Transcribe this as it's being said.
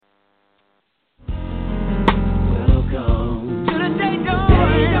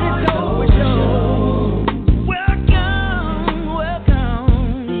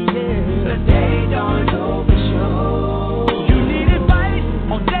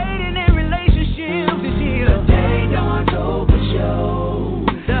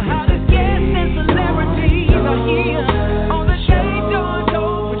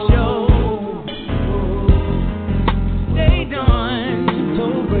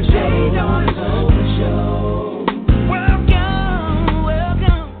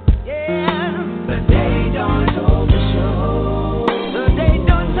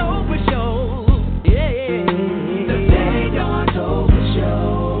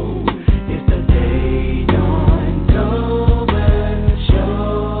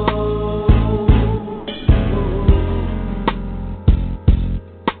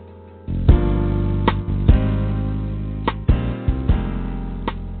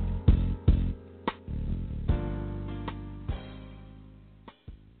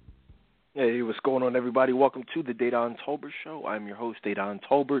Hey, what's going on, everybody? Welcome to the Dedan Tolbert Show. I'm your host, Dedan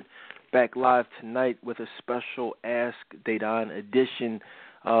Tolbert, back live tonight with a special Ask Dedan edition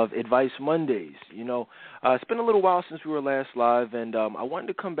of Advice Mondays. You know, it's been a little while since we were last live, and I wanted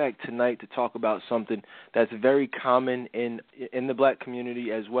to come back tonight to talk about something that's very common in the black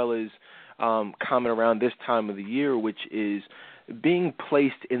community, as well as common around this time of the year, which is being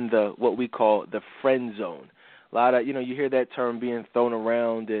placed in the what we call the friend zone. A lot of, you hear that term being thrown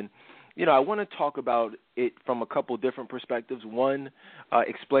around, and I want to talk about it from a couple different perspectives. One,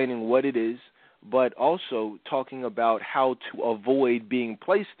 explaining what it is, but also talking about how to avoid being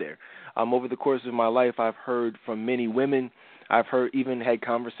placed there. Over the course of my life, I've heard from many women. I've even had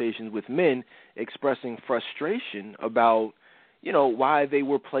conversations with men expressing frustration about, why they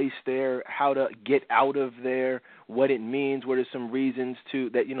were placed there, how to get out of there, what it means, what are some reasons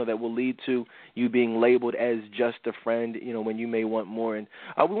that will lead to you being labeled as just a friend, when you may want more. And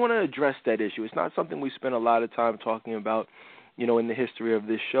we want to address that issue. It's not something we spend a lot of time talking about, in the history of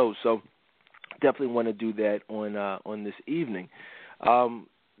this show. So definitely want to do that on this evening.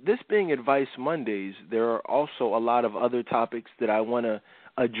 This being Advice Mondays, there are also a lot of other topics that I want to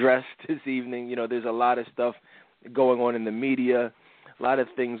address this evening. There's a lot of stuff going on in the media, a lot of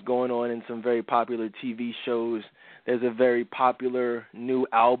things going on in some very popular TV shows. There's a very popular new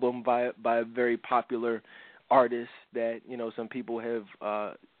album by a very popular artist that, some people have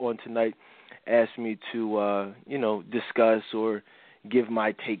on tonight asked me to, discuss or give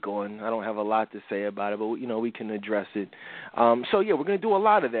my take on. I don't have a lot to say about it, but, we can address it. We're going to do a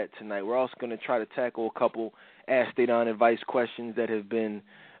lot of that tonight. We're also going to try to tackle a couple Ask Dedan advice questions that have been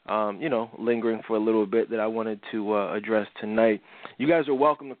lingering for a little bit that I wanted to address tonight. You guys are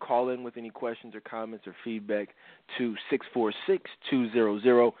welcome to call in with any questions or comments or feedback to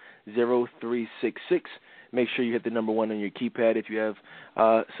 646-200-0366. Make sure you hit the number 1 on your keypad if you have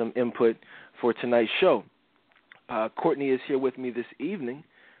some input for tonight's show. Courtney is here with me this evening.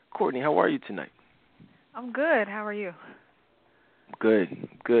 Courtney, how are you tonight? I'm good. How are you? Good.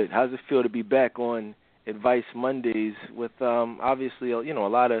 How does it feel to be back on Advice Mondays with obviously a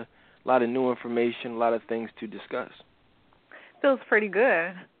lot of new information, a lot of things to discuss? Feels pretty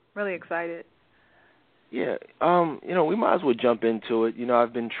good. Really excited. Yeah, we might as well jump into it.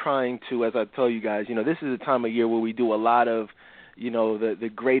 I've been trying to, as I tell you guys, this is a time of year where we do a lot of, the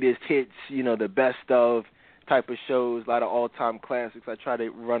greatest hits, the best of type of shows, a lot of all-time classics. I try to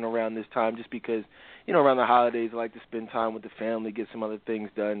run around this time just because, around the holidays, I like to spend time with the family, get some other things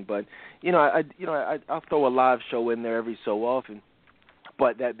done. But, I'll throw a live show in there every so often.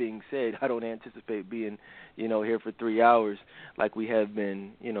 But that being said, I don't anticipate being, here for 3 hours like we have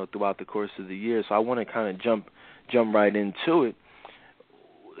been, throughout the course of the year. So I want to kind of jump right into it.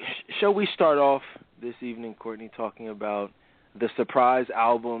 Shall we start off this evening, Courtney, talking about the surprise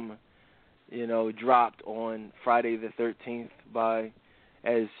album, dropped on Friday the 13th by,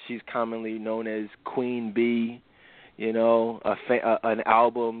 as she's commonly known as, Queen Bee, an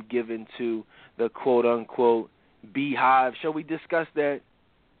album given to the quote-unquote Beehive. Shall we discuss that?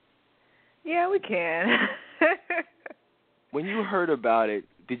 Yeah, we can. When you heard about it,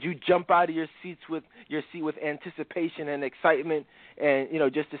 did you jump out of your seat with anticipation and excitement and,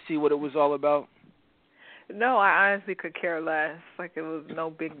 just to see what it was all about? No, I honestly could care less. Like, it was no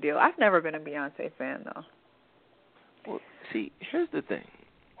big deal. I've never been a Beyonce fan, though. Well, see, here's the thing.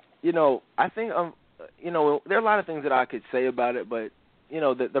 I think, there are a lot of things that I could say about it, but,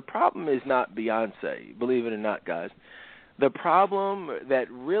 the problem is not Beyonce, believe it or not, guys. The problem that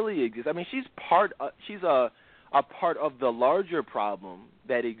really exists, she's a part of the larger problem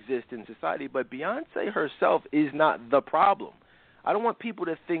that exists in society, but Beyonce herself is not the problem. I don't want people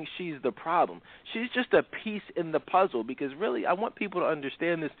to think she's the problem. She's just a piece in the puzzle, because really I want people to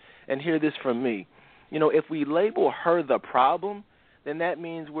understand this and hear this from me. If we label her the problem, then that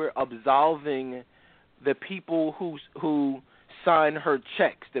means we're absolving the people who sign her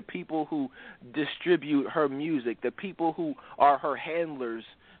checks, the people who distribute her music, the people who are her handlers,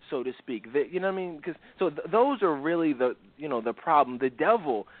 so to speak. Those are really the problem. The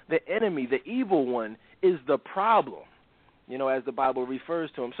devil, the enemy, the evil one is the problem. as the Bible refers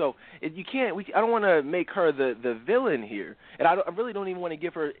to him. So you can't. I don't want to make her the villain here, and I really don't even want to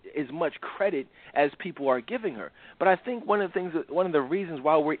give her as much credit as people are giving her. But I think one of the reasons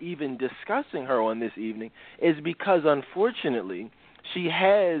why we're even discussing her on this evening is because, unfortunately, she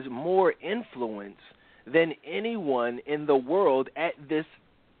has more influence than anyone in the world at this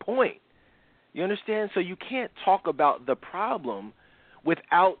point. You understand? So you can't talk about the problem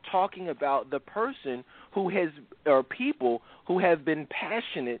without talking about the person who has, or people who have been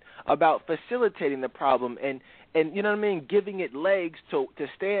passionate about facilitating the problem and you know what I mean, giving it legs to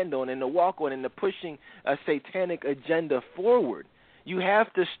stand on and to walk on and to pushing a satanic agenda forward. You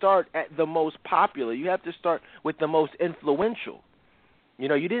have to start at the most popular. You have to start with the most influential. You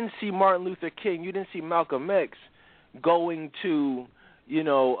didn't see Martin Luther King, you didn't see Malcolm X going to,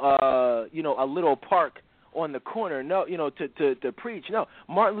 a little park on the corner, no, to preach. No,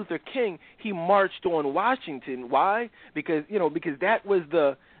 Martin Luther King, he marched on Washington. Why? Because that's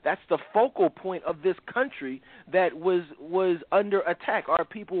the focal point of this country that was under attack. Our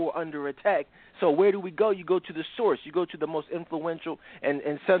people were under attack. So where do we go? You go to the source. You go to the most influential and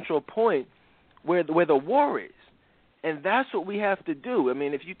central point where the war is. And that's what we have to do. I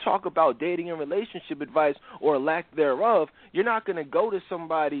mean, if you talk about dating and relationship advice or lack thereof, you're not going to go to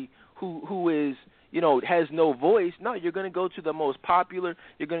somebody who is, has no voice. No, you're going to go to the most popular,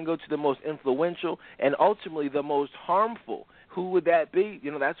 you're going to go to the most influential, and ultimately the most harmful. Who would that be?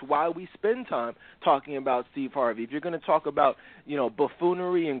 That's why we spend time talking about Steve Harvey. If you're going to talk about,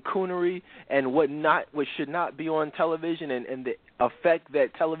 buffoonery and coonery and what should not be on television and the effect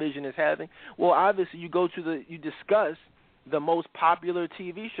that television is having, well, obviously you discuss the most popular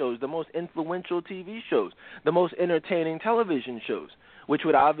TV shows, the most influential TV shows, the most entertaining television shows, which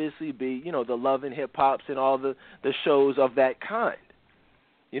would obviously be, the Love and Hip Hops and all the shows of that kind.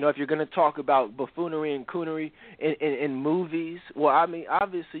 If you're going to talk about buffoonery and coonery in movies, well, I mean,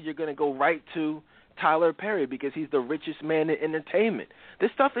 obviously you're going to go right to Tyler Perry because he's the richest man in entertainment. This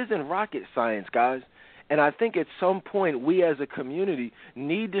stuff isn't rocket science, guys. And I think at some point we as a community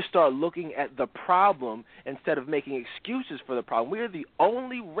need to start looking at the problem instead of making excuses for the problem. We are the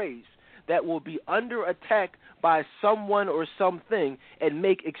only race that will be under attack by someone or something and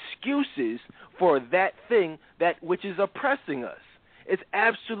make excuses for that thing which is oppressing us. It's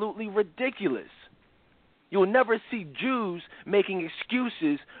absolutely ridiculous. You'll never see Jews making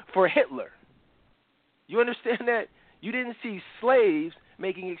excuses for Hitler. You understand that? You didn't see slaves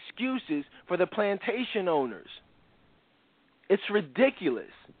making excuses for the plantation owners. It's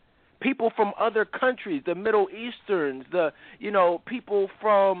ridiculous. People from other countries, the Middle Easterns, people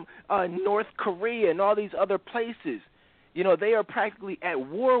from North Korea and all these other places, they are practically at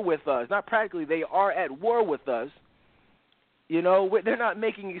war with us. Not practically, they are at war with us. They're not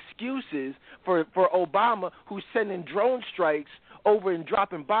making excuses for Obama, who's sending drone strikes over and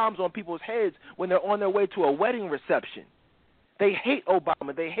dropping bombs on people's heads when they're on their way to a wedding reception. They hate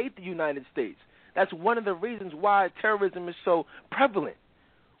Obama. They hate the United States. That's one of the reasons why terrorism is so prevalent.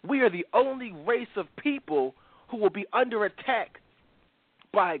 We are the only race of people who will be under attack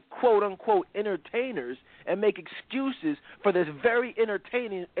by quote-unquote entertainers and make excuses for this very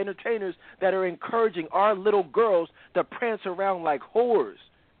entertainers that are encouraging our little girls to prance around like whores.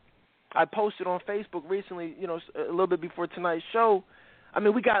 I posted on Facebook recently, a little bit before tonight's show. I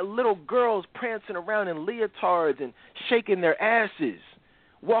mean, we got little girls prancing around in leotards and shaking their asses,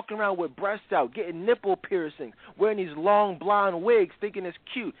 walking around with breasts out, getting nipple piercings, wearing these long blonde wigs, thinking it's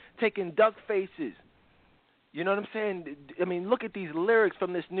cute, taking duck faces. You know what I'm saying? I mean, look at these lyrics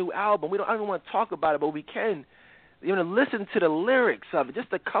from this new album. I don't want to talk about it, but we can. Listen to the lyrics of it,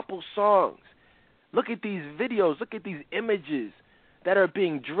 just a couple songs. Look at these videos. Look at these images that are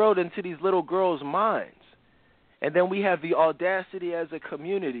being drilled into these little girls' minds. And then we have the audacity as a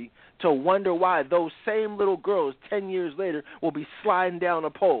community to wonder why those same little girls 10 years later will be sliding down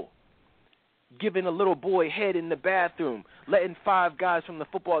a pole, giving a little boy head in the bathroom, letting 5 guys from the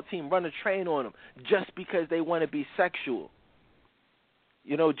football team run a train on them just because they want to be sexual,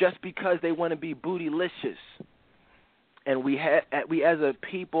 just because they want to be bootylicious. And we as a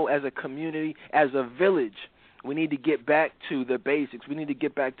people, as a community, as a village, we need to get back to the basics. We need to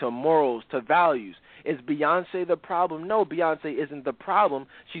get back to morals, to values. Is Beyonce the problem? No, Beyonce isn't the problem.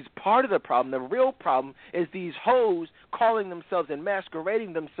 She's part of the problem. The real problem is these hoes calling themselves and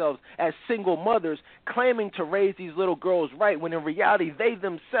masquerading themselves as single mothers, claiming to raise these little girls right, when in reality they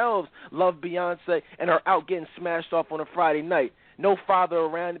themselves love Beyonce and are out getting smashed off on a Friday night. No father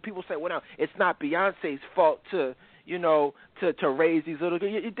around. People say, well, now, it's not Beyonce's fault to to raise these little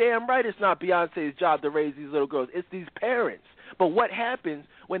girls. You're damn right it's not Beyonce's job to raise these little girls. It's these parents. But what happens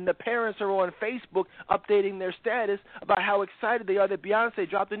when the parents are on Facebook updating their status about how excited they are that Beyonce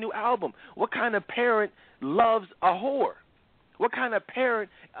dropped a new album? What kind of parent loves a whore? What kind of parent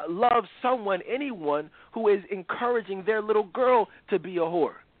loves anyone who is encouraging their little girl to be a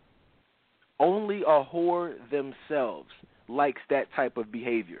whore? Only a whore themselves likes that type of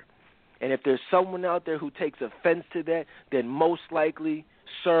behavior. And if there's someone out there who takes offense to that, then most likely,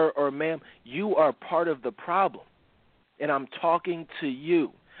 sir or ma'am, you are part of the problem. And I'm talking to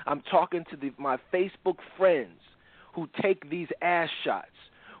you. I'm talking to my Facebook friends who take these ass shots,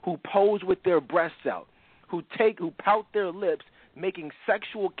 who pose with their breasts out, who pout their lips, making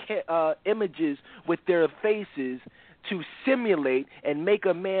sexual images with their faces to simulate and make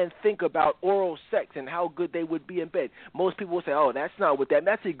a man think about oral sex and how good they would be in bed. Most people will say, oh, that's not what that means.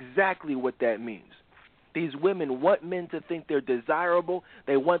 That's exactly what that means. These women want men to think they're desirable.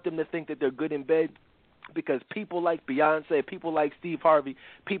 They want them to think that they're good in bed because people like Beyonce, people like Steve Harvey,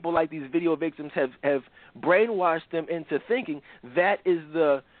 people like these video victims have brainwashed them into thinking that is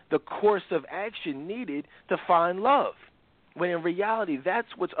the course of action needed to find love. When in reality, that's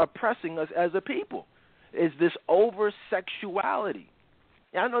what's oppressing us as a people, is this over-sexuality.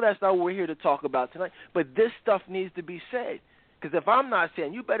 I know that's not what we're here to talk about tonight, but this stuff needs to be said. Because if I'm not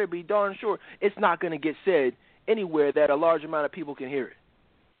saying, you better be darn sure it's not going to get said anywhere that a large amount of people can hear it.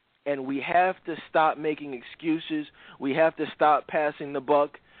 And we have to stop making excuses. We have to stop passing the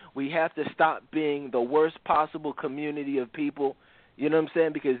buck. We have to stop being the worst possible community of people. You know what I'm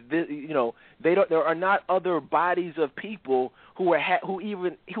saying? Because there are not other bodies of people who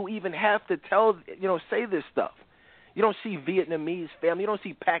even have to say this stuff. You don't see Vietnamese family. You don't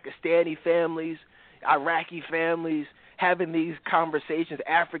see Pakistani families, Iraqi families having these conversations,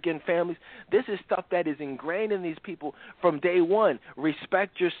 African families. This is stuff that is ingrained in these people from day one.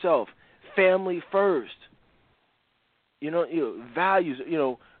 Respect yourself, family first. Values,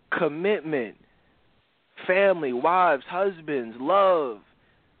 commitment, family, wives, husbands, love.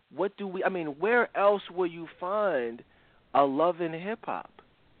 Where else will you find a love in hip-hop?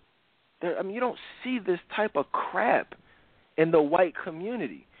 You don't see this type of crap in the white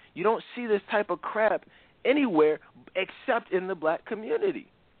community. You don't see this type of crap anywhere except in the black community.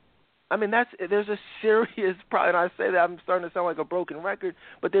 There's a serious problem, and I say that I'm starting to sound like a broken record,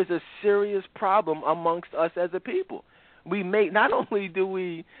 but there's a serious problem amongst us as a people. Not only do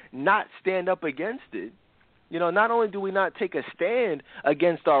we not stand up against it, not only do we not take a stand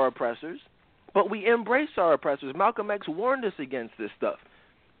against our oppressors, but we embrace our oppressors. Malcolm X warned us against this stuff.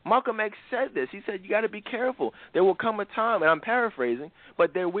 Malcolm X said this. He said, you got to be careful. There will come a time, and I'm paraphrasing,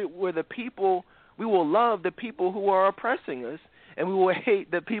 but we will love the people who are oppressing us, and we will hate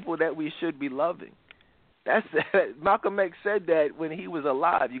the people that we should be loving. Malcolm X said that when he was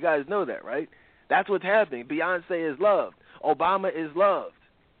alive. You guys know that, right? That's what's happening. Beyonce is loved. Obama is loved.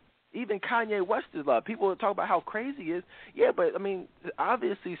 Even Kanye West is loved. People talk about how crazy he is. Yeah, but,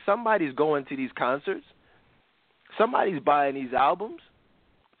 obviously somebody's going to these concerts. Somebody's buying these albums.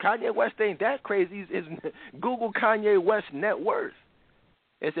 Kanye West ain't that crazy. Google Kanye West net worth.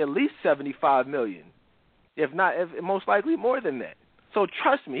 It's at least $75 million, if most likely more than that. So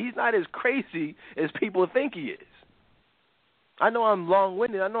trust me, he's not as crazy as people think he is. I know I'm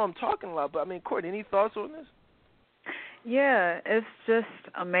long-winded. I know I'm talking a lot, but Courtney, any thoughts on this? Yeah, it's just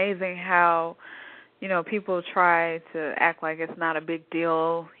amazing how, people try to act like it's not a big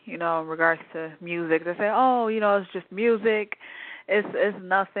deal, in regards to music. They say, oh, it's just music. It's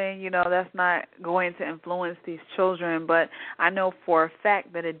nothing, that's not going to influence these children, but I know for a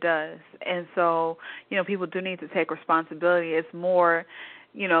fact that it does. And so, people do need to take responsibility. It's more,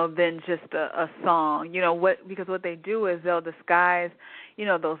 than just a song. Because what they do is they'll disguise,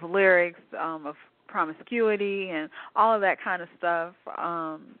 those lyrics of promiscuity and all of that kind of stuff,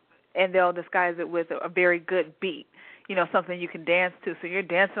 and they'll disguise it with a very good beat. Something you can dance to. So you're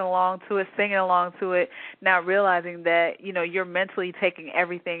dancing along to it, singing along to it, not realizing that, you're mentally taking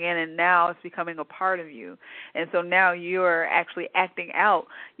everything in, and now it's becoming a part of you. And so now you're actually acting out,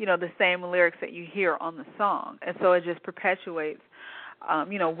 the same lyrics that you hear on the song. And so it just perpetuates,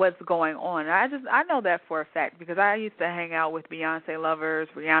 what's going on. And I know that for a fact because I used to hang out with Beyonce lovers,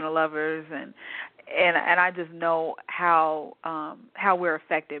 Rihanna lovers, and I just know how we're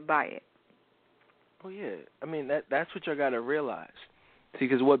affected by it. Well, yeah. That's what you got to realize. See,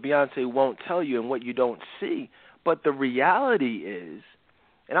 because what Beyonce won't tell you and what you don't see, but the reality is,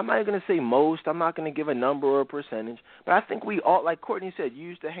 and I'm not going to say most, I'm not going to give a number or a percentage, but I think we all, like Courtney said, you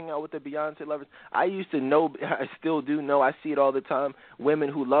used to hang out with the Beyonce lovers. I used to know, I still do know, I see it all the time, women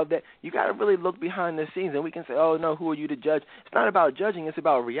who love that. You got to really look behind the scenes, and we can say, oh, no, who are you to judge? It's not about judging, it's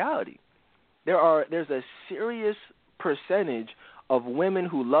about reality. There's a serious percentage of women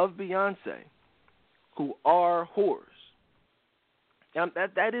who love Beyonce who are whores. Now,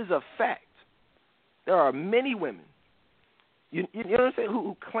 that is a fact. There are many women, you know what I'm saying,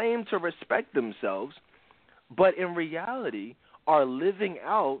 who claim to respect themselves, but in reality are living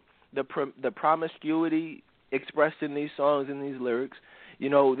out the promiscuity expressed in these songs and these lyrics. You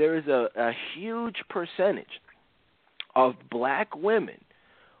know, there is a huge percentage of black women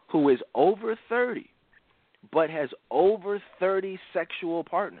who is over 30 but has over 30 sexual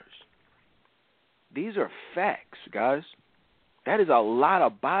partners. These are facts, guys. That is a lot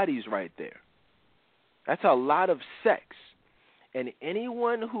of bodies right there. That's a lot of sex. And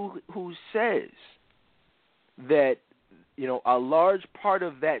anyone who says that, you know, a large part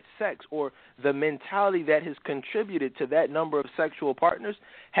of that sex or the mentality that has contributed to that number of sexual partners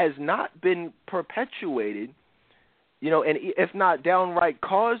has not been perpetuated, you know, and if not downright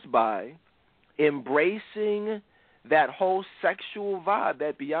caused by embracing that whole sexual vibe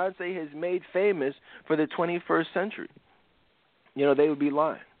that Beyonce has made famous for the 21st century, you know, they would be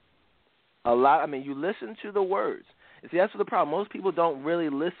lying. You listen to the words. See, that's the problem. Most people don't really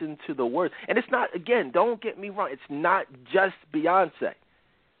listen to the words. And it's not, again, don't get me wrong, it's not just Beyonce.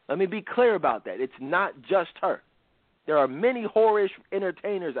 Let me be clear about that. It's not just her. There are many whorish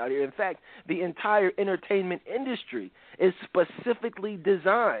entertainers out here. In fact, the entire entertainment industry is specifically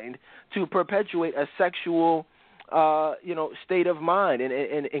designed to perpetuate a sexual state of mind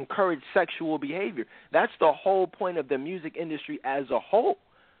and encourage sexual behavior. That's the whole point of the music industry as a whole.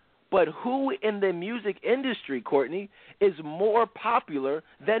 But who in the music industry, Courtney, is more popular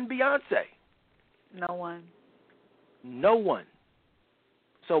than Beyonce? No one. No one.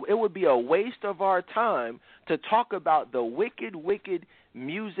 So it would be a waste of our time to talk about the wicked, wicked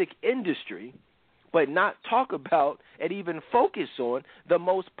music industry, but not talk about and even focus on the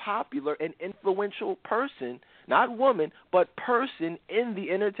most popular and influential person, not woman, but person in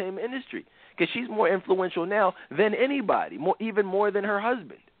the entertainment industry. Because she's more influential now than anybody, even more than her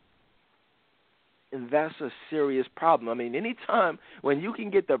husband. And that's a serious problem. I mean, anytime when you can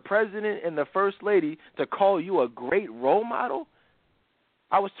get the president and the first lady to call you a great role model.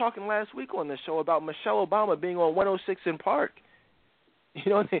 I was talking last week on the show about Michelle Obama being on 106 in Park. You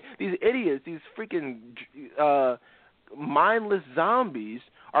know, these idiots, these freaking mindless zombies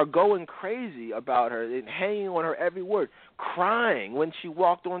are going crazy about her and hanging on her every word, crying when she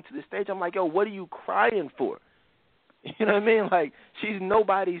walked onto the stage. I'm like, yo, what are you crying for? You know what I mean? Like, she's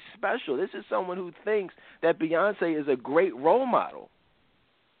nobody special. This is someone who thinks that Beyonce is a great role model.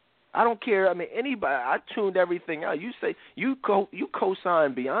 I don't care. I mean, anybody. I tuned everything out. You say you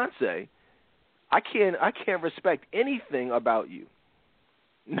co-sign Beyonce. I can't respect anything about you.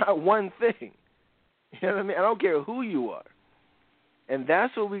 Not one thing. You know what I mean? I don't care who you are. And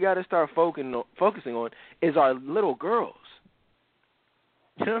that's what we got to start focusing on is our little girls.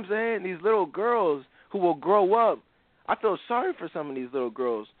 You know what I'm saying? These little girls who will grow up. I feel sorry for some of these little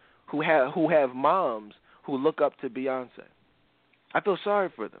girls who have moms who look up to Beyonce. I feel sorry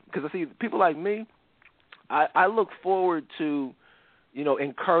for them because I see people like me. I look forward to, you know,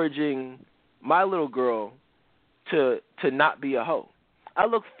 encouraging my little girl to not be a hoe. I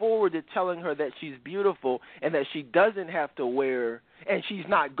look forward to telling her that she's beautiful and that she doesn't have to wear, and she's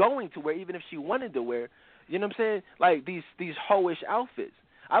not going to wear, even if she wanted to wear, you know what I'm saying, like these hoish outfits.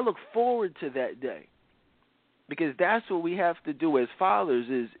 I look forward to that day because that's what we have to do as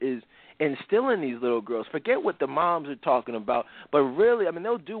fathers is instill in these little girls. Forget what the moms are talking about, but really, I mean,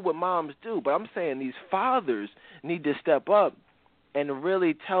 they'll do what moms do, but I'm saying these fathers need to step up and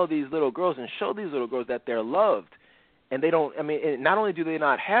really tell these little girls and show these little girls that they're loved. And they don't, I mean, and not only do they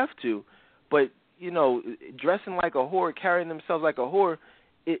not have to, but, you know, dressing like a whore, carrying themselves like a whore,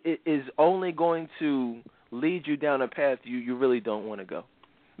 it is only going to lead you down a path you really don't want to go.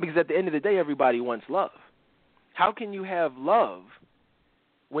 Because at the end of the day, everybody wants love. How can you have love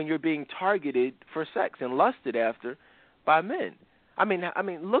when you're being targeted for sex and lusted after by men? I mean,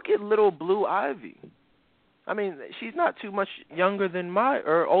 look at little Blue Ivy. I mean, she's not too much younger than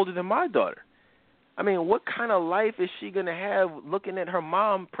older than my daughter. I mean, what kind of life is she going to have looking at her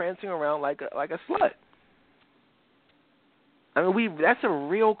mom prancing around like a slut? I mean, that's a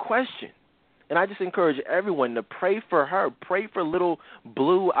real question. And I just encourage everyone to pray for her. Pray for little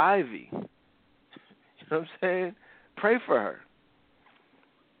Blue Ivy. You know what I'm saying? Pray for her.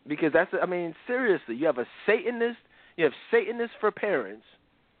 Because seriously, you have a Satanist, you have Satanists for parents,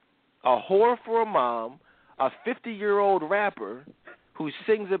 a whore for a mom, a 50-year-old rapper who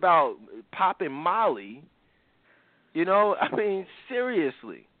sings about popping Molly. You know, I mean,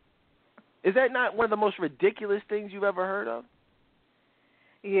 seriously. Is that not one of the most ridiculous things you've ever heard of?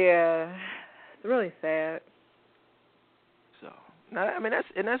 Yeah, it's really sad. So, I mean,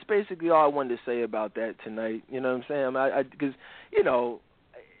 that's basically all I wanted to say about that tonight. You know what I'm saying? Because, you know,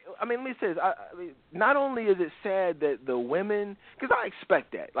 I mean, let me say this. I mean, not only is it sad that the women, because I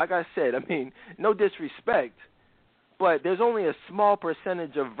expect that. Like I said, I mean, no disrespect, but there's only a small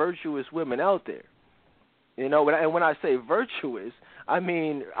percentage of virtuous women out there. You know, and when I say virtuous, I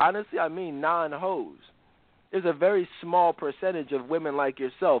mean, honestly, I mean non-hoes. There's a very small percentage of women like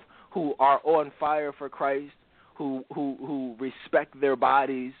yourself who are on fire for Christ, who respect their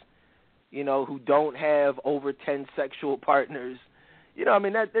bodies, you know, who don't have over 10 sexual partners. You know, I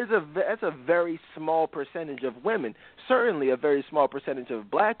mean, that's a very small percentage of women, certainly a very small percentage of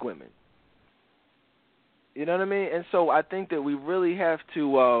black women. You know what I mean? And so I think that we really have to,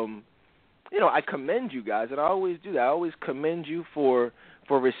 you know, I commend you guys, and I always do that. I always commend you for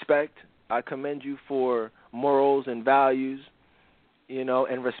respect. I commend you for morals and values, you know,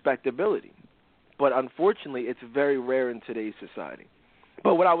 and respectability. But unfortunately, it's very rare in today's society.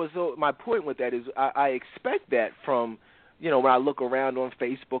 But my point with that is I expect that from, you know, when I look around on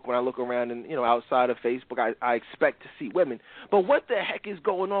Facebook, when I look around and, you know, outside of Facebook, I expect to see women. But what the heck is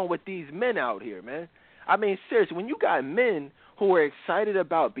going on with these men out here, man? I mean, seriously, when you got men who are excited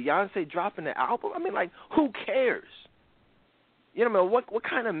about Beyonce dropping the album, I mean, like, who cares? You know, what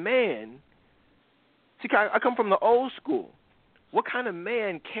kind of man? See, I come from the old school. What kind of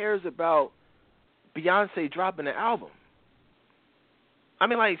man cares about Beyonce dropping the album? I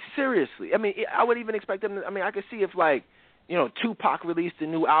mean, like, seriously. I mean, I would even expect them to, I mean, I could see if, like, you know, Tupac released a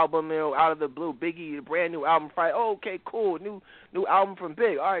new album, you know, out of the blue, Biggie, a brand new album, Friday. Oh, okay, cool, new album from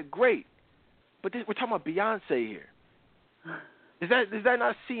Big. All right, great. But we're talking about Beyonce here. Does that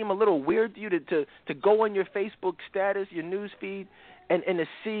not seem a little weird to you to go on your Facebook status, your news feed, and to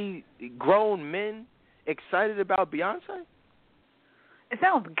see grown men excited about Beyonce? It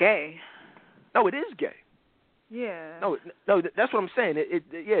sounds gay. No, it is gay. Yeah. No, that's what I'm saying.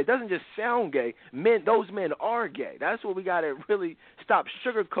 It doesn't just sound gay. Those men are gay. That's what we got to really stop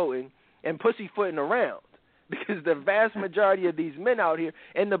sugarcoating and pussyfooting around, because the vast majority of these men out here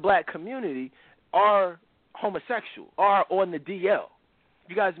in the black community are homosexual, are on the DL. If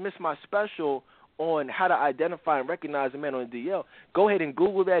you guys missed my special on how to identify and recognize a man on the DL, go ahead and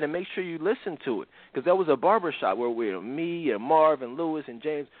Google that and make sure you listen to it, because there was a barbershop where me and Marv and Lewis and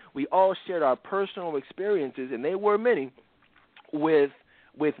James, we all shared our personal experiences, and they were many, with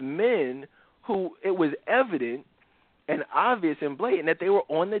men who it was evident and obvious and blatant that they were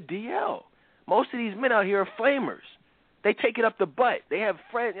on the DL. Most of these men out here are flamers. They take it up the butt. They have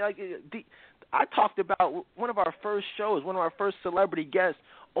friends. Like, I talked about one of our first shows, one of our first celebrity guests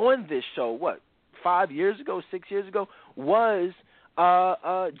on this show, 6 years ago, was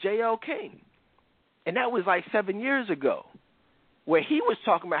J.L. King. And that was like 7 years ago, where he was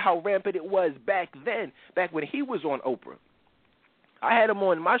talking about how rampant it was back then, back when he was on Oprah. I had him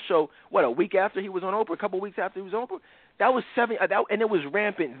on my show, a week after he was on Oprah, a couple weeks after he was on Oprah. That was and it was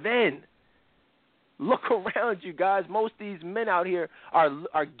rampant then. Look around you guys. Most of these men out here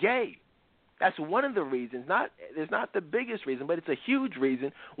are gay. That's one of the reasons. It's not the biggest reason, but it's a huge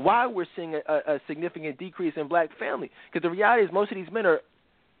reason why we're seeing a significant decrease in black family. Because the reality is most of these men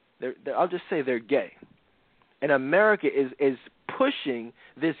I'll just say they're gay. And America is pushing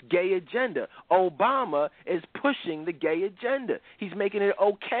this gay agenda. Obama is pushing the gay agenda. He's making it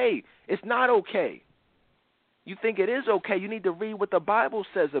okay. It's not okay. You think it is okay, you need to read what the Bible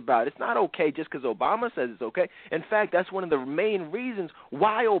says about it. It's not okay just because Obama says it's okay. In fact, that's one of the main reasons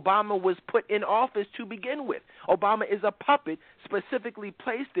why Obama was put in office to begin with. Obama is a puppet specifically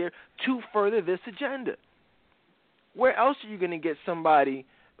placed there to further this agenda. Where else are you going to get somebody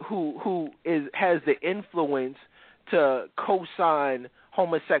who has the influence to co-sign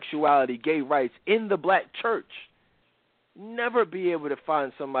homosexuality, gay rights in the black church? Never be able to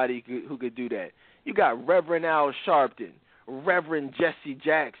find somebody who could do that. You got Reverend Al Sharpton, Reverend Jesse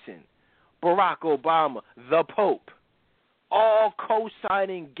Jackson, Barack Obama, the Pope, all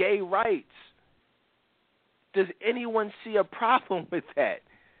co-signing gay rights. Does anyone see a problem with that?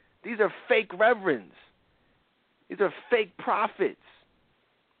 These are fake reverends. These are fake prophets.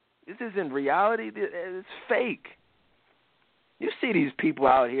 This isn't reality. It's fake. You see these people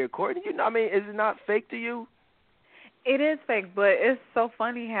out here, Courtney. You know, I mean, is it not fake to you? It is fake, but it's so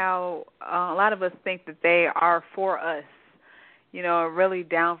funny how a lot of us think that they are for us, you know, really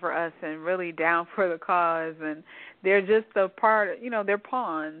down for us and really down for the cause, and they're just a part, you know, they're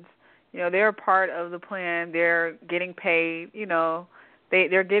pawns, they're a part of the plan. They're getting paid.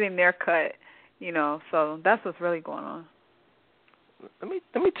 They're getting their cut. So that's what's really going on. Let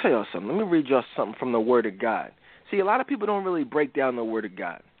me tell y'all something. Let me read y'all something from the Word of God. See, a lot of people don't really break down the Word of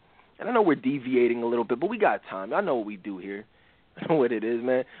God. And I know we're deviating a little bit, but we got time. I know what we do here. I know what it is,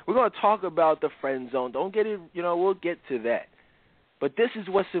 man. We're going to talk about the friend zone. Don't get it, we'll get to that. But this is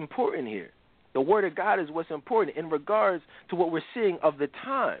what's important here. The Word of God is what's important in regards to what we're seeing of the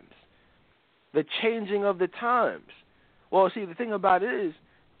times, the changing of the times. Well, see, the thing about it is,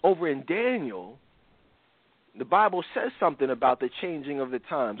 over in Daniel, the Bible says something about the changing of the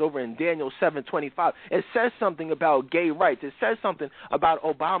times. Over in Daniel 7:25, it says something about gay rights. It says something about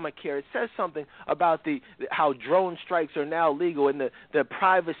Obamacare. It says something about how drone strikes are now legal and the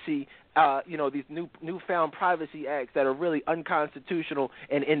privacy, these newfound privacy acts that are really unconstitutional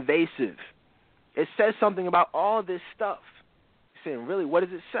and invasive. It says something about all this stuff. You're saying, really, what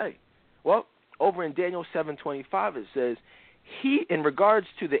does it say? Well, over in Daniel 7:25, it says, in regards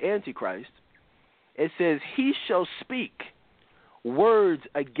to the Antichrist, it says, he shall speak words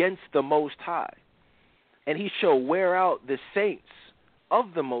against the Most High, and he shall wear out the saints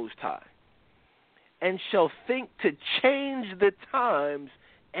of the Most High, and shall think to change the times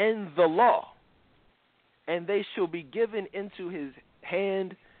and the law, and they shall be given into his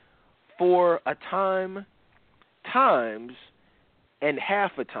hand for a time, times, and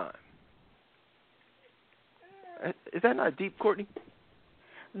half a time. Is that not deep, Courtney?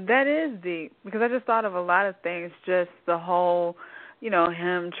 That is deep, because I just thought of a lot of things, just the whole,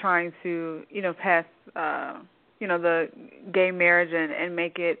 him trying to, pass, the gay marriage and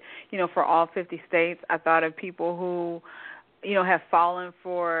make it, for all 50 states. I thought of people who, have fallen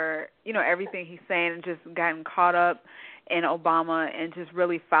for, everything he's saying and just gotten caught up in Obama and just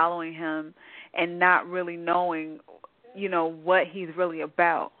really following him and not really knowing, what he's really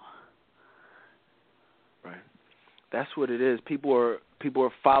about. Right. That's what it is. People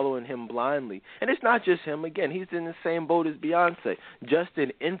are following him blindly. And it's not just him. Again, he's in the same boat as Beyonce. Just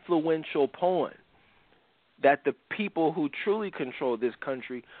an influential pawn that the people who truly control this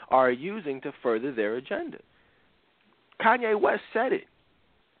country are using to further their agenda. Kanye West said it.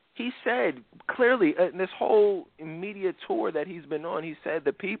 He said clearly in this whole media tour that he's been on, he said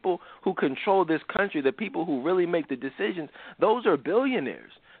the people who control this country, the people who really make the decisions, those are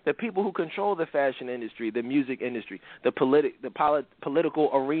billionaires. The people who control the fashion industry, the music industry, the political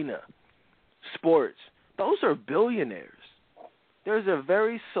arena, sports, those are billionaires. There's a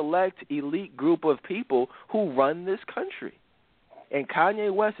very select, elite group of people who run this country. And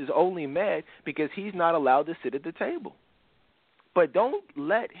Kanye West is only mad because he's not allowed to sit at the table. But don't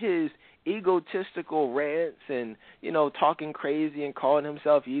let his egotistical rants and, talking crazy and calling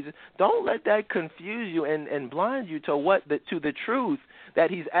himself Jesus, don't let that confuse you and blind you to the truth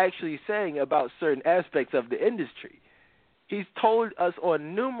that he's actually saying about certain aspects of the industry. He's told us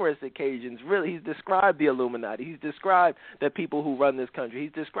on numerous occasions, really, he's described the Illuminati. He's described the people who run this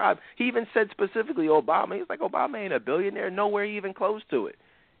country. He even said specifically Obama. He's like, Obama ain't a billionaire, nowhere even close to it.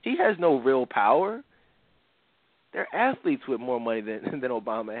 He has no real power. They're athletes with more money than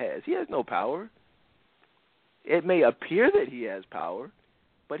Obama has. He has no power. It may appear that he has power,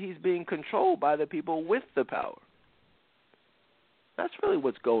 but he's being controlled by the people with the power. That's really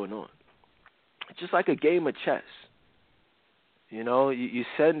what's going on. It's just like a game of chess. You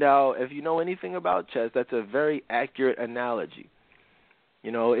send out, if you know anything about chess, that's a very accurate analogy.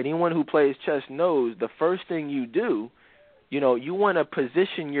 Anyone who plays chess knows the first thing you do, you want to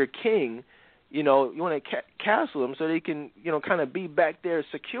position your king, you want to castle him so they can, kind of be back there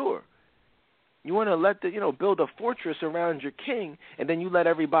secure. You want to build a fortress around your king, and then you let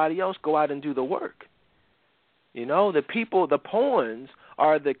everybody else go out and do the work. The pawns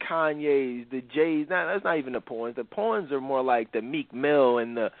are the Kanyes, the Jays. That's not even the pawns. The pawns are more like the Meek Mill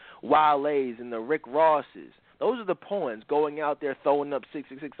and the Wale's and the Rick Rosses. Those are the pawns going out there throwing up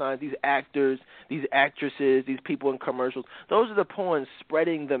 666 signs. These actors, these actresses, these people in commercials. Those are the pawns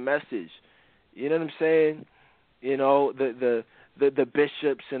spreading the message. You know what I'm saying? The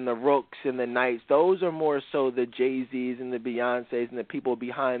bishops and the rooks and the knights. Those are more so the Jay-Z's and the Beyoncé's and the people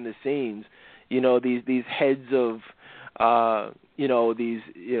behind the scenes. These heads of,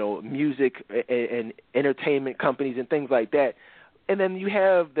 music and entertainment companies and things like that. And then you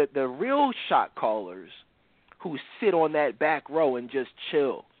have the real shot callers who sit on that back row and just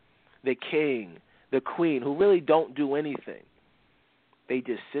chill. The king, the queen, who really don't do anything. They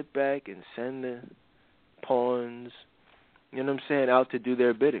just sit back and send the pawns, out to do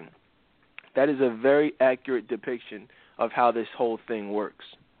their bidding. That is a very accurate depiction of how this whole thing works.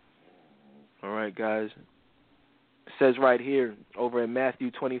 All right, guys. says right here over in Matthew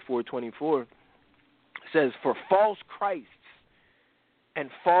 24:24, it says, "For false Christs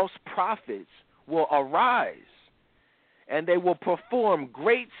and false prophets will arise, and they will perform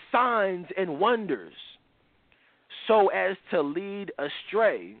great signs and wonders, so as to lead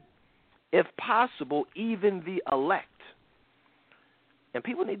astray, if possible, even the elect." And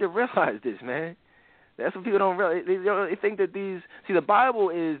people need to realize this, man. That's what people don't realize. They think that the Bible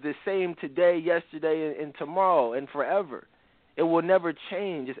is the same today, yesterday, and tomorrow, and forever. It will never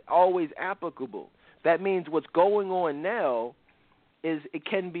change. It's always applicable. That means what's going on now it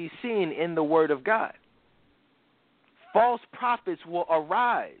can be seen in the Word of God. False prophets will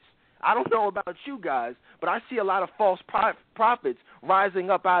arise. I don't know about you guys, but I see a lot of false prophets rising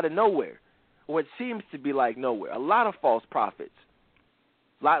up out of nowhere, or it seems to be like nowhere. A lot of false prophets.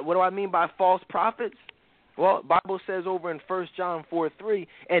 What do I mean by false prophets? Well, the Bible says over in 1 John 4:3,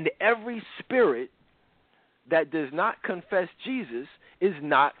 "And every spirit that does not confess Jesus is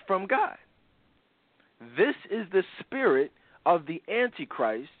not from God. This is the spirit of the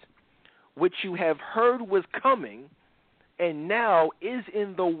Antichrist, which you have heard was coming, and now is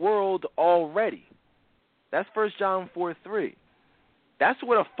in the world already." That's 1 John 4:3. That's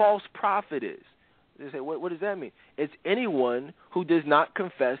what a false prophet is. They say, what does that mean? It's anyone who does not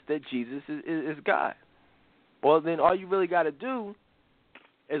confess that Jesus is God. Well, then all you really got to do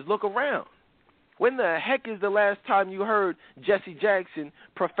is look around. When the heck is the last time you heard Jesse Jackson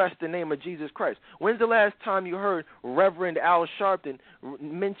profess the name of Jesus Christ? When's the last time you heard Reverend Al Sharpton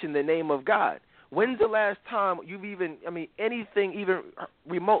mention the name of God? When's the last time you've anything even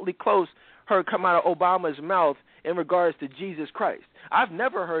remotely close heard come out of Obama's mouth in regards to Jesus Christ? I've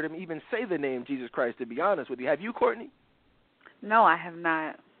never heard him even say the name Jesus Christ, to be honest with you. Have you, Courtney? No, I have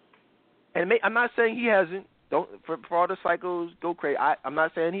not. And I'm not saying he hasn't. Don't for all the psychos go crazy. I'm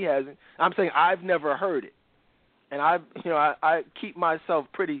not saying he hasn't. I'm saying I've never heard it, and I keep myself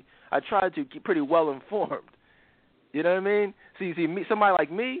I try to keep pretty well informed. You know what I mean? See, me, somebody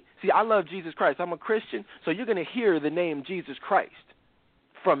like me. See, I love Jesus Christ. I'm a Christian, so you're gonna hear the name Jesus Christ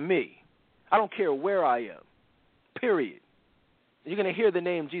from me. I don't care where I am. Period. You're gonna hear the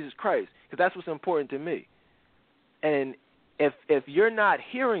name Jesus Christ because that's what's important to me. And if you're not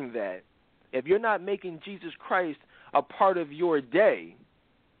hearing that, if you're not making Jesus Christ a part of your day,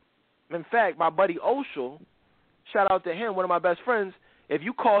 in fact, my buddy Oshel, shout out to him, one of my best friends, if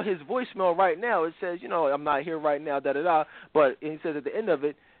you call his voicemail right now, it says, I'm not here right now, da-da-da, but he says at the end of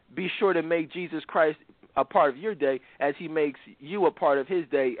it, be sure to make Jesus Christ a part of your day as he makes you a part of his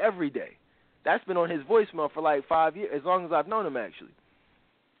day every day. That's been on his voicemail for like 5 years, as long as I've known him, actually.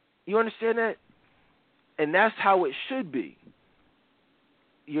 You understand that? And that's how it should be.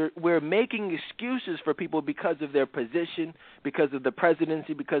 We're making excuses for people because of their position, because of the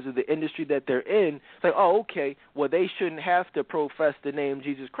presidency, because of the industry that they're in. It's like, oh, okay, well, they shouldn't have to profess the name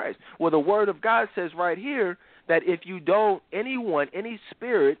Jesus Christ. Well, the Word of God says right here that if you don't, any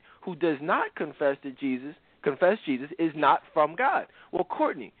spirit who does not confess Jesus is not from God. Well,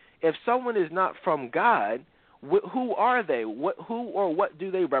 Courtney, if someone is not from God, who are they? Who or what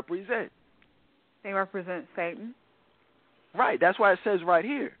do they represent? They represent Satan. Right, that's why it says right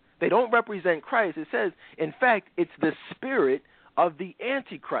here. They don't represent Christ. It says, in fact, it's the spirit of the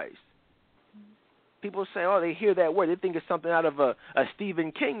Antichrist. People say, oh, they hear that word. They think it's something out of a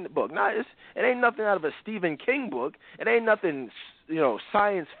Stephen King book. No, it ain't nothing out of a Stephen King book. It ain't nothing,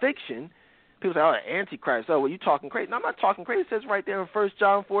 science fiction. People say, oh, Antichrist. Oh, well, you talking crazy. No, I'm not talking crazy. It says right there in 1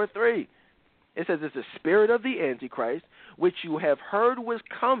 John 4:3. It says it's the spirit of the Antichrist, which you have heard was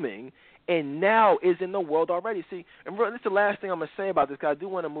coming, and now is in the world already. See, and this is the last thing I'm going to say about this, because I do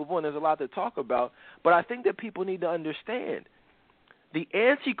want to move on. There's a lot to talk about. But I think that people need to understand the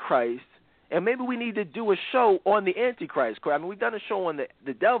Antichrist, and maybe we need to do a show on the Antichrist. I mean, we've done a show on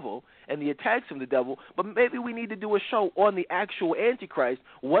the devil and the attacks of the devil, but maybe we need to do a show on the actual Antichrist,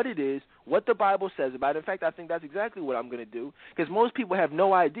 what it is, what the Bible says about it. In fact, I think that's exactly what I'm going to do, because most people have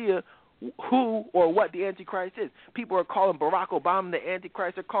no idea who or what the Antichrist is. People are calling Barack Obama the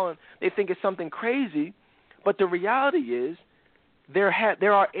Antichrist. They think it's something crazy, but the reality is there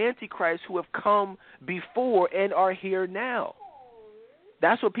are Antichrists who have come before and are here now.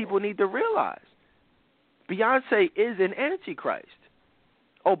 That's what people need to realize. Beyonce is an Antichrist.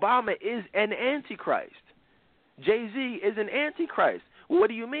 Obama is an Antichrist. Jay-Z is an Antichrist. What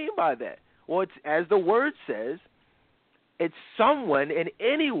do you mean by that? Well, it's, as the word says, it's someone and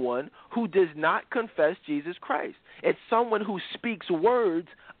anyone who does not confess Jesus Christ. It's someone who speaks words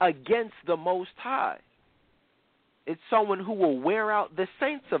against the Most High. It's someone who will wear out the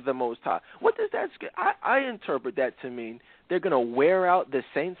saints of the Most High. What does that? I interpret that to mean they're going to wear out the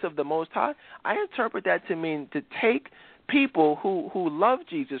saints of the Most High. I interpret that to mean to take people who love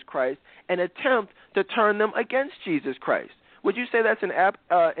Jesus Christ and attempt to turn them against Jesus Christ. Would you say that's an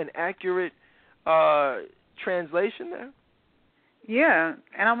accurate translation there? Yeah,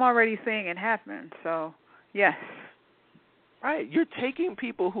 and I'm already seeing it happen, so yes. Right. You're taking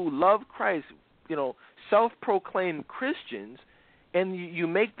people who love Christ, self-proclaimed Christians, and you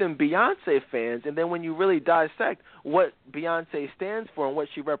make them Beyonce fans, and then when you really dissect what Beyonce stands for and what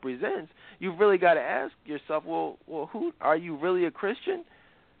she represents, you've really got to ask yourself, well, who are you really a Christian?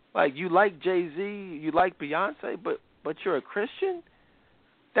 Like, you like Jay-Z, you like Beyonce, but you're a Christian?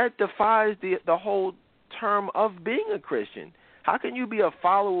 That defies the whole term of being a Christian. How can you be a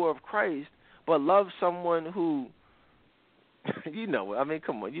follower of Christ but love someone who, come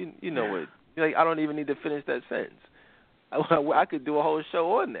on, you know it. Like, I don't even need to finish that sentence. I could do a whole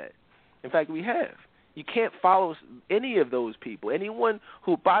show on that. In fact, we have. You can't follow any of those people. Anyone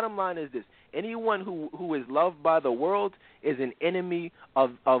who, bottom line is this, anyone who is loved by the world is an enemy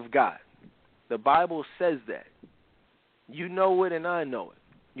of God. The Bible says that. You know it and I know it.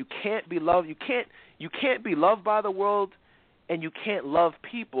 You can't be loved. You can't be loved by the world, and you can't love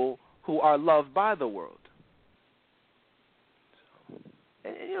people who are loved by the world. So,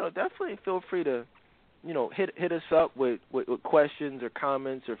 and definitely feel free to hit us up with questions or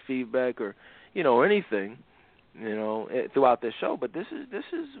comments or feedback or anything throughout the show. But this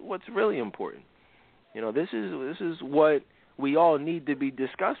is what's really important. This is what we all need to be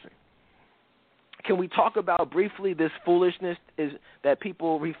discussing. Can we talk about briefly this foolishness that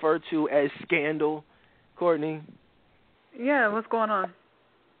people refer to as scandal, Courtney? Yeah, what's going on?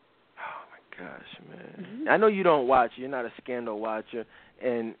 Oh my gosh, man! Mm-hmm. I know you don't watch. You're not a scandal watcher,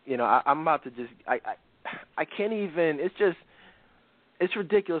 and I'm about to just I can't even. It's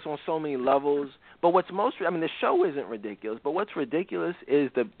ridiculous on so many levels. But what's the show isn't ridiculous. But what's ridiculous is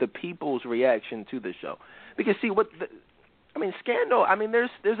the people's reaction to the show. Because see, Scandal.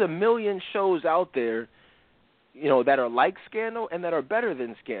 There's a million shows out there, that are like Scandal and that are better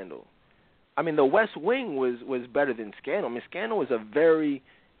than Scandal. The West Wing was better than Scandal. Scandal was a very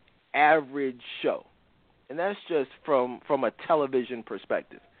average show, and that's just from a television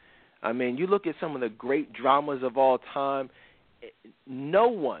perspective. You look at some of the great dramas of all time, no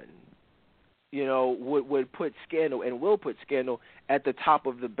one, would put Scandal and will put Scandal at the top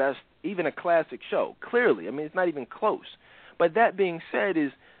of the best, even a classic show. Clearly, it's not even close. But that being said,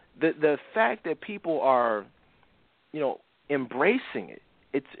 is the fact that people are, embracing it.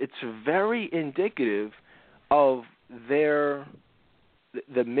 It's very indicative of the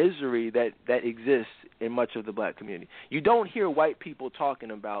misery that exists in much of the black community. You don't hear white people talking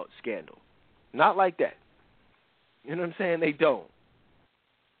about Scandal. Not like that. You know what I'm saying? They don't.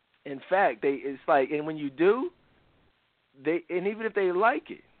 In fact, and when you do, and even if they like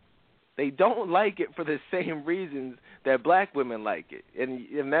it, they don't like it for the same reasons that black women like it.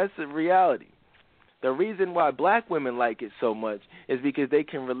 And that's the reality. The reason why black women like it so much is because they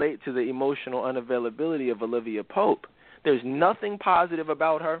can relate to the emotional unavailability of Olivia Pope. There's nothing positive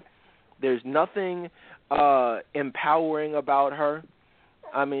about her. There's nothing empowering about her.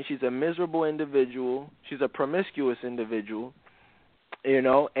 She's a miserable individual. She's a promiscuous individual,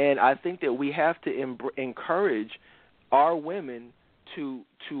 and I think that we have to encourage our women to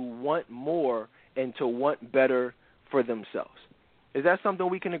want more and to want better for themselves. Is that something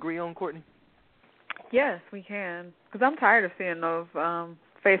we can agree on, Courtney? Yes, we can. Because I'm tired of seeing those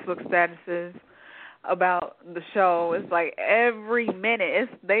Facebook statuses about the show. It's like every minute.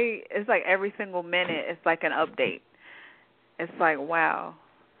 It's like every single minute. It's like an update. It's like, wow.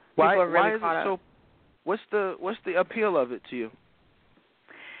 Why is it so? What's the appeal of it to you?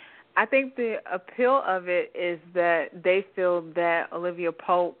 I think the appeal of it is that they feel that Olivia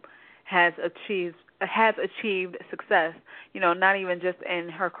Pope has achieved success. Not even just in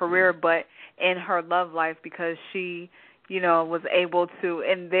her career, but in her love life, because she, was able to,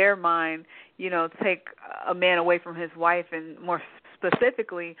 in their mind, take a man away from his wife, and more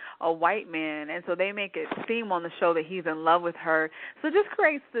specifically a white man. And so they make it seem on the show that he's in love with her. So it just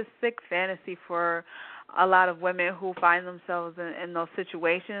creates this sick fantasy for a lot of women who find themselves in those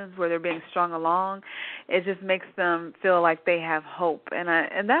situations where they're being strung along. It just makes them feel like they have hope,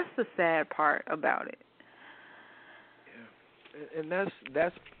 and that's the sad part about it. Yeah, and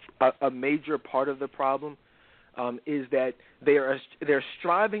that's a major part of the problem, is that they're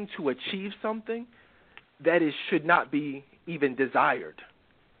striving to achieve something that should not be even desired.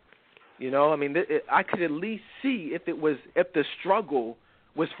 I could at least see if the struggle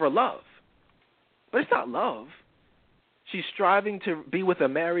was for love. But it's not love. She's striving to be with a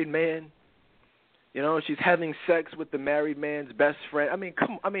married man. You know, she's having sex with the married man's best friend.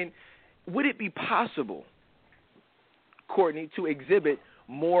 I mean, would it be possible, Courtney, to exhibit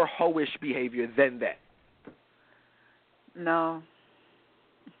more hoish behavior than that? No.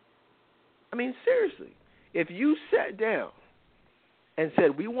 I mean, seriously, if you sat down and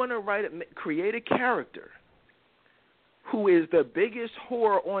said, we want to create a character who is the biggest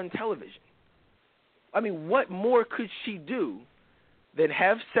whore on television, I mean, what more could she do than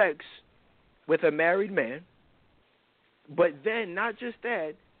have sex with a married man, but then not just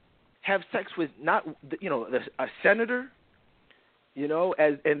that, have sex with a senator,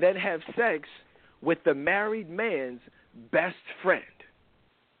 and then have sex with the married man's best friend.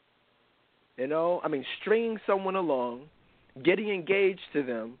 I mean, stringing someone along, getting engaged to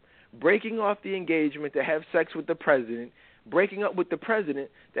them, breaking off the engagement to have sex with the president, breaking up with the president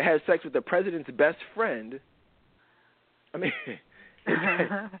to have sex with the president's best friend. I mean,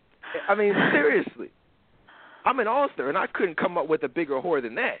 seriously. I'm an author, and I couldn't come up with a bigger whore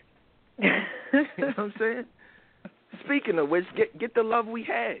than that. You know what I'm saying? Speaking of which, get the love we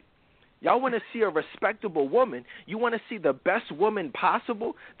had. Y'all want to see a respectable woman. You want to see the best woman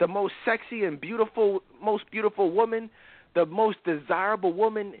possible, the most sexy and most beautiful woman, the most desirable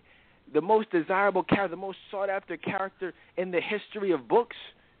woman, the most desirable character, the most sought-after character in the history of books.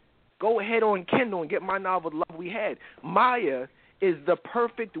 Go ahead on Kindle and get my novel, The Love We Had. Maya is the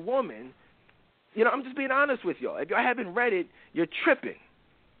perfect woman. I'm just being honest with y'all. If y'all haven't read it, you're tripping.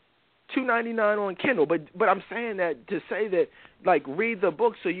 $2.99 on Kindle, but I'm saying that to say that, like, read the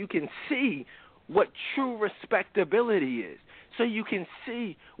book so you can see what true respectability is, so you can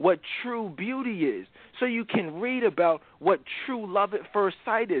see what true beauty is, so you can read about what true love at first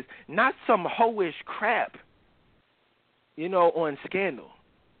sight is, not some hoish crap, on Scandal.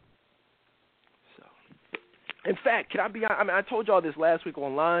 So, in fact, can I be honest? I mean, I told y'all this last week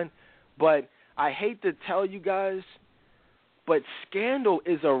online, but I hate to tell you guys, but Scandal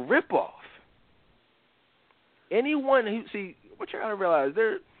is a ripoff. Anyone who what you gotta realize,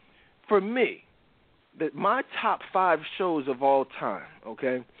 for me, that my top 5 shows of all time,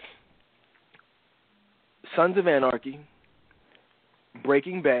 okay? Sons of Anarchy,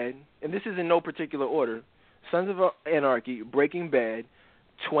 Breaking Bad, and this is in no particular order. Sons of Anarchy, Breaking Bad,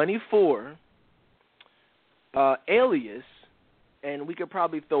 24, Alias, and we could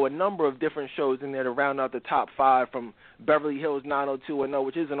probably throw a number of different shows in there to round out the top 5, from Beverly Hills 90210,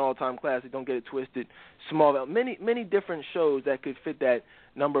 which is an all-time classic, don't get it twisted, Smallville, many different shows that could fit that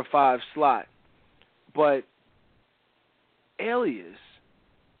number 5 slot. But Alias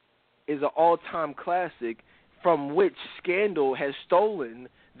is an all-time classic from which Scandal has stolen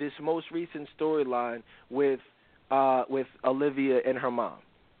this most recent storyline with Olivia and her mom.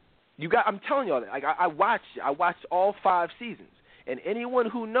 I'm telling y'all that. Like, I watched all 5 seasons. And anyone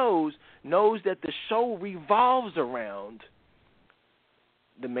who knows that the show revolves around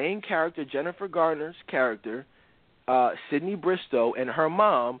the main character, Jennifer Garner's character, Sydney Bristow, and her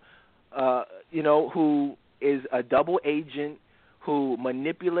mom, who is a double agent who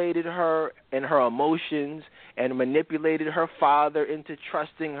manipulated her and her emotions and manipulated her father into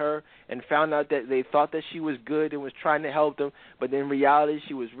trusting her, and found out that they thought that she was good and was trying to help them, but in reality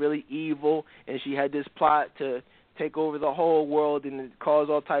she was really evil, and she had this plot to take over the whole world and cause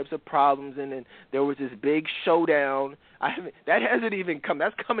all types of problems. And then there was this big showdown. That hasn't even come.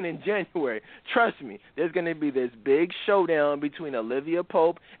 That's coming in January. Trust me, there's going to be this big showdown between Olivia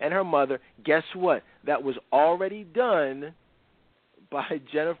Pope and her mother. Guess what? That was already done by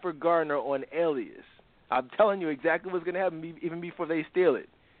Jennifer Garner on Alias. I'm telling you exactly what's going to happen even before they steal it,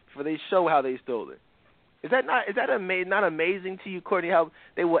 before they show how they stole it. Is that not amazing to you, Courtney, how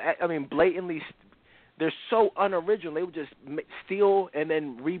they will, blatantly, they're so unoriginal. They would just steal and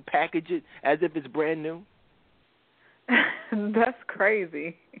then repackage it as if it's brand new. That's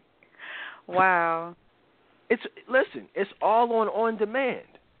crazy. Wow. It's all on demand.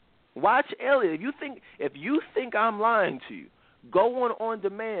 Watch Alias. If you think I'm lying to you, go on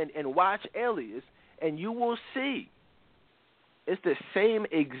demand and watch Alias, and you will see it's the same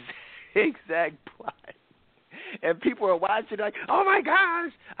exact plot. And people are watching like, oh my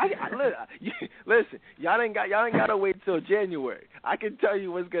gosh! Listen, y'all ain't got to wait till January. I can tell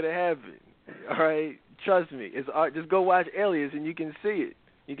you what's gonna happen. All right, trust me. Just go watch Alias, and you can see it.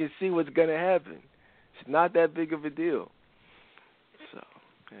 You can see what's gonna happen. It's not that big of a deal. So,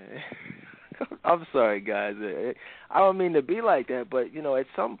 I'm sorry, guys. I don't mean to be like that, but at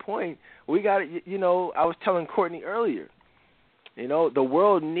some point we got to. I was telling Courtney earlier. The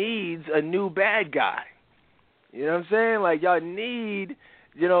world needs a new bad guy. You know what I'm saying? Like, y'all need,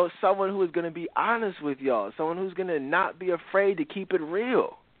 someone who is going to be honest with y'all, someone who's going to not be afraid to keep it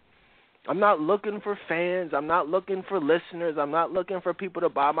real. I'm not looking for fans. I'm not looking for listeners. I'm not looking for people to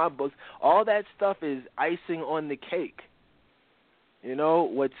buy my books. All that stuff is icing on the cake. You know,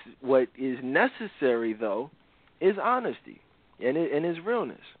 what is necessary, though, is honesty and is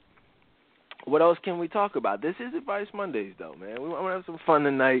realness. What else can we talk about? This is Advice Mondays, though, man. We want to have some fun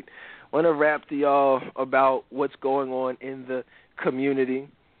tonight. Want to rap to y'all about what's going on in the community.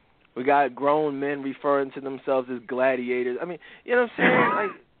 We got grown men referring to themselves as gladiators. I mean, you know what I'm saying?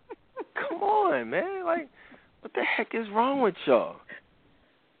 Like, come on, man. Like, what the heck is wrong with y'all?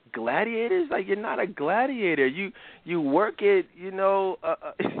 Gladiators? Like, you're not a gladiator. You work at,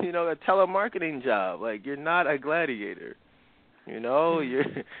 a telemarketing job. Like, you're not a gladiator. You know,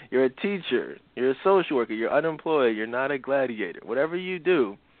 you're a teacher. You're a social worker. You're unemployed. You're not a gladiator. Whatever you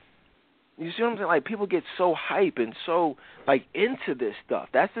do, you see what I'm saying? Like, people get so hype and so, like, into this stuff.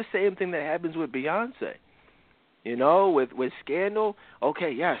 That's the same thing that happens with Beyonce. You know, with Scandal.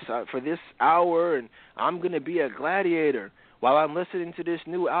 Okay, yes, for this hour, and I'm going to be a gladiator. While I'm listening to this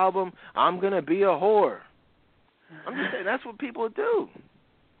new album, I'm going to be a whore. I'm just saying, that's what people do.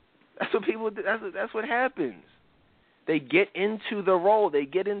 That's what people do. That's what happens. They get into the role. They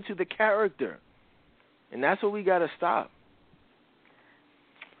get into the character. And that's what we got to stop.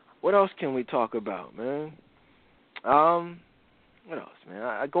 What else can we talk about, man? What else, man?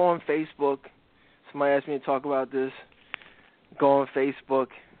 I go on Facebook. Somebody asked me to talk about this. Go on Facebook.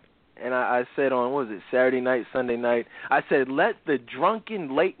 And I said on, what was it, Saturday night, Sunday night, I said, let the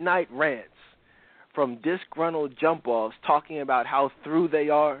drunken late-night rants from disgruntled jump-offs talking about how through they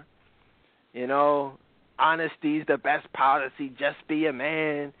are, you know, honesty's the best policy, just be a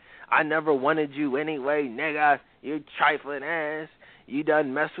man. I never wanted you anyway, nigga, you trifling ass. You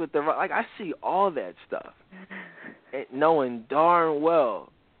done mess with the... Like, I see all that stuff. And knowing darn well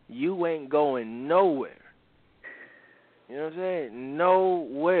you ain't going nowhere. You know what I'm saying?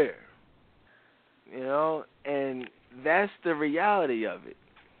 Nowhere. You know, and that's the reality of it.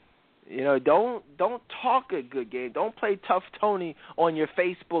 You know, don't talk a good game. Don't play tough Tony on your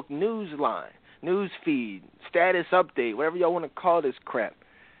Facebook news feed, status update, whatever y'all want to call this crap.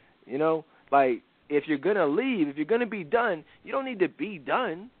 You know, like, if you're going to leave, if you're going to be done, you don't need to be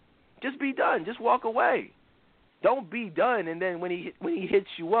done. Just be done. Just walk away. Don't be done, and then when he hits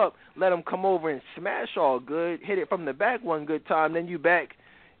you up, let him come over and smash all good, hit it from the back one good time, then you back,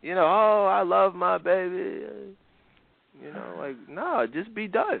 you know, oh, I love my baby. You know, like, no, just be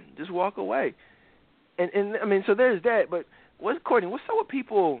done. Just walk away. And I mean, so there's that, but Courtney, what's up with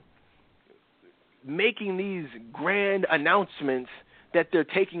people making these grand announcements that they're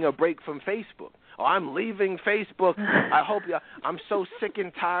taking a break from Facebook? Oh, I'm leaving Facebook. I hope I'm so sick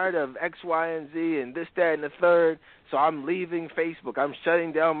and tired of X, Y, and Z and this, that, and the third, so I'm leaving Facebook. I'm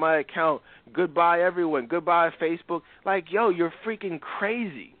shutting down my account. Goodbye, everyone. Goodbye, Facebook. Like, yo, you're freaking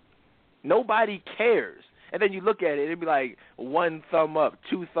crazy. Nobody cares. And then you look at it, it'd be like 1 thumb up,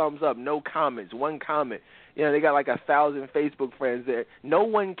 2 thumbs up, no comments, 1 comment. You know, they got like 1,000 Facebook friends there. No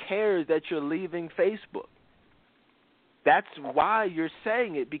one cares that you're leaving Facebook. That's why you're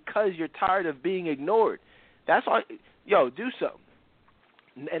saying it, because you're tired of being ignored. That's why, yo, do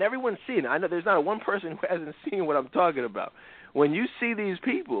something. And everyone's seeing it. I know there's not one person who hasn't seen what I'm talking about. When you see these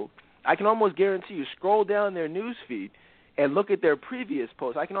people, I can almost guarantee you, scroll down their news feed and look at their previous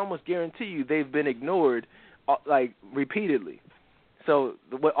posts. I can almost guarantee you they've been ignored, like, repeatedly. So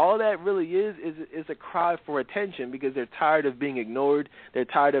what all that really is a cry for attention, because they're tired of being ignored. They're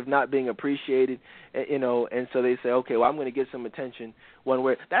tired of not being appreciated, you know, and so they say, okay, well, I'm going to get some attention one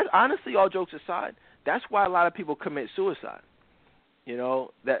way. That's honestly, all jokes aside, that's why a lot of people commit suicide. You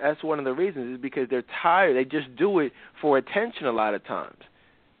know, that's one of the reasons, is because they're tired. They just do it for attention a lot of times.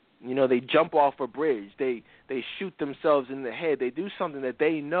 You know, they jump off a bridge. They shoot themselves in the head. They do something that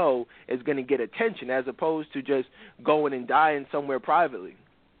they know is going to get attention, as opposed to just going and dying somewhere privately.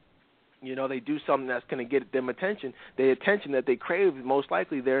 You know, they do something that's going to get them attention, the attention that they crave most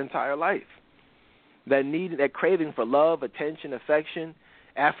likely their entire life. That craving for love, attention, affection,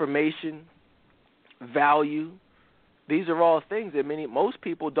 affirmation, value. These are all things that most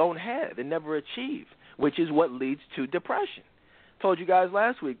people don't have and never achieve, which is what leads to depression. Told you guys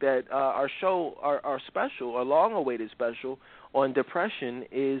last week that our show, our special, our long-awaited special on depression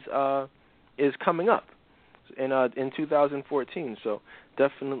is coming up in 2014. So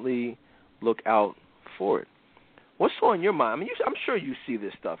definitely look out for it. What's on your mind? I mean, I'm sure you see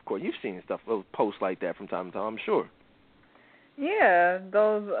this stuff, Court. You've seen stuff, posts like that from time to time, I'm sure. Yeah,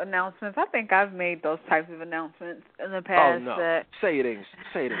 those announcements. I think I've made those types of announcements in the past. Oh no! That... Say it ain't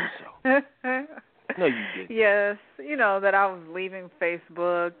so. No, you didn't. Yes, you know, that I was leaving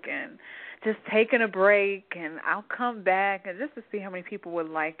Facebook and just taking a break, and I'll come back and just to see how many people would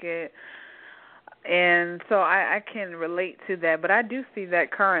like it. And so I can relate to that, but I do see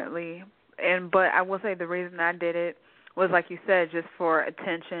that currently. But I will say the reason I did it was, like you said, just for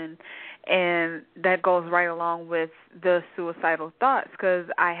attention, and that goes right along with the suicidal thoughts, because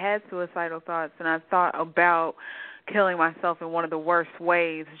I had suicidal thoughts, and I thought about killing myself in one of the worst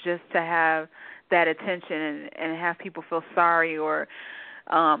ways just to have that attention and have people feel sorry, or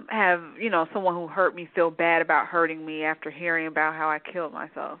have, someone who hurt me feel bad about hurting me after hearing about how I killed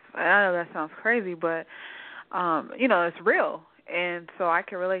myself. And I know that sounds crazy, but, it's real, and so I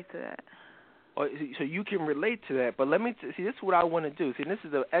can relate to that. So you can relate to that, but let me see. This is what I want to do. See, this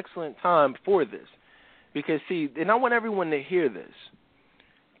is an excellent time for this, because and I want everyone to hear this.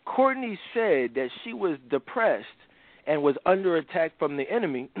 Courtney said that she was depressed and was under attack from the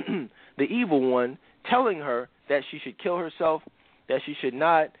enemy, the evil one, telling her that she should kill herself, that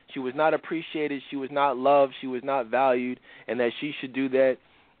she was not appreciated, she was not loved, she was not valued, and that she should do that,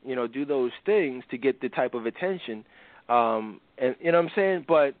 do those things to get the type of attention. And you know what I'm saying?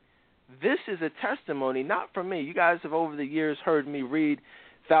 But this is a testimony, not from me. You guys have over the years heard me read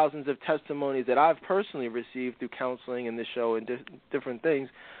thousands of testimonies that I've personally received through counseling and the show and different things.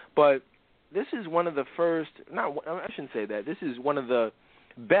 But this is one of the first, I shouldn't say that, this is one of the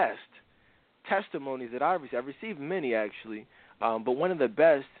best testimonies that I've received. I've received many, actually, but one of the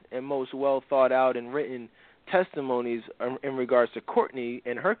best and most well thought out and written testimonies in regards to Courtney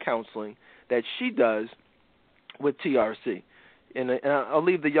and her counseling that she does with TRC. And I'll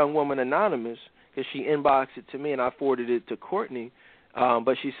leave the young woman anonymous because she inboxed it to me and I forwarded it to Courtney.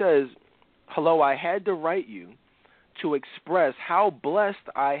 But she says, "Hello, I had to write you to express how blessed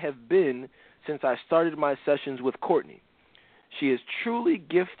I have been since I started my sessions with Courtney. She is truly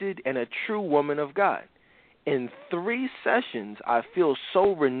gifted and a true woman of God. In 3 sessions, I feel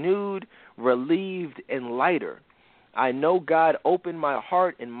so renewed, relieved, and lighter. I know God opened my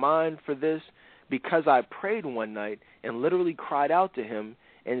heart and mind for this because I prayed one night and literally cried out to him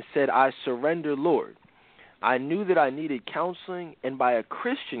and said, 'I surrender, Lord.' I knew that I needed counseling, and by a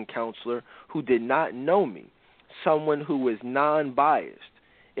Christian counselor who did not know me, someone who was non-biased.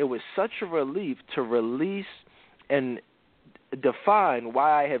 It was such a relief to release and define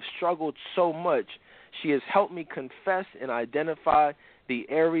why I have struggled so much. She has helped me confess and identify the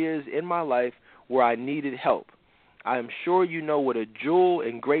areas in my life where I needed help. I am sure you know what a jewel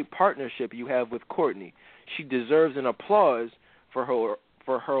and great partnership you have with Courtney. She deserves an applause for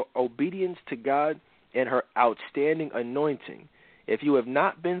her obedience to God and her outstanding anointing. If you have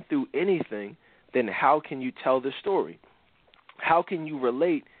not been through anything, then how can you tell the story? How can you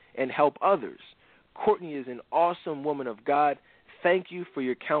relate and help others? Courtney is an awesome woman of God. Thank you for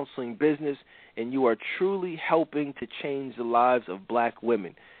your counseling business, and you are truly helping to change the lives of black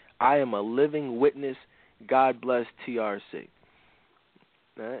women. I am a living witness. God bless TRC."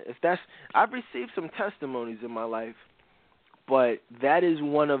 I've received some testimonies in my life, but that is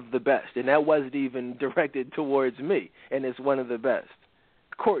one of the best, and that wasn't even directed towards me, and it's one of the best.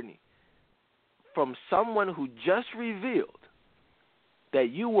 Courtney, from someone who just revealed that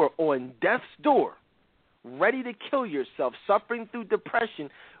you were on death's door, ready to kill yourself, suffering through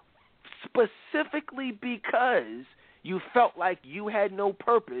depression, specifically because you felt like you had no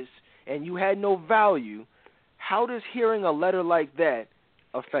purpose and you had no value, how does hearing a letter like that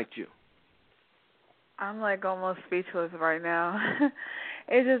affect you? I'm like almost speechless right now.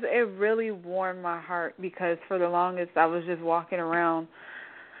 It really warmed my heart, because for the longest I was just walking around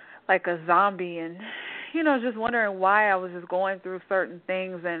like a zombie and, just wondering why I was just going through certain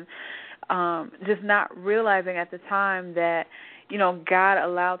things, and just not realizing at the time that, God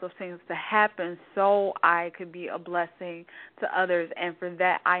allowed those things to happen so I could be a blessing to others. And for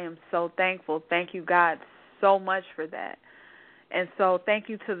that, I am so thankful. Thank you, God, so much for that. And so thank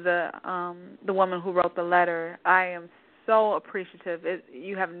you to the woman who wrote the letter. I am so appreciative.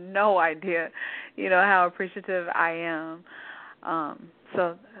 You have no idea, how appreciative I am.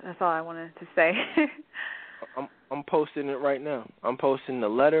 So that's all I wanted to say. I'm posting it right now. I'm posting the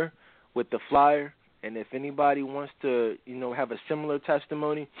letter with the flyer, and if anybody wants to, have a similar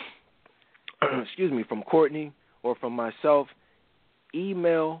testimony, from Courtney or from myself,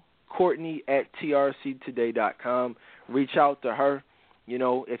 email Courtney@trctoday.com. Reach out to her.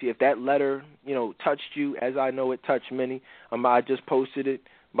 If that letter, touched you, as I know it touched many. I just posted it.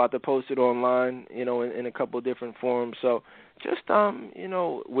 About to post it online, in a couple of different forums. So just,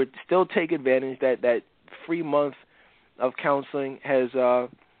 we still take advantage that free month of counseling has,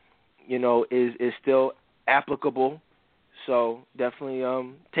 is still applicable. So definitely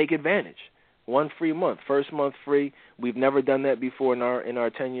take advantage. 1 free month, first month free. We've never done that before in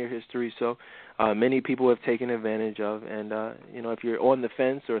our 10-year history, so many people have taken advantage of. And, if you're on the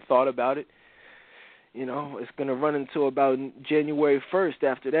fence or thought about it, it's going to run until about January 1st.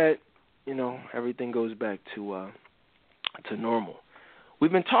 After that, everything goes back to normal.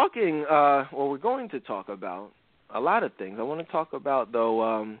 We've been talking, we're going to talk about a lot of things. I want to talk about,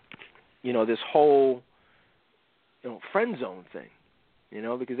 though, this whole, friend zone thing,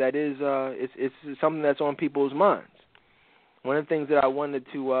 because that is, it's something that's on people's minds. One of the things that I wanted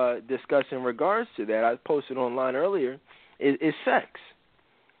to discuss in regards to that, I posted online earlier, is sex.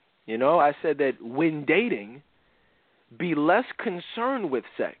 I said that when dating, be less concerned with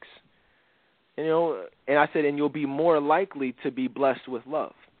sex. And I said, and you'll be more likely to be blessed with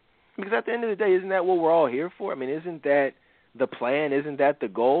love. Because at the end of the day, isn't that what we're all here for? I mean, isn't that the plan? Isn't that the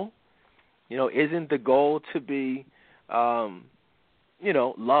goal? Isn't the goal to be, loved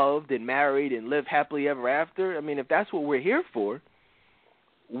and married and live happily ever after? I mean, if that's what we're here for,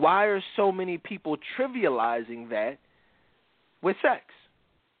 why are so many people trivializing that with sex?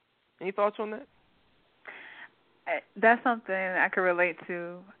 Any thoughts on that? That's something I can relate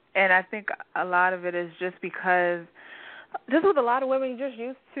to. And I think a lot of it is just because just with a lot of women, you're just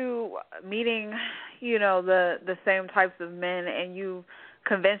used to meeting, the same types of men, and you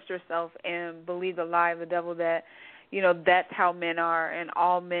convinced yourself and believe the lie of the devil that, that's how men are, and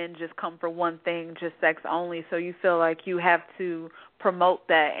all men just come for one thing, just sex only. So you feel like you have to promote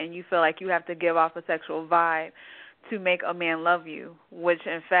that, and you feel like you have to give off a sexual vibe to make a man love you, which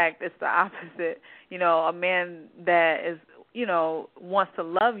in fact is the opposite. A man that is, wants to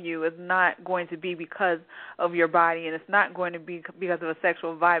love you is not going to be because of your body, and it's not going to be because of a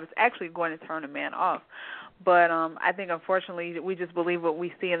sexual vibe. It's actually going to turn a man off. But I think, unfortunately, we just believe what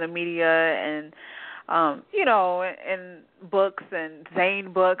we see in the media and, in books and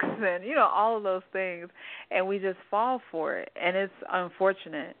Zane books and, all of those things, and we just fall for it, and it's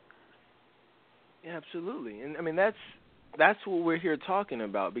unfortunate. Yeah, absolutely. And, I mean, that's what we're here talking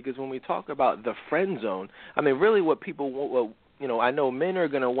about, because when we talk about the friend zone, I mean, really what people want, I know men are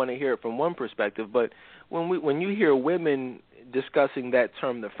going to want to hear it from one perspective, but when you hear women discussing that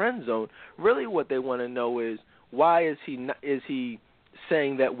term, the friend zone, really what they want to know is, why is he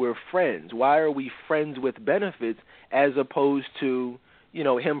saying that we're friends? Why are we friends with benefits as opposed to,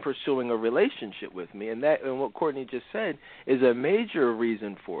 him pursuing a relationship with me? And what Courtney just said is a major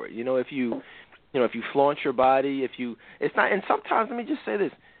reason for it. If you flaunt your body, it's not, and sometimes, let me just say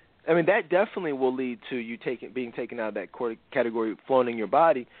this, I mean, that definitely will lead to you being taken out of that category, flaunting your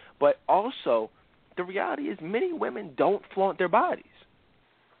body, but also, the reality is many women don't flaunt their bodies.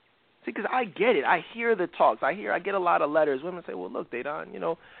 See, because I get it. I hear the talks. I get a lot of letters. Women say, well, look,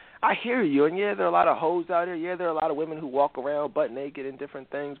 Dedan, I hear you, and yeah, there are a lot of hoes out here. Yeah, there are a lot of women who walk around butt naked and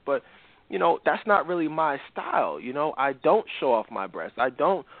different things, but, that's not really my style. I don't show off my breasts. I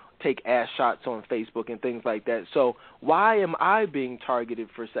don't take ass shots on Facebook and things like that. So why am I being targeted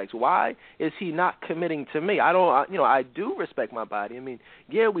for sex? Why is he not committing to me? I do respect my body. I mean,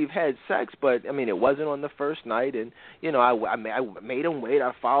 yeah, we've had sex, but I mean, it wasn't on the first night, and I made him wait.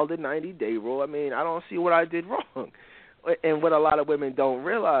 I followed the 90-day rule. I mean, I don't see what I did wrong. And what a lot of women don't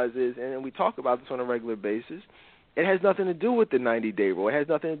realize is, and we talk about this on a regular basis, it has nothing to do with the 90-day rule. It has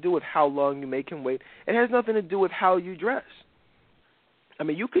nothing to do with how long you make him wait. It has nothing to do with how you dress. I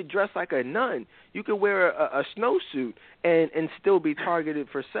mean, you could dress like a nun. You could wear a snowsuit and still be targeted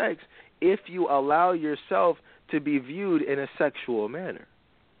for sex if you allow yourself to be viewed in a sexual manner.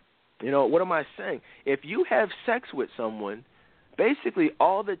 What am I saying? If you have sex with someone, basically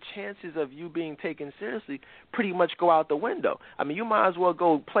all the chances of you being taken seriously pretty much go out the window. I mean, you might as well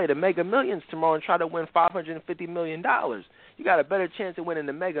go play the Mega Millions tomorrow and try to win $550 million. You got a better chance of winning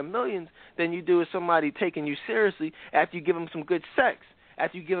the Mega Millions than you do with somebody taking you seriously after you give them some good sex.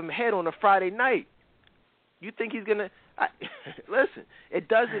 After you give him head on a Friday night. You think he's going to... Listen, it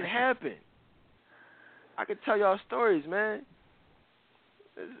doesn't happen. I could tell y'all stories, man.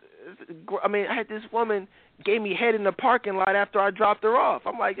 I mean, I had this woman gave me head in the parking lot after I dropped her off.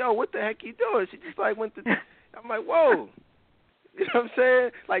 I'm like, yo, what the heck you doing? She just like went to... I'm like, whoa. You know what I'm saying?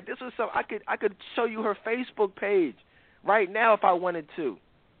 Like, this was something... I could show you her Facebook page right now if I wanted to.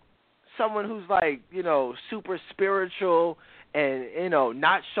 Someone who's like, super spiritual and,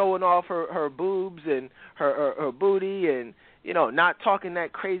 not showing off her boobs and her booty and, not talking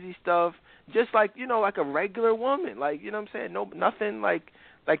that crazy stuff. Just like, like a regular woman. Like, you know what I'm saying? No, nothing like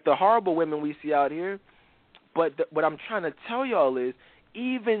the horrible women we see out here. But what I'm trying to tell y'all is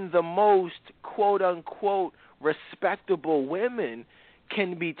even the most quote-unquote respectable women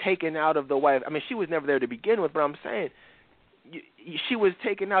can be taken out of the wife. I mean, she was never there to begin with, but I'm saying she was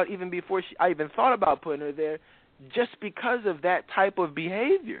taken out even before I even thought about putting her there, just because of that type of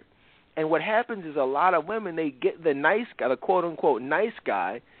behavior. And what happens is a lot of women, they get the nice guy, the quote-unquote nice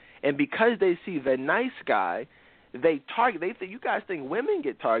guy, and because they see the nice guy, they target. They think, you guys think women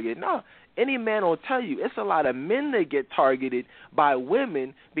get targeted. No, any man will tell you it's a lot of men that get targeted by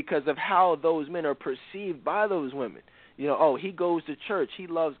women because of how those men are perceived by those women. You know, oh, he goes to church. He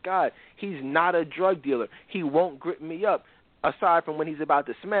loves God. He's not a drug dealer. He won't grip me up. Aside from when he's about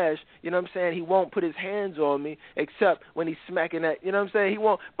to smash, you know what I'm saying? He won't put his hands on me except when he's smacking that, you know what I'm saying? He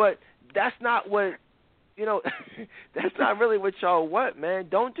won't. But that's not what, you know, that's not really what y'all want, man.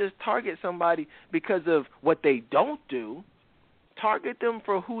 Don't just target somebody because of what they don't do. Target them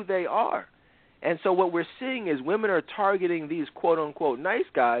for who they are. And so what we're seeing is women are targeting these quote-unquote nice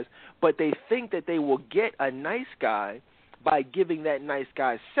guys, but they think that they will get a nice guy by giving that nice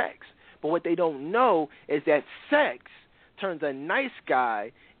guy sex. But what they don't know is that sex turns a nice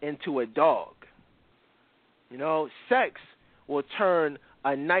guy into a dog. You know, sex will turn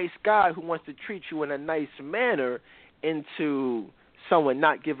a nice guy who wants to treat you in a nice manner into someone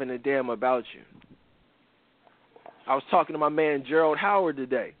not giving a damn about you. I was talking to my man Gerald Howard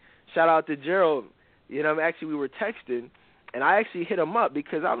today. Shout out to Gerald. You know, actually we were texting, and I actually hit him up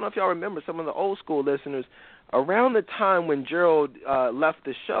because I don't know if y'all remember, some of the old school listeners, around the time when Gerald left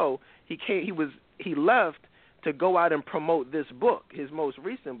the show, he left to go out and promote this book, his most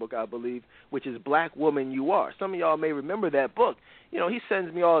recent book, I believe, which is Black Woman You Are. Some of y'all may remember that book. You know, he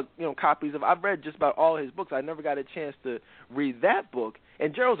sends me all, you know, copies of, I've read just about all his books. I never got a chance to read that book.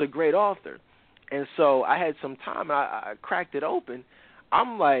 And Gerald's a great author. And so I had some time, and I cracked it open.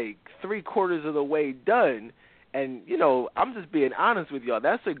 I'm like 3/4 of the way done. And, you know, I'm just being honest with y'all.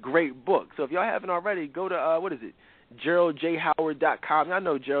 That's a great book. So if y'all haven't already, go to, what is it? GeraldJHoward.com. I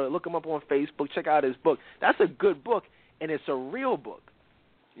know Gerald. Look him up on Facebook. Check out his book. That's a good book, and it's a real book.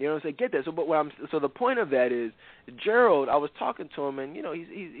 You know what I'm saying? Get that. So the point of that is, Gerald, I was talking to him, and, you know,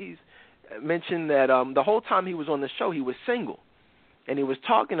 he's mentioned that the whole time he was on the show, he was single. And he was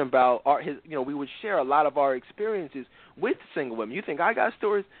talking about we would share a lot of our experiences with single women. You think I got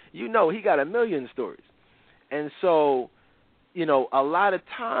stories? You know, he got a million stories. And so, you know, a lot of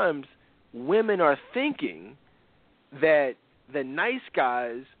times women are thinking that the nice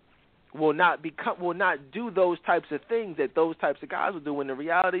guys will not do those types of things that those types of guys will do, when the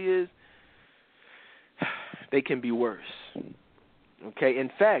reality is they can be worse. Okay? In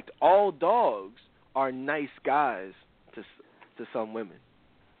fact, all dogs are nice guys to some women.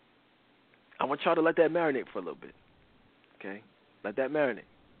 I want y'all to let that marinate for a little bit. Okay? Let that marinate.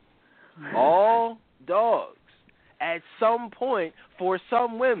 All dogs, at some point, for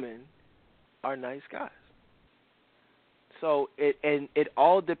some women, are nice guys. So it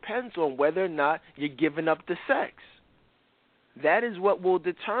all depends on whether or not you're giving up the sex. That is what will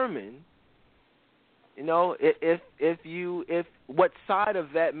determine, you know, if what side of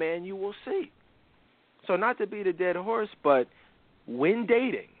that man you will see. So not to beat a dead horse, but when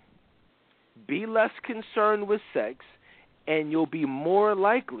dating, be less concerned with sex, and you'll be more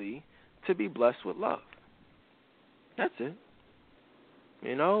likely to be blessed with love. That's it.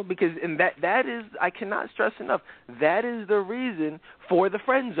 You know, because that is, I cannot stress enough, that is the reason for the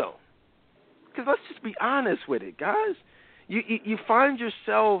friend zone. Because let's just be honest with it, guys. You find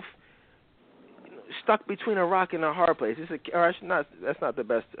yourself stuck between a rock and a hard place. That's not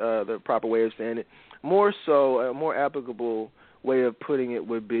the proper way of saying it. More so, a more applicable way of putting it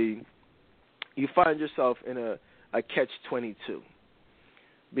would be, you find yourself in a catch-22.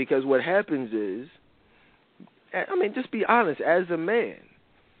 Because what happens is, I mean, just be honest, as a man,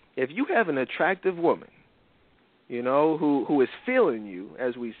 if you have an attractive woman, you know, who is feeling you,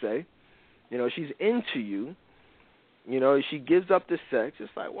 as we say, you know, she's into you, you know, she gives up the sex,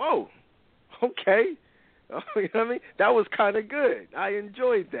 it's like, whoa, okay. You know what I mean? That was kind of good. I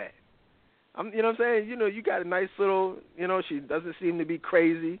enjoyed that. You know what I'm saying? You know, you got a nice little, you know, she doesn't seem to be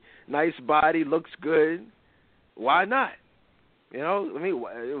crazy, nice body, looks good. Why not? You know, I mean,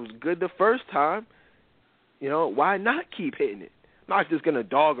 it was good the first time. You know, why not keep hitting it? I'm not just going to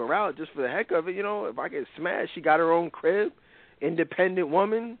dog her out just for the heck of it. You know, if I get smashed, she got her own crib, independent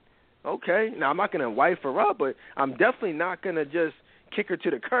woman. Okay. Now, I'm not going to wife her up, but I'm definitely not going to just kick her to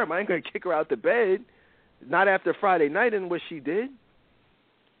the curb. I ain't going to kick her out the bed. Not after Friday night and what she did.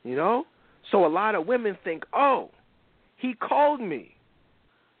 You know? So a lot of women think, oh, he called me.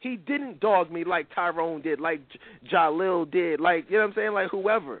 He didn't dog me like Tyrone did, like Jalil did, like, you know what I'm saying, like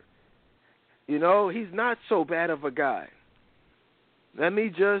whoever. You know, he's not so bad of a guy. Let me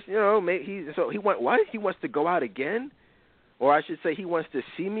just, you know, he wants to go out again? Or I should say he wants to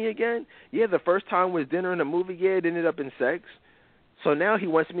see me again? Yeah, the first time was dinner and a movie. Yeah, it ended up in sex. So now he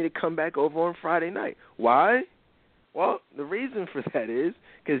wants me to come back over on Friday night. Why? Well, the reason for that is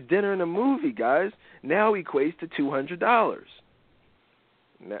because dinner and a movie, guys, now equates to $200.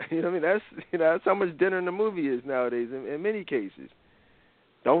 Now, you know what I mean? That's how much dinner and a movie is nowadays in many cases.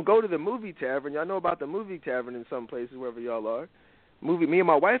 Don't go to the movie tavern. Y'all know about the movie tavern in some places, wherever y'all are. Me and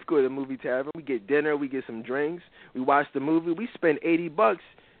my wife go to the movie tavern. We get dinner. We get some drinks. We watch the movie. We spend $80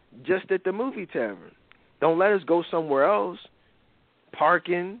 just at the movie tavern. Don't let us go somewhere else.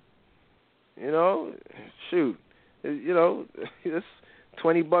 Parking, shoot, that's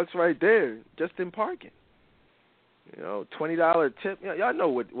 $20 right there just in parking. $20 tip. Y'all know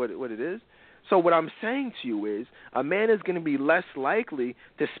what it is. So what I'm saying to you is, a man is going to be less likely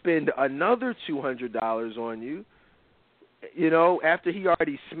to spend another $200 on you. After he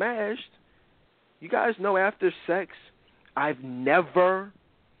already smashed. You guys know after sex, I've never,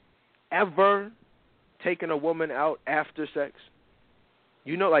 ever taken a woman out after sex.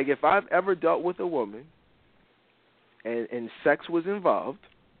 Like if I've ever dealt with a woman and sex was involved,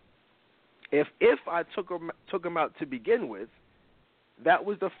 if I took them out to begin with, that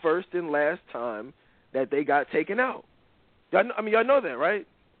was the first and last time that they got taken out. Y'all know that, right?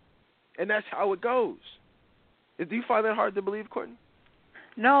 And that's how it goes. Do you find that hard to believe, Courtney?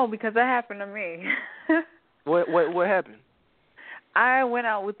 No, because that happened to me. What happened? I went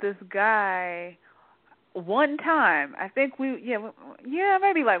out with this guy one time. I think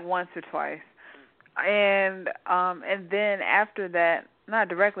maybe like once or twice. And then after that, not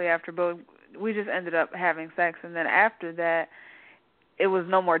directly after, but we just ended up having sex. And then after that, it was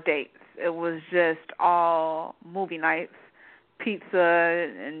no more dates. It was just all movie nights, pizza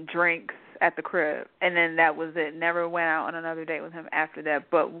and drinks at the crib. And then that was it. Never went out on another date with him after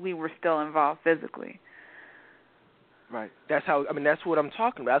that, but we were still involved physically. Right. That's what I'm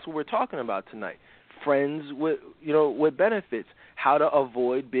talking about. That's what we're talking about tonight. Friends with benefits. How to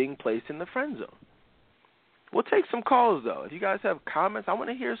avoid being placed in the friend zone. We'll take some calls, though. If you guys have comments, I want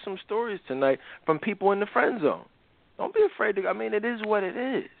to hear some stories tonight from people in the friend zone. Don't be afraid to. It is what it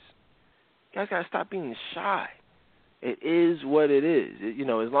is. You guys got to stop being shy. It is what it is.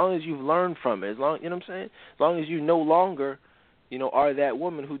 As long as you've learned from it, you know what I'm saying? As long as you no longer, are that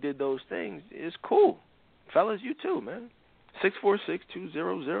woman who did those things, it's cool. Fellas, you too, man.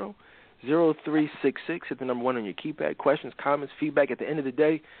 646-200-0366. Hit the number 1 on your keypad. Questions, comments, feedback. At the end of the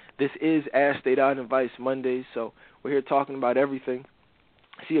day, this is Ask Date On Advice Mondays, so we're here talking about everything.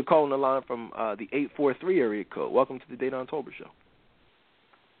 I see a call on the line from the 843 area code. Welcome to the Date On October Show.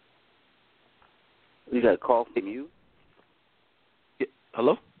 We got a call from you? Yeah.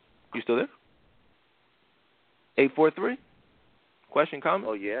 Hello? You still there? 843? Question, comment?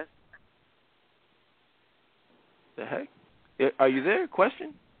 Oh, yeah. The heck? Are you there?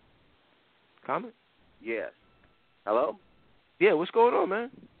 Question? Comment? Yes. Hello? Yeah, what's going on, man?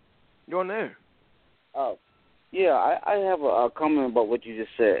 You're on the air. Oh, yeah, I have a comment about what you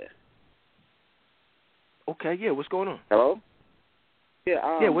just said. Okay, yeah, what's going on? Hello?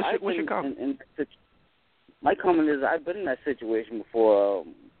 Yeah, what's your comment? My comment is I've been in that situation before,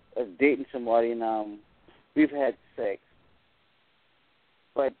 of dating somebody, and we've had sex.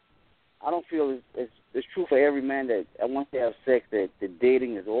 But I don't feel it's true for every man that once they have sex that the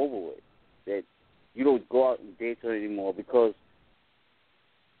dating is over with, that you don't go out and date her anymore, because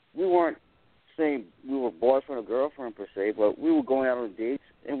we weren't saying we were boyfriend or girlfriend per se, but we were going out on dates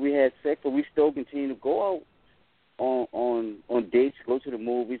and we had sex, but we still continue to go out on dates, go to the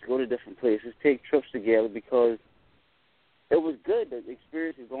movies, go to different places, take trips together, because it was good. The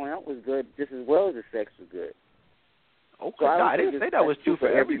experience of going out was good just as well as the sex was good. Okay, so I didn't say that was true for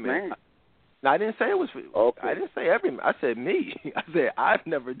every man. No, I didn't say it was for. Okay. I didn't say every man. I said me. I said I've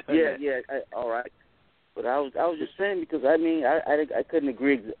never done that. Yeah. All right. But I was just saying, because I couldn't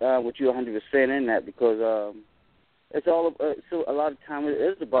agree with you 100% in that, because it's all so a lot of time it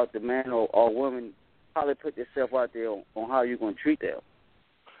is about the man or woman, how they put themselves out there on how you're going to treat them.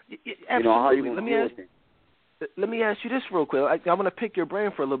 Absolutely. How you're going to deal with them. Let me ask you this real quick. I'm going to pick your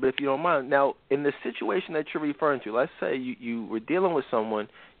brain for a little bit, if you don't mind. Now, in the situation that you're referring to, let's say you were dealing with someone,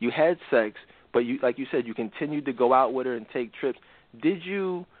 you had sex, but you, like you said, you continued to go out with her and take trips. Did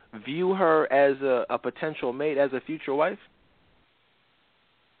you view her as a potential mate, as a future wife?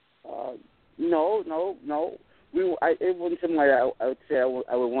 No. It wasn't somebody I would say I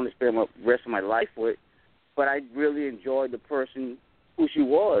would want to spend the rest of my life with, but I really enjoyed the person who she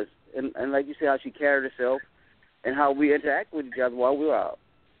was, and like you said, how she carried herself, and how we interact with each other while we were out.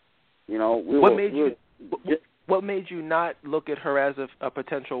 What made you not look at her as a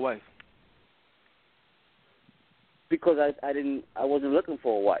potential wife? Because I wasn't looking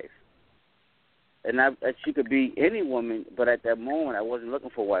for a wife. and she could be any woman, but at that moment, I wasn't looking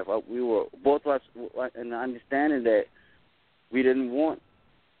for a wife. We were both of us in the understanding that we didn't want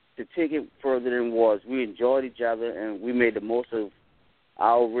to take it further than it was. We enjoyed each other, and we made the most of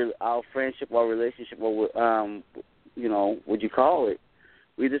our friendship, our relationship, or what you call it.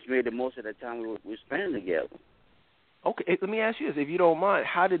 We just made the most of the time we were spending together. Okay, let me ask you this, if you don't mind.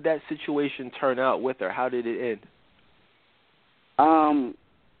 How did that situation turn out with her? How did it end?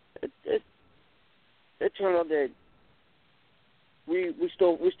 It turned out that we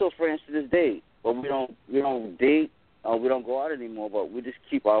still friends to this day, but we don't date. We don't go out anymore, but we just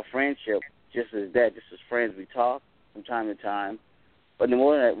keep our friendship just as friends. We talk from time to time, but the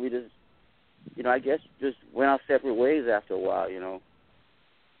more than that, we just, I guess, just went our separate ways after a while,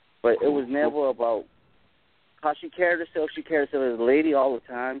 But it was never about how she carried herself. She carried herself as a lady all the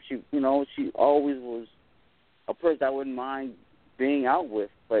time. She always was a person I wouldn't mind being out with,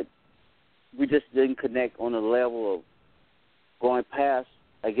 but we just didn't connect on the level of going past,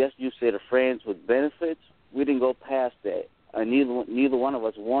 I guess you say, the friends with benefits. We didn't go past that. Neither one of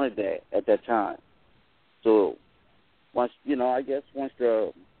us wanted that at that time. So once it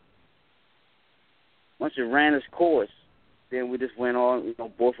ran its course, then we just went on,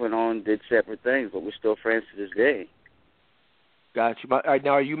 both went on and did separate things, but we're still friends to this day. Got you. All right,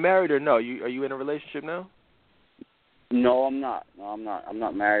 now, are you married or no? Are you in a relationship now? No, I'm not. I'm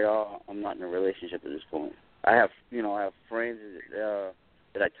not married at all. I'm not in a relationship at this point. I have friends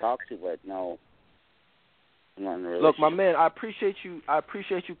that I talk to, but no, I'm not in a relationship. Look, my man, I appreciate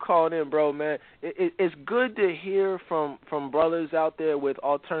you calling in, bro, man. It's good to hear from brothers out there with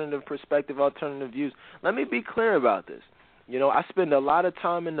alternative perspective, alternative views. Let me be clear about this. I spend a lot of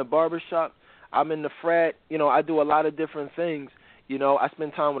time in the barbershop. I'm in the frat. I do a lot of different things. I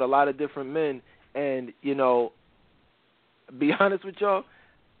spend time with a lot of different men, and be honest with y'all,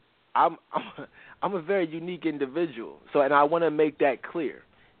 I'm a very unique individual. So, and I want to make that clear.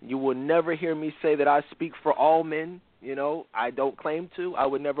 You will never hear me say that I speak for all men. I don't claim to. I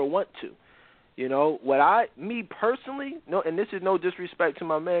would never want to. Me personally, no, and this is no disrespect to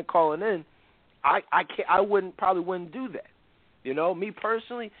my man calling in, I probably wouldn't do that. Me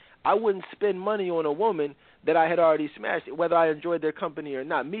personally, I wouldn't spend money on a woman that I had already smashed, whether I enjoyed their company or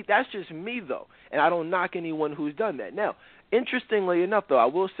not. That's just me, though, and I don't knock anyone who's done that. Now, interestingly enough, though, I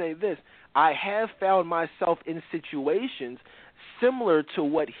will say this. I have found myself in situations similar to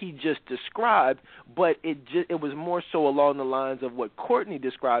what he just described, but it was more so along the lines of what Courtney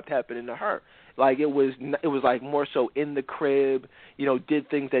described happening to her. Like it was like more so in the crib, did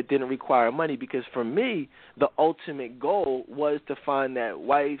things that didn't require money, because for me, the ultimate goal was to find that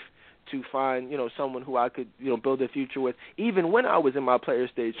wife, to find, someone who I could, build a future with, even when I was in my player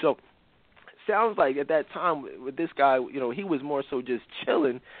stage. So sounds like at that time with this guy, he was more so just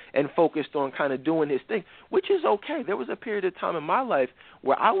chilling and focused on kind of doing his thing, which is okay. There was a period of time in my life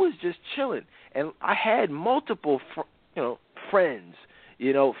where I was just chilling, and I had multiple, friends,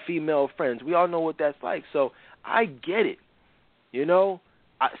 female friends. We all know what that's like. So I get it.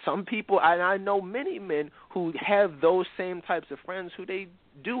 Some people, and I know many men who have those same types of friends who they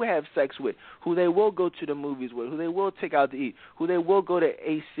do have sex with, who they will go to the movies with, who they will take out to eat, who they will go to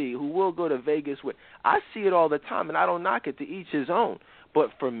AC, who will go to Vegas with. I see it all the time, and I don't knock it, to each his own. But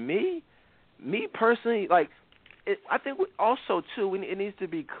for me personally, I think also, too, it needs to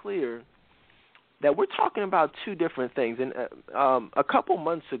be clear that we're talking about two different things. And a couple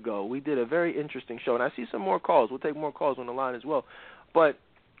months ago, we did a very interesting show, and I see some more calls. We'll take more calls on the line as well. But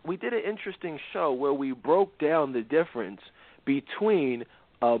we did an interesting show where we broke down the difference between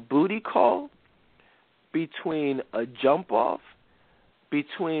a booty call, between a jump off,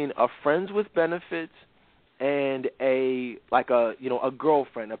 between a friends with benefits, and a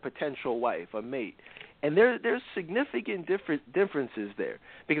girlfriend, a potential wife, a mate. And there's significant differences there,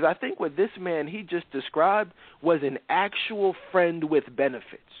 because I think what this man he just described was an actual friend with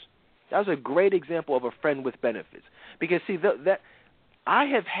benefits. That was a great example of a friend with benefits. Because that I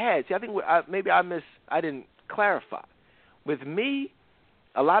have had. I think I didn't clarify. With me,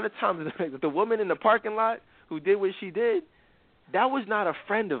 a lot of times the woman in the parking lot who did what she did, that was not a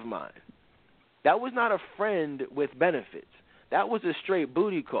friend of mine. That was not a friend with benefits. That was a straight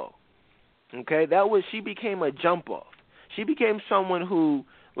booty call. Okay, she became a jump off. She became someone who,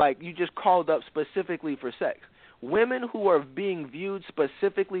 you just called up specifically for sex. Women who are being viewed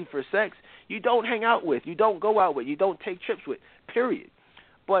specifically for sex, you don't hang out with, you don't go out with, you don't take trips with, period.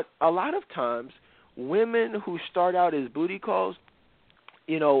 But a lot of times, women who start out as booty calls,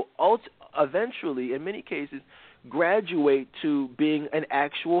 eventually, in many cases, graduate to being an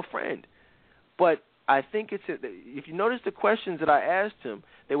actual friend. But I think if you notice the questions that I asked him,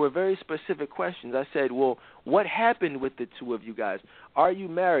 they were very specific questions. I said, well, what happened with the two of you guys? Are you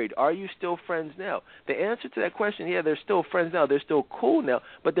married? Are you still friends now? The answer to that question, yeah, they're still friends now. They're still cool now,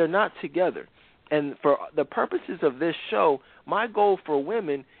 but they're not together. And for the purposes of this show, my goal for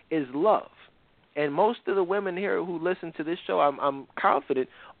women is love. And most of the women here who listen to this show, I'm confident,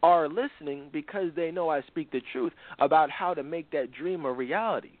 are listening because they know I speak the truth about how to make that dream a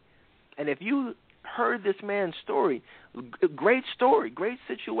reality. And if you heard this man's story, great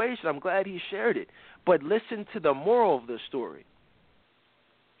situation. I'm glad he shared it. But listen to the moral of the story.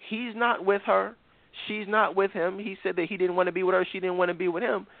 He's not with her. She's not with him. He said that he didn't want to be with her. She didn't want to be with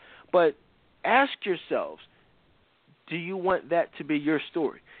him. But ask yourselves, do you want that to be your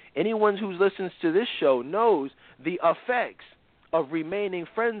story? Anyone who listens to this show knows the effects of remaining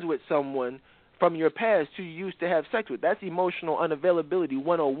friends with someone from your past who you used to have sex with. That's emotional unavailability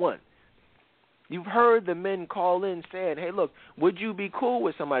 101. You've heard the men call in saying, hey, look, would you be cool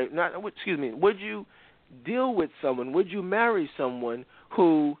with somebody? Would you deal with someone? Would you marry someone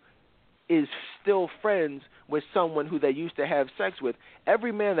who is still friends with someone who they used to have sex with?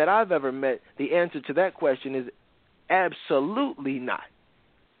 Every man that I've ever met, the answer to that question is absolutely not.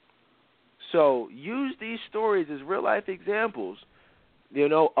 So use these stories as real-life examples,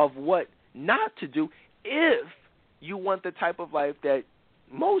 of what not to do if you want the type of life that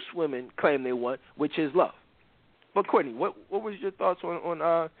most women claim they want, which is love. But Courtney, what was your thoughts on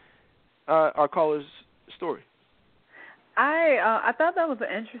our caller's story? I thought that was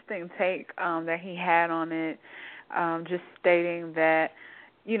an interesting take that he had on it, just stating that,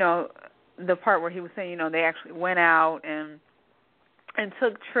 the part where he was saying, they actually went out and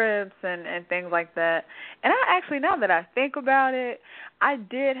took trips and things like that. And I actually, now that I think about it, I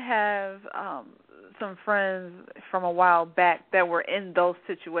did have some friends from a while back that were in those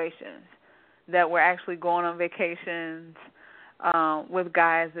situations, that were actually going on vacations with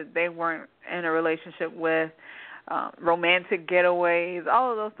guys that they weren't in a relationship with, romantic getaways,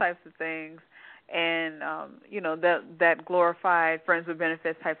 all of those types of things. And, that glorified friends with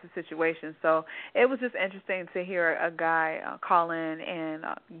benefits types of situations. So it was just interesting to hear a guy call in and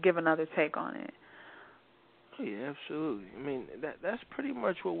give another take on it. Yeah, absolutely. I mean, that's pretty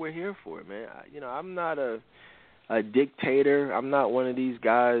much what we're here for, man. I'm not a dictator. I'm not one of these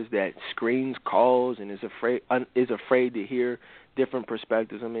guys that screens calls and is afraid to hear different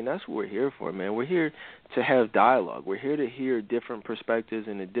perspectives. I mean, that's what we're here for, man. We're here to have dialogue. We're here to hear different perspectives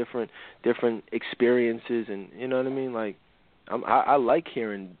and the different experiences, and you know what I mean. Like, I like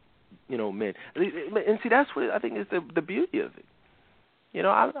hearing, men. And see, that's what I think is the beauty of it.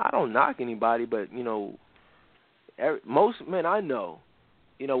 I don't knock anybody, but most men I know,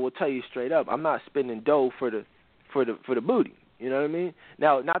 will tell you straight up, I'm not spending dough for the booty. You know what I mean?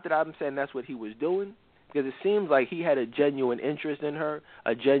 Now, not that I'm saying that's what he was doing, because it seems like he had a genuine interest in her,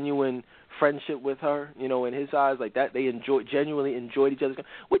 a genuine friendship with her. In his eyes, like that, they genuinely enjoyed each other's,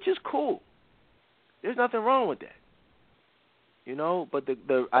 which is cool. There's nothing wrong with that. But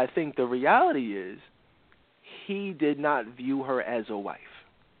I think the reality is he did not view her as a wife.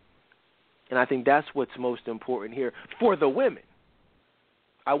 And I think that's what's most important here for the women.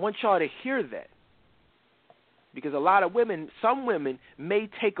 I want y'all to hear that. Because a lot of women, some women may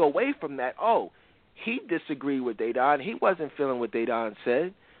take away from that, he disagreed with Dedan. He wasn't feeling what Dedan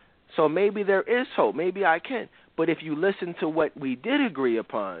said. So maybe there is hope. Maybe I can. But if you listen to what we did agree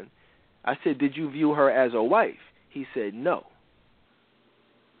upon, I said, did you view her as a wife? He said no.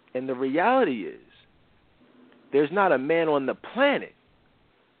 And the reality is, there's not a man on the planet,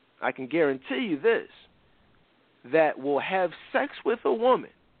 I can guarantee you this, that will have sex with a woman,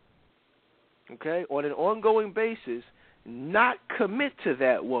 okay, on an ongoing basis, not commit to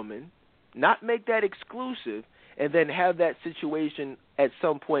that woman, not make that exclusive, and then have that situation at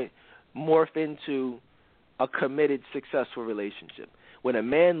some point morph into a committed, successful relationship. When a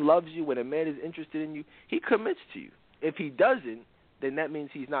man loves you, when a man is interested in you, he commits to you. If he doesn't, then that means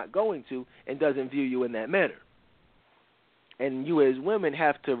he's not going to and doesn't view you in that manner. And you as women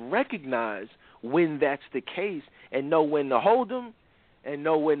have to recognize when that's the case and know when to hold them and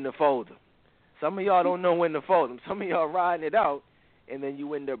know when to fold them. Some of y'all don't know when to fold them. Some of y'all riding it out, and then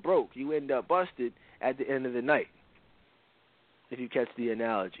you end up broke. You end up busted at the end of the night, if you catch the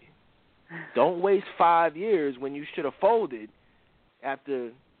analogy. Don't waste 5 years when you should have folded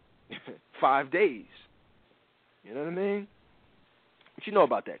after 5 days. You know what I mean? What you know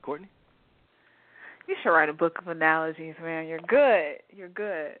about that, Courtney? You should write a book of analogies, man. You're good. You're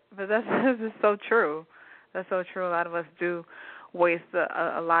good. But that's so true. That's so true. A lot of us do waste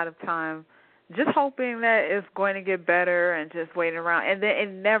a lot of time just hoping that it's going to get better and just waiting around. And then it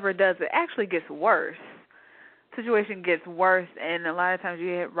never does. It actually gets worse. Situation gets worse, and a lot of times you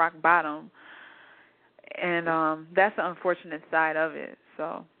hit rock bottom. And that's the unfortunate side of it.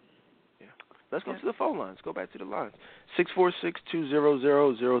 So, yeah. Let's go to the phone lines. Go back to the lines.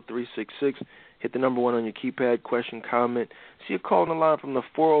 646-200-0366. Hit the number 1 on your keypad. Question, comment. See a call on the line from the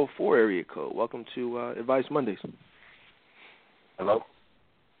 404 area code. Welcome to Advice Mondays. Hello?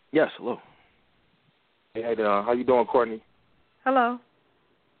 Yes, hello. Hey, how you doing, Courtney? hello.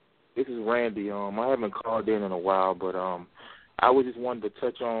 This is Randy. I haven't called in a while, but I was just wanted to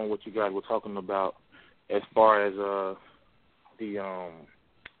touch on what you guys were talking about as far as the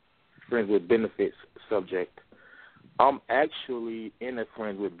friends with benefits subject. I'm actually in a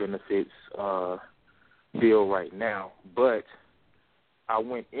friends with benefits deal right now, but I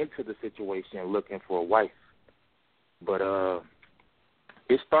went into the situation looking for a wife. But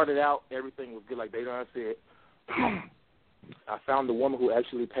it started out, everything was good, like Daydon said. I found a woman who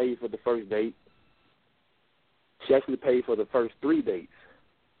actually paid for the first date. She actually paid for the first 3 dates.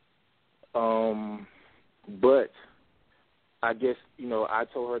 But I guess, I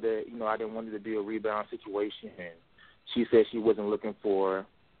told her that, I didn't want it to be a rebound situation, and she said she wasn't looking for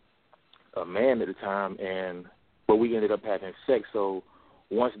a man at the time, but we ended up having sex. So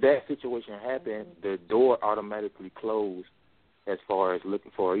once that situation happened, the door automatically closed as far as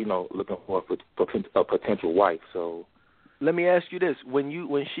looking for a potential wife. So let me ask you this: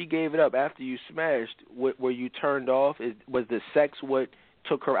 when she gave it up after you smashed, were you turned off? Was the sex what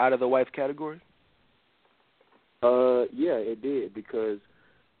took her out of the wife category? Yeah, it did, because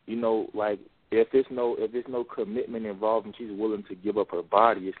like if there's no commitment involved and she's willing to give up her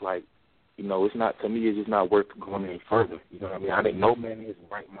body, it's like, it's not, to me, it's just not worth going any further. You know what I mean? I think no man in his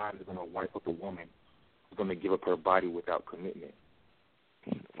right mind is going to wife up a woman who's going to give up her body without commitment.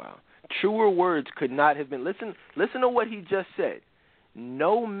 Wow. Truer words could not have been. Listen to what he just said.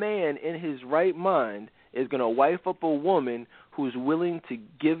 No man in his right mind is going to wife up a woman who's willing to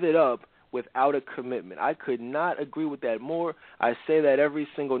give it up without a commitment. I could not agree with that more. I say that every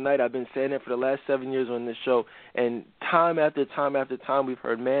single night. I've been saying it for the last 7 years on this show, and time after time after time, we've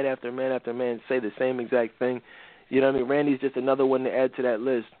heard man after man after man say the same exact thing. You know what I mean? Randy's just another one to add to that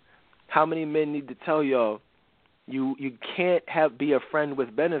list. How many men need to tell y'all you can't be a friend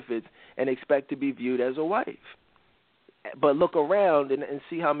with benefits and expect to be viewed as a wife? But look around and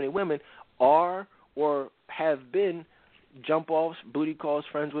see how many women are or have been jump-offs, booty calls,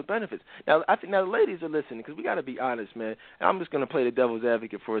 friends with benefits. Now, I think the ladies are listening, because we got to be honest, man. And I'm just going to play the devil's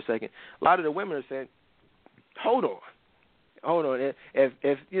advocate for a second. A lot of the women are saying, hold on.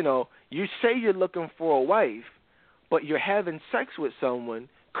 If you say you're looking for a wife, but you're having sex with someone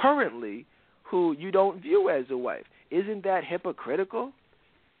currently who you don't view as a wife, isn't that hypocritical?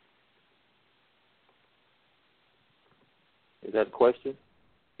 Is that a question?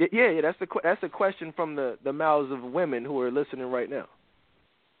 Yeah, that's a question from the mouths of women who are listening right now.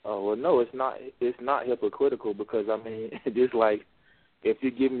 Oh, well, no, it's not. It's not hypocritical, because I mean, just like if you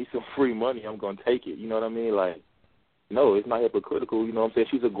give me some free money, I'm gonna take it. You know what I mean? Like, no, it's not hypocritical. You know what I'm saying?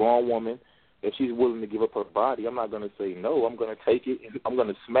 She's a grown woman. If she's willing to give up her body, I'm not gonna say no. I'm gonna take it. And I'm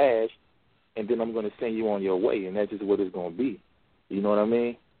gonna smash, and then I'm gonna send you on your way, and that's just what it's gonna be. You know what I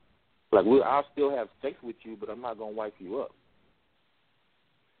mean? Like, I'll still have sex with you, but I'm not gonna wipe you up.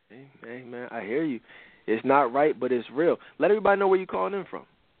 Hey, man, I hear you. It's not right, but it's real. Let everybody know where you're calling in from.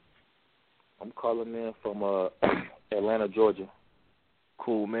 I'm calling in from Atlanta, Georgia.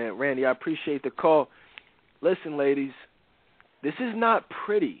 Cool, man. Randy, I appreciate the call. Listen, ladies, this is not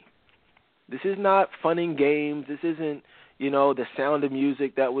pretty. This is not fun and games. This isn't, the Sound of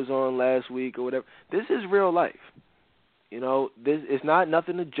Music that was on last week or whatever. This is real life. This is not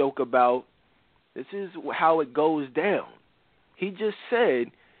nothing to joke about. This is how it goes down. He just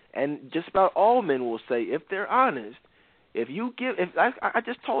said, and just about all men will say, if they're honest, I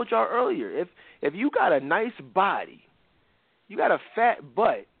just told y'all earlier, if you got a nice body, you got a fat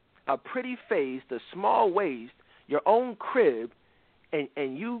butt, a pretty face, a small waist, your own crib, and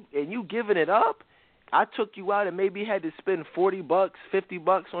you giving it up, I took you out and maybe had to spend $40,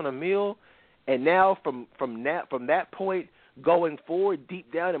 $50 on a meal, and now from that point going forward,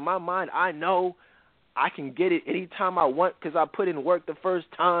 deep down in my mind, I know I can get it anytime I want because I put in work the first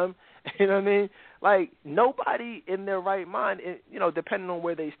time. You know what I mean? Like, nobody in their right mind, depending on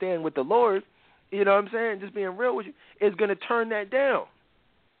where they stand with the Lord, you know what I'm saying, just being real with you, is going to turn that down.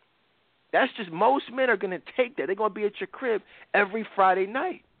 That's just, most men are going to take that. They're going to be at your crib every Friday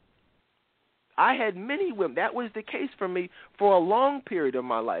night. I had many women. That was the case for me for a long period of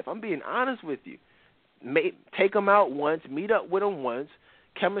my life. I'm being honest with you. Take them out once, meet up with them once,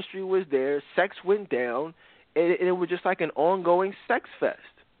 chemistry was there, sex went down, and it was just like an ongoing sex fest.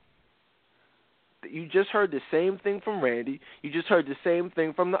 You just heard the same thing from Randy. You just heard the same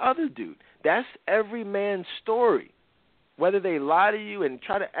thing from the other dude. That's every man's story. Whether they lie to you and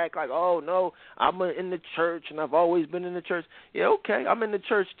try to act like, oh, no, I'm in the church and I've always been in the church. Yeah, okay, I'm in the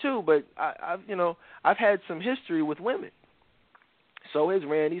church too, but I've had some history with women. So is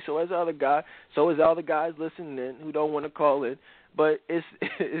Randy, so is the other guy, so is all the guys listening in who don't want to call in. But it's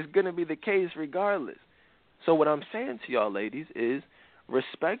going to be the case regardless. So what I'm saying to y'all ladies is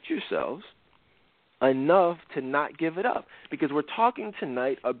respect yourselves enough to not give it up, because we're talking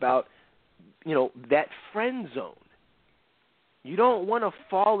tonight about, that friend zone. You don't want to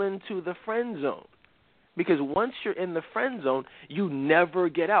fall into the friend zone, because once you're in the friend zone, you never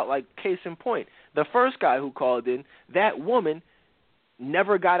get out. Like, case in point, the first guy who called in, that woman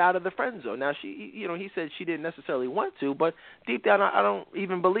never got out of the friend zone. Now, he said she didn't necessarily want to, but deep down, I don't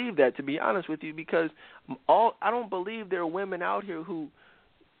even believe that, to be honest with you, because I don't believe there are women out here who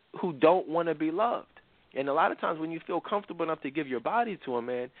don't want to be loved. And a lot of times when you feel comfortable enough to give your body to a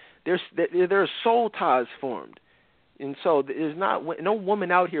man, there are soul ties formed. And so there's no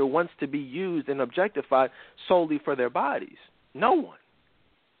woman out here wants to be used and objectified solely for their bodies. No one.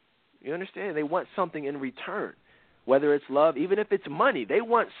 You understand? They want something in return, whether it's love, even if it's money. They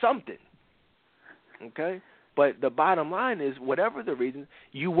want something. Okay? But the bottom line is, whatever the reason,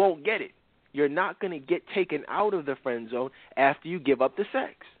 you won't get it. You're not going to get taken out of the friend zone after you give up the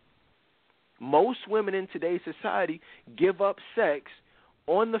sex. Most women in today's society give up sex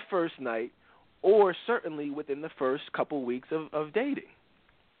on the first night, or certainly within the first couple weeks of dating.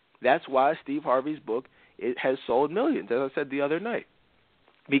 That's why Steve Harvey's book has sold millions, as I said the other night,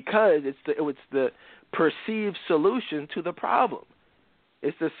 because it's the perceived solution to the problem.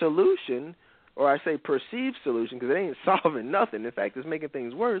 It's the solution, or I say perceived solution, because it ain't solving nothing. In fact, it's making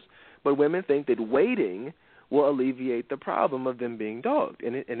things worse. But women think that waiting will alleviate the problem of them being dogged,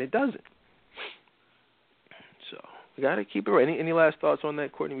 and it doesn't. So we got to keep it right. Any last thoughts on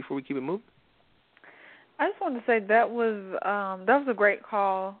that, Courtney, before we keep it moving? I just wanted to say that was a great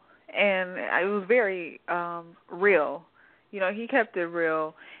call, and it was very real. He kept it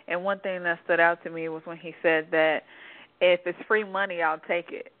real, and one thing that stood out to me was when he said that if it's free money, I'll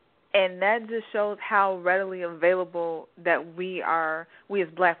take it. And that just shows how readily available that we as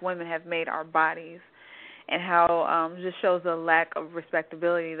black women have made our bodies, and how it just shows a lack of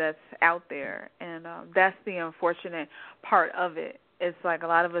respectability that's out there. And that's the unfortunate part of it. It's like a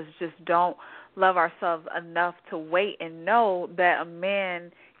lot of us just don't love ourselves enough to wait and know that a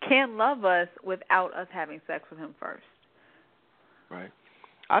man can love us without us having sex with him first. Right.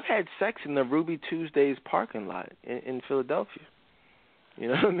 I've had sex in the Ruby Tuesdays parking lot in Philadelphia. You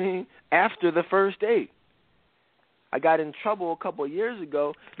know what I mean? After the first date. I got in trouble a couple of years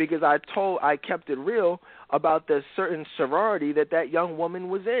ago because I kept it real about the certain sorority that young woman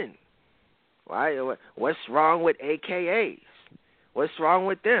was in. Right? What's wrong with AKAs? What's wrong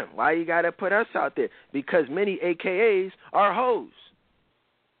with them? Why you got to put us out there? Because many AKAs are hoes.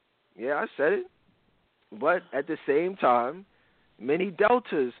 Yeah, I said it. But at the same time, many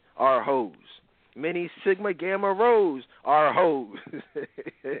Deltas are hoes. Many Sigma Gamma Rhos are hoes.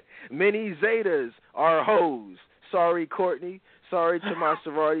 Many Zetas are hoes. Sorry, Courtney. Sorry to my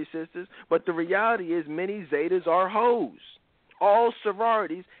sorority sisters. But the reality is many Zetas are hoes. All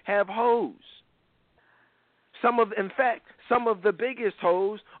sororities have hoes. In fact, some of the biggest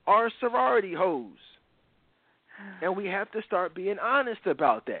hoes are sorority hoes. And we have to start being honest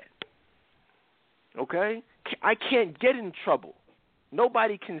about that. Okay? I can't get in trouble.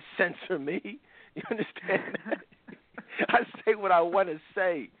 Nobody can censor me. You understand that? I say what I want to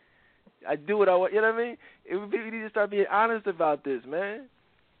say. I do what I want. You know what I mean? We need to start being honest about this, man.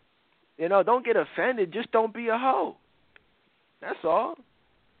 Don't get offended. Just don't be a hoe. That's all.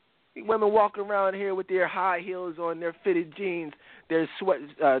 Women walk around here with their high heels on, their fitted jeans, their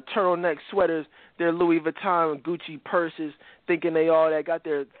turtleneck sweaters, their Louis Vuitton, Gucci purses, thinking they all that, got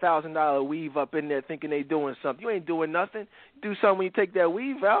their $1,000 weave up in there, thinking they doing something. You ain't doing nothing. Do something when you take that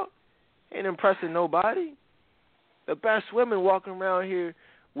weave out. Ain't impressing nobody. The best women walking around here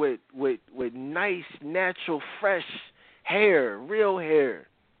with nice, natural, fresh hair, real hair.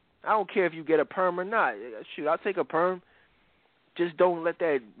 I don't care if you get a perm or not. Shoot, I'll take a perm. Just don't let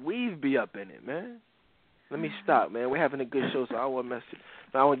that weave be up in it, man. Let me stop, man. We're having a good show, so I don't want to mess it.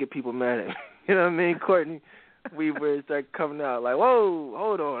 I don't want to get people mad at me. You know what I mean, Courtney? Weave words start coming out like, whoa,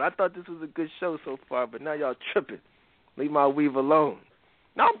 hold on. I thought this was a good show so far, but now y'all tripping. Leave my weave alone.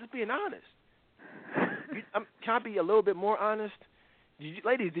 No, I'm just being honest. Can I be a little bit more honest?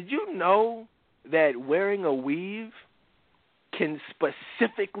 Ladies, did you know that wearing a weave can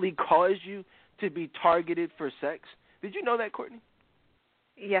specifically cause you to be targeted for sex. Did you know that, Courtney?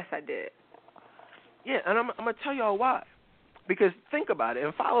 Yes, I did. Yeah, and I'm going to tell y'all why. Because think about it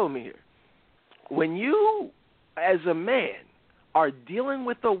and follow me here. When you, as a man, are dealing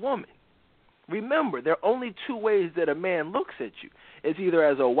with a woman, remember, there are only two ways that a man looks at you. It's either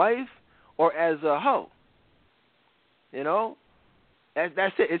as a wife or as a hoe. You know?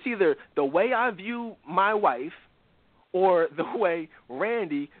 That's it. It's either the way I view my wife or the way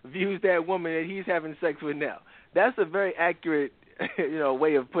Randy views that woman that he's having sex with now. That's a very accurate,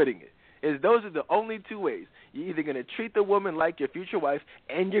 way of putting it. Is those are the only two ways. You're either going to treat the woman like your future wife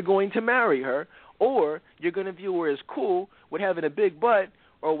and you're going to marry her, or you're going to view her as cool with having a big butt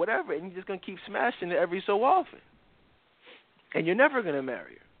or whatever, and you're just going to keep smashing it every so often. And you're never going to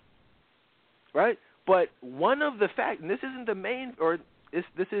marry her. Right? But one of the factors, and this isn't the main, or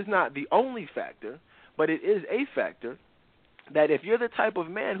this is not the only factor, but it is a factor, that if you're the type of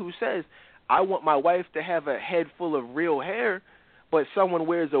man who says, I want my wife to have a head full of real hair, but someone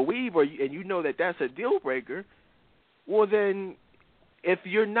wears a weave, and you know that that's a deal breaker, well then, if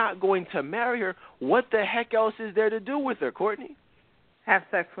you're not going to marry her, what the heck else is there to do with her, Courtney? Have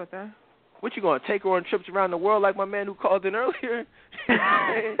sex with her. What, you going to take her on trips around the world like my man who called in earlier?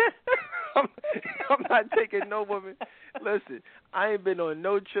 I'm not taking no woman. Listen, I ain't been on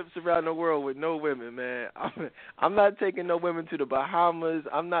no trips around the world with no women, man. I'm not taking no women to the Bahamas.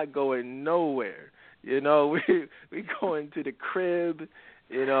 I'm not going nowhere. We going to the crib,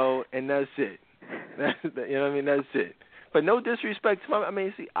 and that's it. That's it. But no disrespect to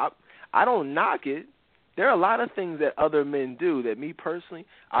I don't knock it. There are a lot of things that other men do that me personally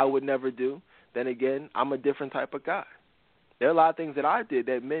I would never do. Then again, I'm a different type of guy. There are a lot of things that I did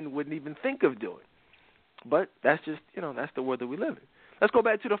that men wouldn't even think of doing. But that's just, that's the world that we live in. Let's go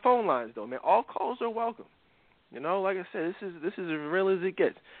back to the phone lines, though, man. All calls are welcome. Like I said, this is as real as it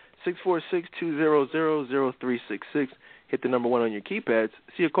gets. 646-200-0366. Hit the number 1 on your keypads.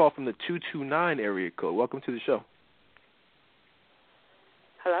 See a call from the 229 area code. Welcome to the show.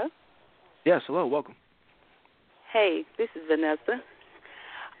 Hello? Yes, hello. Welcome. Hey, this is Vanessa.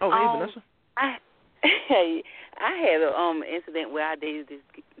 Oh, hey, Vanessa. I had an incident where I dated this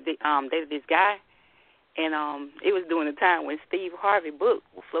guy, and it was during the time when Steve Harvey book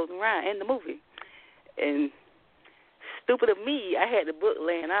was floating around in the movie. And stupid of me, I had the book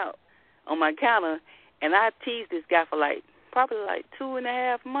laying out on my counter, and I teased this guy for probably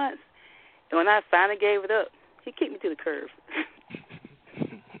 2.5 months. And when I finally gave it up, he kicked me to the curb.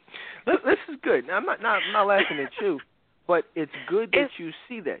 This is good. Now, I'm not laughing at you, but it's good that you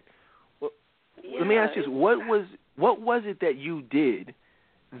see that. Well, yeah, let me ask you this: what was it that you did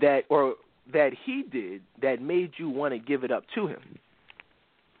that he did that made you want to give it up to him?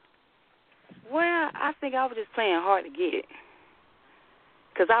 Well, I think I was just playing hard to get,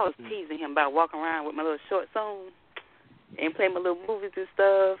 because I was teasing him about walking around with my little shorts on and playing my little movies and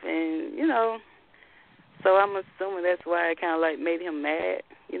stuff, and so I'm assuming that's why it kind of made him mad,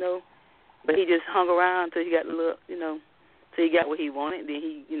 But he just hung around till he got till he got what he wanted. Then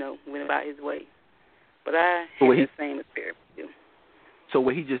he, went about his way. But I had the same experience too. So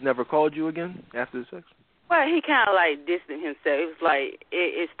he just never called you again after the sex? Well, he kind of distanced himself. It was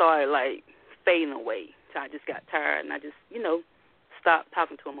it started fading away. So I just got tired and I just, stopped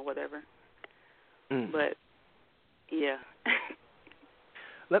talking to him or whatever. But yeah.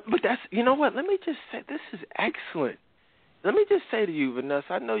 But that's, what? Let me just say, this is excellent. Let me just say to you,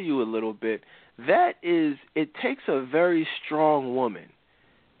 Vanessa, I know you a little bit. It takes a very strong woman.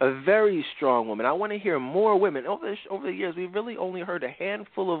 A very strong woman. I want to hear more women. Over the years, we've really only heard a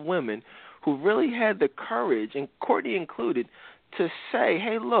handful of women who really had the courage, and Courtney included, to say,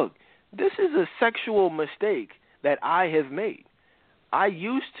 hey, look, this is a sexual mistake that I have made. I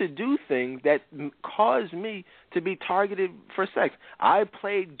used to do things that caused me to be targeted for sex. I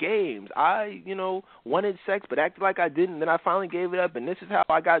played games. I, wanted sex but acted like I didn't. Then I finally gave it up, and this is how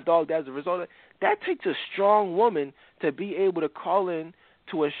I got dogged as a result of it. That takes a strong woman to be able to call in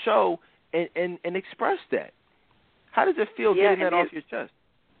to a show and express that. How does it feel getting that off your chest?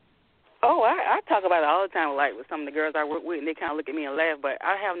 Oh, I talk about it all the time, with some of the girls I work with, and they kind of look at me and laugh, but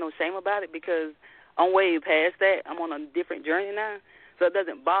I have no shame about it because I'm way past that. I'm on a different journey now. So it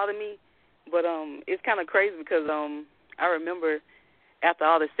doesn't bother me, but it's kind of crazy because I remember after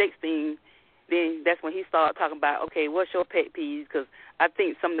all the sex things, then that's when he started talking about, okay, what's your pet peeves? Because I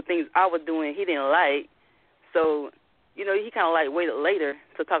think some of the things I was doing he didn't like. So, he kind of waited later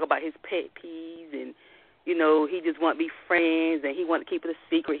to talk about his pet peeves, and, he just want to be friends, and he want to keep it a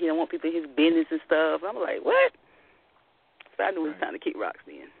secret. He don't want people in his business and stuff. I'm like, what? So I knew it was time to kick rocks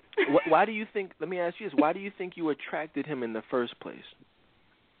then. Why do you think? Let me ask you this: why do you think you attracted him in the first place?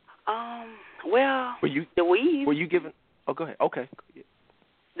 Well, the weave. Were you given? Oh, go ahead. Okay.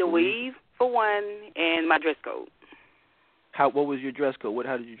 The weave for one, and my dress code. What was your dress code?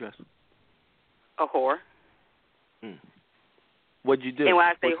 How did you dress? A whore. What'd you do? And when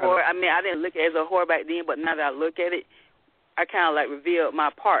I say whore, I mean I didn't look at it as a whore back then, but now that I look at it, I kind of like revealed my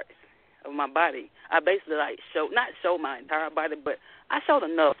parts of my body. I basically like not show my entire body, but I showed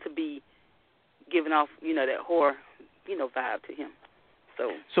enough to be giving off, that whore, vibe to him.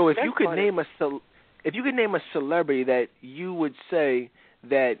 So if you could name a celebrity that you would say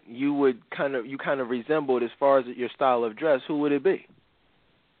that you kind of resembled as far as your style of dress, who would it be?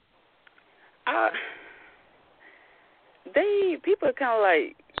 People are kind of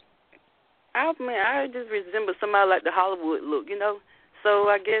like, I just resemble somebody like the Hollywood look, So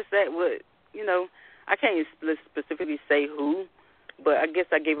I guess that would, I can't specifically say who, but I guess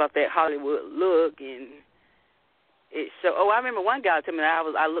I gave off that Hollywood look, and it showed. Oh, I remember one guy told me that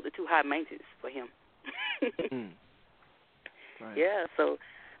I looked too high maintenance for him. Right. Yeah, so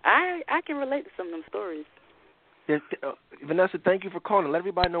I can relate to some of them stories. Yeah, Vanessa, thank you for calling. Let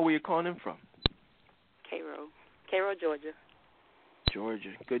everybody know where you're calling in from. Cairo, Georgia. Georgia,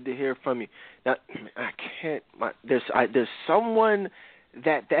 good to hear from you. Now, I can't. There's someone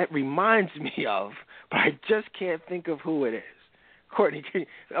that reminds me of, but I just can't think of who it is. Courtney,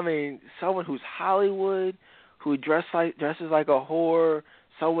 someone who's Hollywood, who dresses like a whore,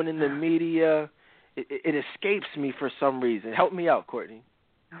 someone in the media. It escapes me for some reason. Help me out, Courtney.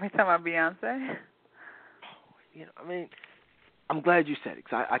 Are we talking about Beyonce? I'm glad you said it,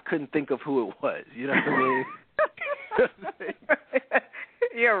 because I couldn't think of who it was. You know what I mean?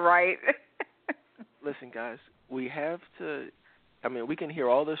 You're right. Listen, guys, we have to. We can hear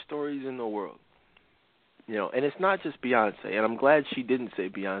all the stories in the world, and it's not just Beyonce. And I'm glad she didn't say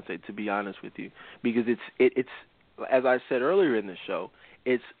Beyonce, to be honest with you, because it's as I said earlier in the show,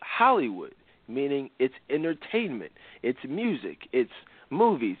 it's Hollywood, meaning it's entertainment, it's music, it's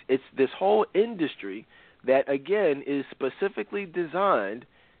movies, it's this whole industry that again is specifically designed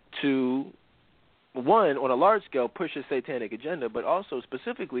to, one, on a large scale, push a satanic agenda, but also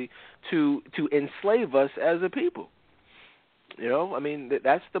specifically to enslave us as a people.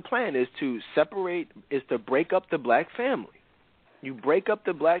 That's the plan, is to break up the black family. You break up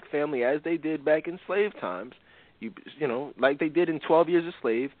the black family as they did back in slave times, like they did in 12 Years a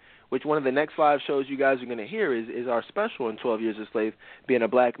Slave, which one of the next live shows you guys are going to hear is our special in 12 Years a Slave, being a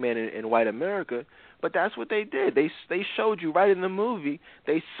black man in white America. But that's what they did. They showed you right in the movie.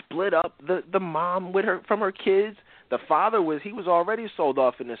 They split up the mom from her kids. The father was already sold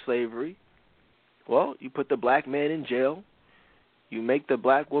off into slavery. Well, you put the black man in jail. You make the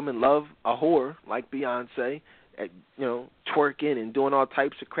black woman love a whore like Beyonce, twerking and doing all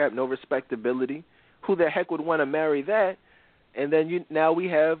types of crap, no respectability. Who the heck would want to marry that? And then now we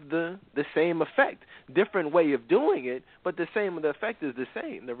have the same effect. Different way of doing it, but the effect is the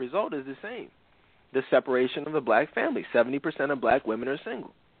same. The result is the same. The separation of the black family. 70% of black women are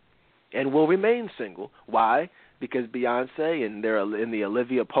single and will remain single. Why? Because Beyonce and the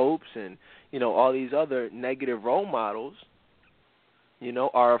Olivia Popes and, all these other negative role models,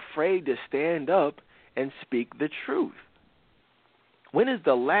 are afraid to stand up and speak the truth. When is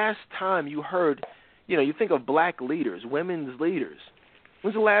the last time you heard, you think of black leaders, women's leaders.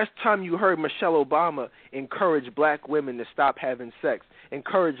 When's the last time you heard Michelle Obama encourage black women to stop having sex,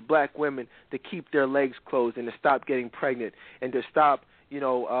 encourage black women to keep their legs closed and to stop getting pregnant and to stop,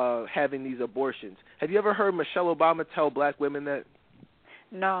 having these abortions? Have you ever heard Michelle Obama tell black women that?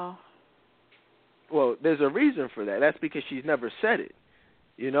 No. Well, there's a reason for that. That's because she's never said it.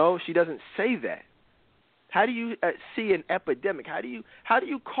 She doesn't say that. How do you see an epidemic? How do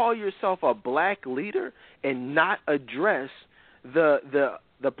you call yourself a black leader and not address the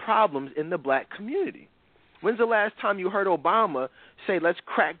problems in the black community? When's the last time you heard Obama say, let's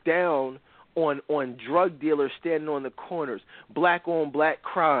crack down on drug dealers standing on the corners, black on black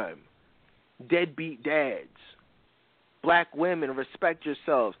crime, deadbeat dads, black women, respect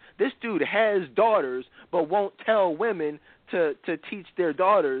yourselves? This dude has daughters but won't tell women to teach their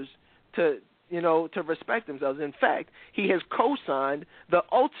daughters to respect themselves. In fact, he has co-signed the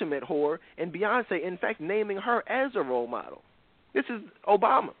ultimate whore and Beyonce, in fact, naming her as a role model. This is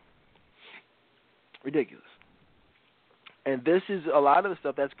Obama. Ridiculous. And this is a lot of the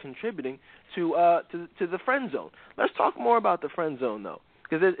stuff that's contributing to the friend zone. Let's talk more about the friend zone, though,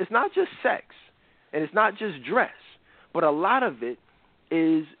 because it's not just sex and it's not just dress, but a lot of it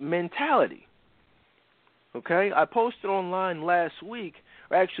is mentality. Okay? I posted online last week,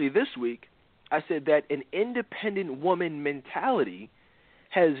 or actually this week, I said that an independent woman mentality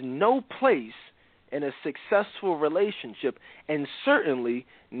has no place in a successful relationship, and certainly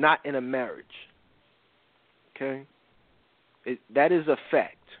not in a marriage. Okay? That is a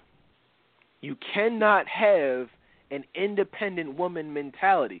fact. You cannot have an independent woman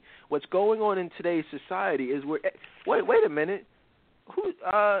mentality. What's going on in today's society is wait a minute. Who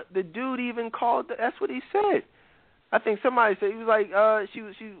the dude even called? That's what he said. I think somebody said, he was like, she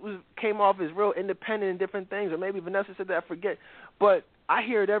came off as real independent in different things, or maybe Vanessa said that, I forget. But I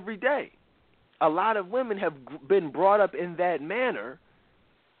hear it every day. A lot of women have been brought up in that manner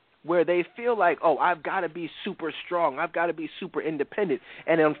where they feel like, oh, I've got to be super strong, I've got to be super independent.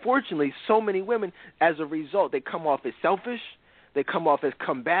 And unfortunately, so many women, as a result, they come off as selfish, they come off as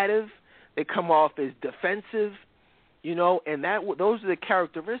combative, they come off as defensive, you know, and those are the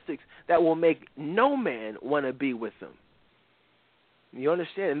characteristics that will make no man want to be with them. You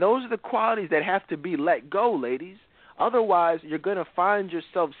understand? And those are the qualities that have to be let go, ladies. Otherwise, you're going to find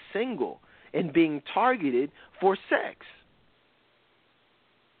yourself single and being targeted for sex.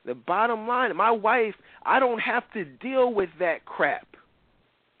 The bottom line, my wife, I don't have to deal with that crap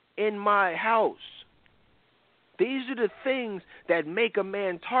in my house. These are the things that make a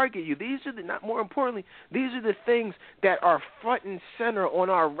man target you. These are more importantly, these are the things that are front and center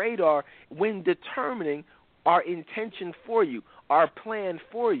on our radar when determining our intention for you, our plan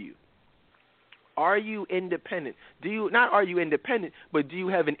for you. Are you independent? Not are you independent, but do you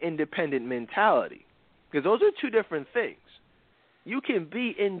have an independent mentality? Because those are two different things. You can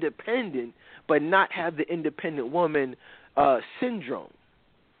be independent but not have the independent woman syndrome.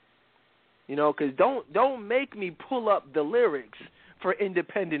 You know, because don't make me pull up the lyrics for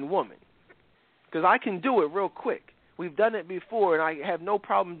Independent Woman, because I can do it real quick. We've done it before, and I have no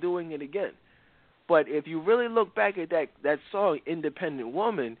problem doing it again. But if you really look back at that song, Independent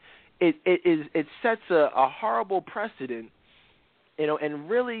Woman, it sets a horrible precedent, you know, and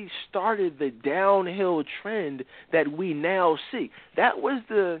really started the downhill trend that we now see. That was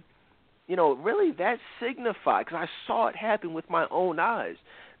really that signified, because I saw it happen with my own eyes.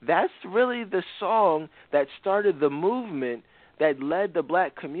 That's really the song that started the movement that led the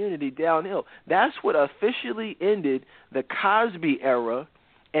black community downhill. That's what officially ended the Cosby era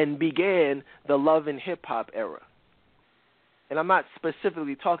and began the love and hip-hop era. And I'm not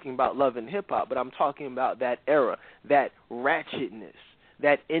specifically talking about love and hip-hop, but I'm talking about that era, that ratchetness,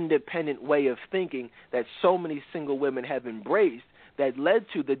 that independent way of thinking that so many single women have embraced that led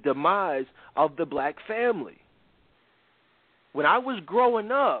to the demise of the black family. When I was growing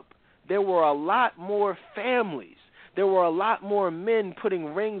up, there were a lot more families. There were a lot more men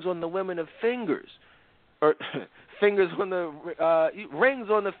putting rings on the women's fingers, or rings on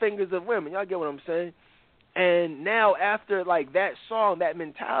the fingers of women. Y'all get what I'm saying? And now, after like that song, that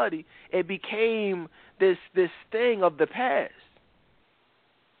mentality, it became this thing of the past.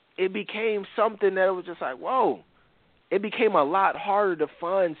 It became something that was just like, whoa. It became a lot harder to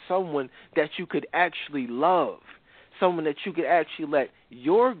find someone that you could actually love, someone that you could actually let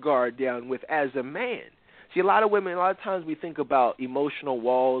your guard down with as a man. See, a lot of times we think about emotional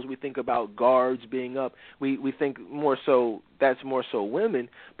walls, we think about guards being up, we think more so, that's more so women,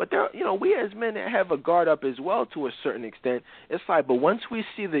 but there, we as men have a guard up as well to a certain extent. It's like, but once we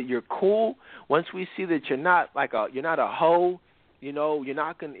see that you're cool, once we see that you're not a hoe, you're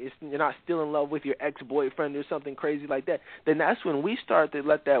not still in love with your ex-boyfriend or something crazy like that, then that's when we start to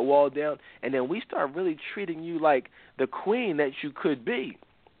let that wall down, and then we start really treating you like the queen that you could be.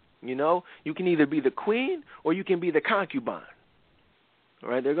 You can either be the queen or you can be the concubine. All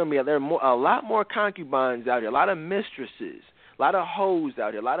right, there are a lot more concubines out here, a lot of mistresses, a lot of hoes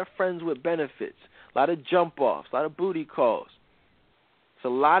out here, a lot of friends with benefits, a lot of jump-offs, a lot of booty calls.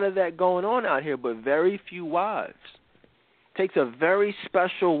 There's a lot of that going on out here, but very few wives. It takes a very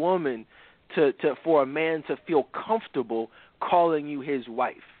special woman for a man to feel comfortable calling you his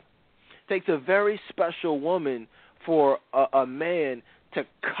wife. It takes a very special woman for a man to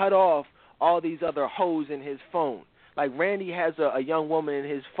cut off all these other hoes in his phone. Like Randy has a young woman in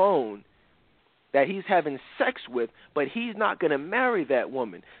his phone that he's having sex with, but he's not going to marry that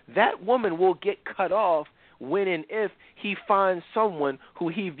woman. That woman will get cut off when and if he finds someone who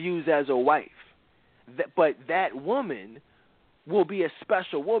he views as a wife. But that woman will be a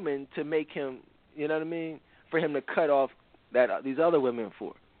special woman to make him, for him to cut off these other women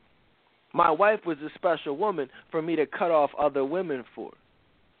for. My wife was a special woman for me to cut off other women for.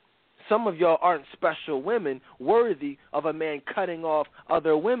 Some of y'all aren't special women worthy of a man cutting off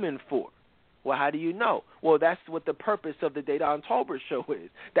other women for. Well, how do you know? Well, that's what the purpose of the Dedan Tolbert show is.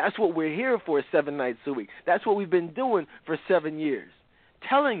 That's what we're here for 7 nights a week. That's what we've been doing for 7 years,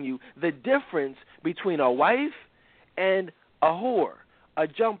 telling you the difference between a wife and a whore, a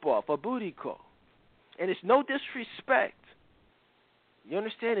jump off, a booty call. And it's no disrespect. You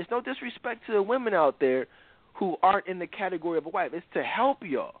understand? It's no disrespect to the women out there who aren't in the category of a wife. It's to help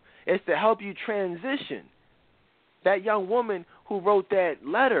y'all. It's to help you transition. That young woman who wrote that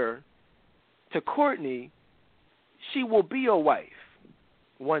letter to Courtney, she will be a wife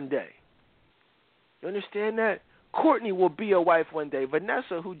one day. You understand that? Courtney will be a wife one day.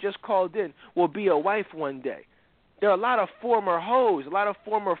 Vanessa, who just called in, will be a wife one day. There are a lot of former hoes, a lot of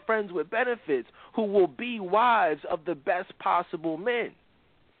former friends with benefits who will be wives of the best possible men.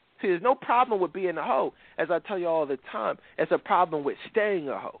 See, there's no problem with being a hoe. As I tell you all the time, it's a problem with staying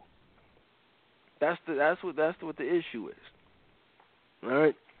a hoe. That's what the issue is. All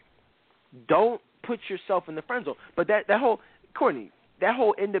right? Don't put yourself in the friend zone. But that whole, Courtney, that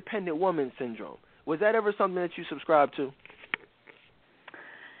whole independent woman syndrome, was that ever something that you subscribed to?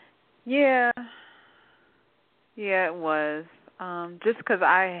 Yeah, it was. Just because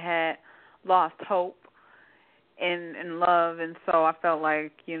I had lost hope in love, and so I felt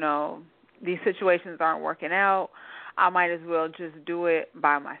like, these situations aren't working out. I might as well just do it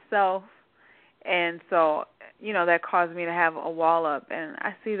by myself. And so, that caused me to have a wall up. And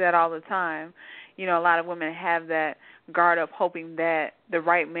I see that all the time. A lot of women have that guard up hoping that the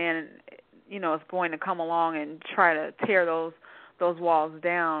right man, is going to come along and try to tear those walls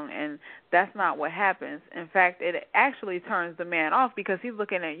down. And that's not what happens. In fact, it actually turns the man off because he's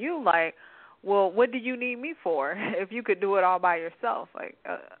looking at you like, well, what do you need me for if you could do it all by yourself? Like,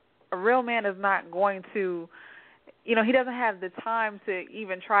 a real man is not going to, he doesn't have the time to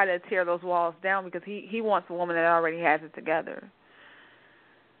even try to tear those walls down because he wants a woman that already has it together.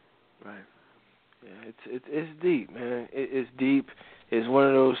 Right. Yeah, it's deep, man. It's deep. It's one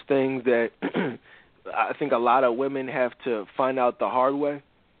of those things that I think a lot of women have to find out the hard way,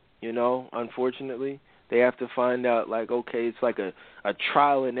 unfortunately. They have to find out, like, okay, it's like a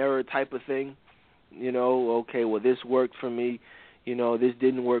trial and error type of thing. Okay, well, this worked for me. This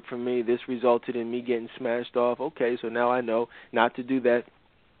didn't work for me. This resulted in me getting smashed off. Okay, so now I know not to do that.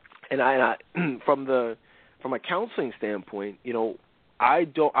 And I from a counseling standpoint, I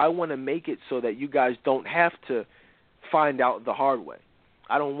want to make it so that you guys don't have to find out the hard way.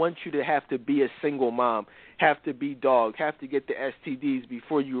 I don't want you to have to be a single mom, have to be dog, have to get the STDs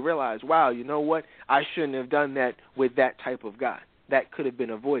before you realize, wow, you know what? I shouldn't have done that with that type of guy. That could have been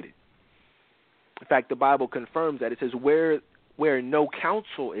avoided. In fact, the Bible confirms that. It says, where no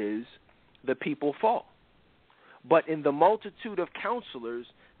counsel is, the people fall. But in the multitude of counselors,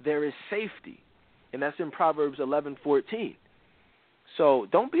 there is safety. And that's in Proverbs 11:14. So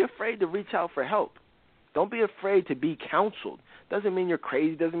don't be afraid to reach out for help. Don't be afraid to be counseled. Doesn't mean you're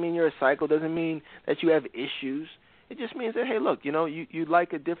crazy. Doesn't mean you're a psycho. Doesn't mean that you have issues. It just means that, hey, look, you'd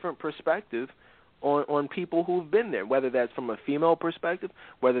like a different perspective on people who've been there, whether that's from a female perspective,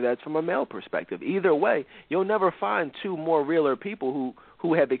 whether that's from a male perspective. Either way, you'll never find two more realer people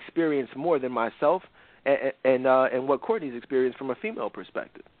who have experienced more than myself and what Courtney's experienced from a female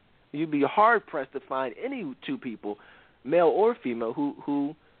perspective. You'd be hard-pressed to find any two people, male or female,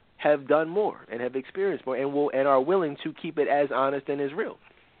 who have done more and have experienced more and are willing to keep it as honest and as real.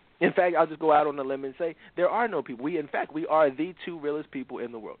 In fact, I'll just go out on a limb and say there are no people. We are the two realest people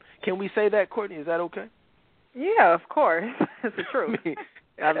in the world. Can we say that, Courtney? Is that okay? Yeah, of course. It's the truth.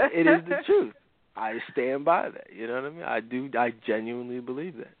 It is the truth. I stand by that. You know what I mean? I genuinely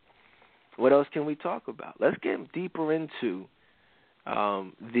believe that. What else can we talk about? Let's get deeper into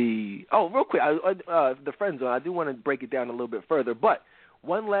real quick, the friend zone. I do want to break it down a little bit further, but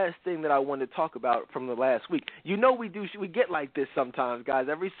one last thing that I wanted to talk about from the last week. We get like this sometimes, guys.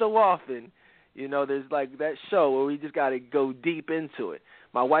 Every so often, there's like that show where we just got to go deep into it.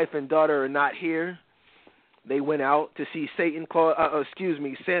 My wife and daughter are not here. They went out to see Santa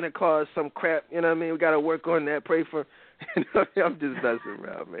Claus, some crap. You know what I mean? We got to work on that. Pray for. I'm just messing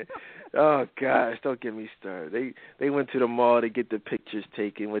around, man. Oh gosh, don't get me started. They went to the mall to get the pictures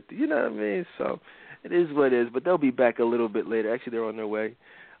taken with. You know what I mean? So. It is what it is, but they'll be back a little bit later. Actually, they're on their way.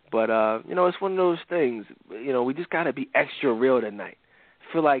 But, it's one of those things. We just got to be extra real tonight.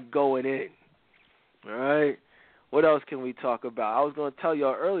 Feel like going in. All right? What else can we talk about? I was going to tell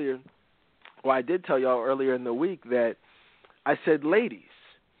y'all earlier, or I did tell y'all earlier in the week that I said, ladies,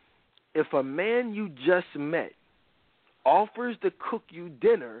 if a man you just met offers to cook you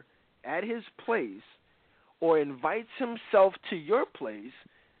dinner at his place or invites himself to your place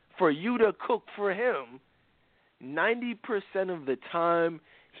for you to cook for him, 90% of the time,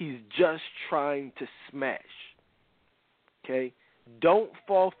 he's just trying to smash. Okay? Don't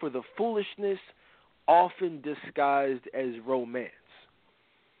fall for the foolishness often disguised as romance.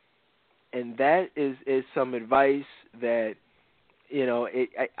 And that is some advice that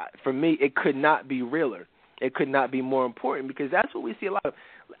for me, it could not be realer. It could not be more important because that's what we see a lot of.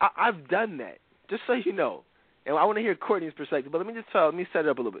 I've done that, just so you know. And I want to hear Courtney's perspective, but let me set it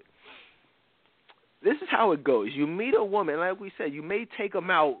up a little bit. This is how it goes. You meet a woman, like we said, you may take them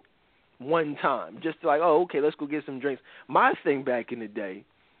out one time, just like, oh, okay, let's go get some drinks. My thing back in the day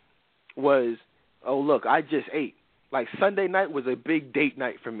was, oh, look, I just ate. Like Sunday night was a big date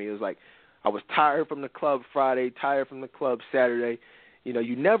night for me. It was like I was tired from the club Friday, tired from the club Saturday.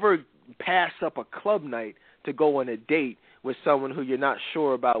 You never pass up a club night to go on a date with someone who you're not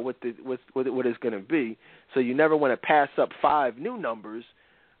sure about what it's going to be. So you never want to pass up 5 new numbers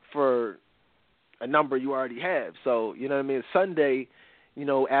for a number you already have. So, you know what I mean? Sunday,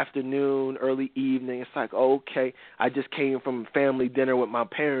 afternoon, early evening, it's like, oh, okay, I just came from family dinner with my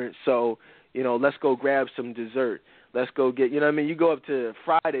parents, so, let's go grab some dessert. Let's go get, you go up to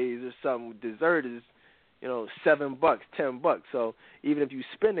Fridays or something, dessert is, $7, $10. So even if you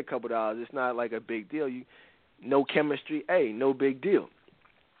spend a couple dollars, it's not like a big deal. No chemistry, no big deal.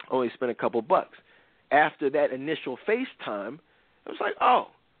 Only spend a couple bucks. After that initial FaceTime, it was like, oh,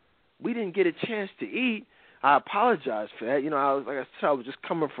 we didn't get a chance to eat. I apologize for that. I was just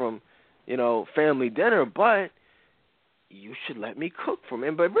coming from, family dinner, but you should let me cook for me.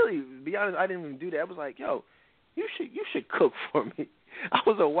 But really, to be honest, I didn't even do that. I was like, yo, you should cook for me. I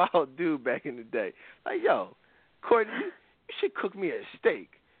was a wild dude back in the day. Like, yo, Courtney, you should cook me a steak.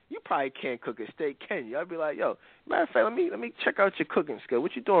 You probably can't cook a steak, can you? I'd be like, yo, matter of fact, let me check out your cooking skill.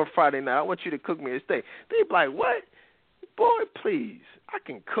 What you doing Friday night? I want you to cook me a steak. They'd be like, what? Boy, please, I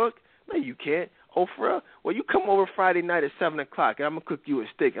can cook. No, you can't. Oh, for real? Well, you come over Friday night at 7 o'clock, and I'm going to cook you a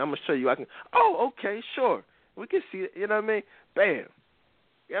steak. I'm going to show you I can. Oh, okay, sure. We can see it. You know what I mean? Bam.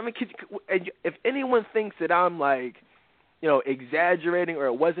 I mean, if anyone thinks that I'm like, exaggerating or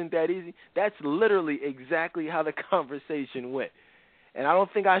it wasn't that easy, that's literally exactly how the conversation went. And I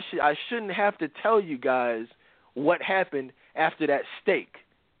don't think I shouldn't have to tell you guys what happened after that steak.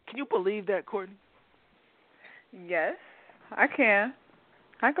 Can you believe that, Courtney? Yes, I can.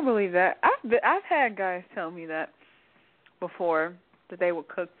 I can believe that. I've had guys tell me that before, that they would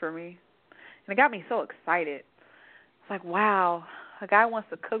cook for me. And it got me so excited. It's like, wow, a guy wants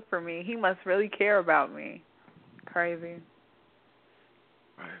to cook for me. He must really care about me. Crazy.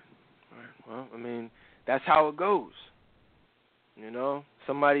 Right. Well, I mean, that's how it goes.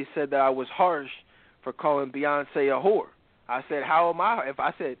 Somebody said that I was harsh for calling Beyonce a whore. I said, how am I?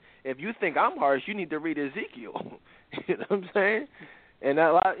 If you think I'm harsh, you need to read Ezekiel. You know what I'm saying? And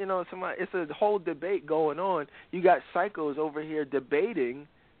a lot, it's a whole debate going on. You got psychos over here debating,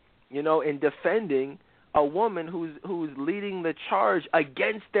 and defending a woman who's leading the charge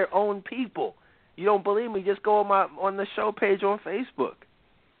against their own people. You don't believe me? Just go on the show page on Facebook.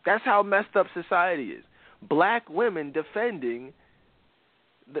 That's how messed up society is. Black women defending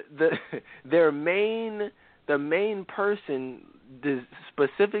the main person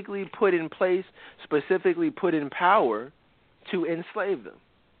specifically put in place, specifically put in power to enslave them.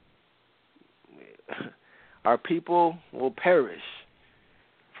 Our people will perish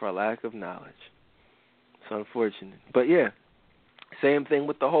for a lack of knowledge. It's unfortunate. But yeah, same thing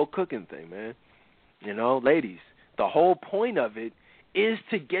with the whole cooking thing, man. Ladies, the whole point of it is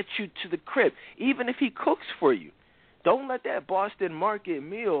to get you to the crib, even if he cooks for you. Don't let that Boston Market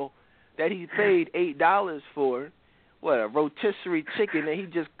meal that he paid $8 for, a rotisserie chicken that he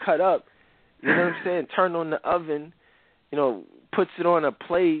just cut up, you know what I'm saying, turn on the oven, puts it on a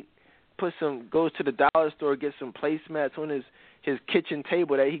plate, goes to the dollar store, gets some placemats on his kitchen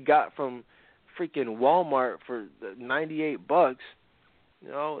table that he got from freaking Walmart for $98.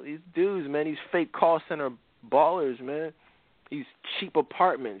 These dudes, man, these fake call center ballers, man. These cheap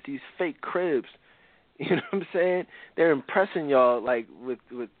apartments, these fake cribs. You know what I'm saying? They're impressing y'all like with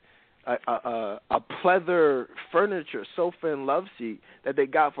a pleather furniture sofa and love seat that they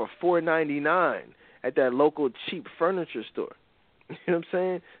got for $4.99 at that local cheap furniture store. You know what I'm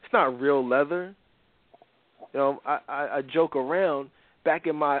saying? It's not real leather. I joke around back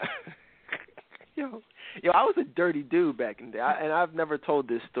in my I was a dirty dude back in the day, and I've never told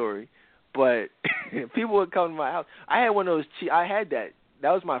this story, but people would come to my house. I had one of those I had that.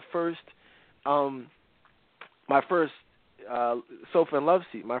 That was my first sofa and love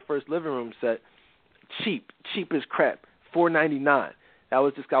seat, my first living room set. Cheap as crap, $4.99. That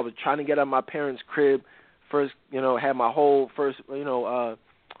was just, I was trying to get out of my parents' crib. First, had my whole first,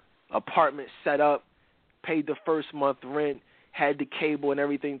 apartment set up, paid the first month rent, had the cable and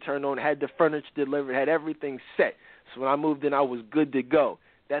everything turned on, had the furniture delivered, had everything set. So when I moved in, I was good to go.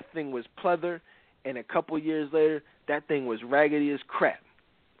 That thing was pleather, and a couple years later, that thing was raggedy as crap.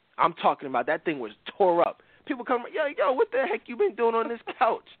 I'm talking about that thing was tore up. People come, yo, what the heck you been doing on this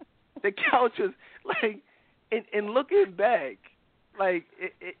couch? The couch was like, and looking back, like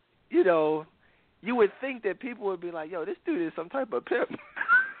you know, you would think that people would be like, yo, this dude is some type of pimp.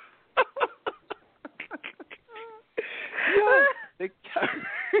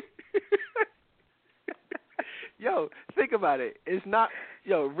 Yo, think about it. It's not,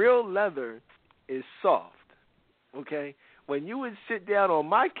 real leather is soft, okay? When you would sit down on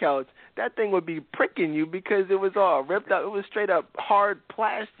my couch, that thing would be pricking you because it was all ripped up. It was straight up hard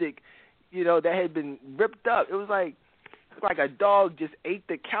plastic, that had been ripped up. It was like a dog just ate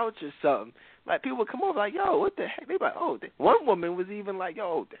the couch or something. Like, people would come over like, yo, what the heck? They be like, oh, one woman was even like,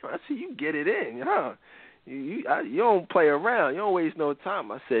 yo, I see you get it in, huh? You don't play around. You don't waste no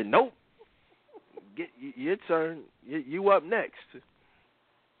time. I said, nope. Get your turn. You up next.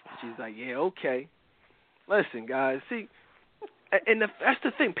 She's like, yeah, okay. Listen, guys, see, and that's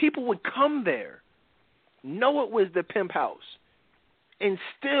the thing. People would come there, know it was the pimp house, and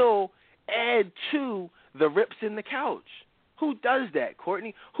still add to the rips in the couch. Who does that,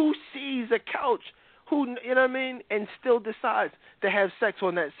 Courtney? Who sees a couch, and still decides to have sex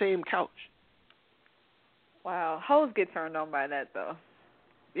on that same couch? Wow, hoes get turned on by that, though.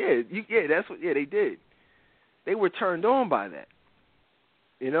 Yeah, they did. They were turned on by that,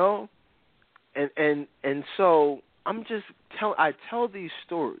 and so I tell these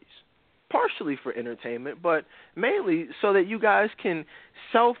stories partially for entertainment, but mainly so that you guys can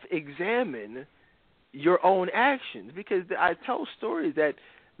self-examine your own actions, because I tell stories that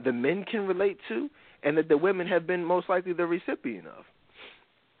the men can relate to and that the women have been most likely the recipient of,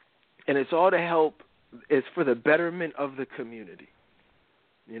 and it's all to help. It's for the betterment of the community.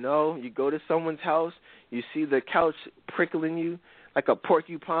 You go to someone's house, you see the couch prickling you like a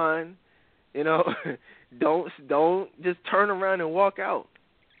porcupine. Don't just turn around and walk out.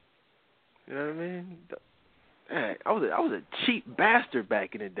 You know what I mean? Man, I was a cheap bastard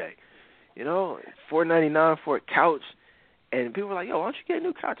back in the day. $4.99 for a couch, and people were like, "Yo, why don't you get a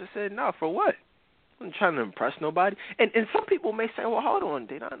new couch?" I said, "No, for what? I'm trying to impress nobody." And some people may say, "Well, hold on,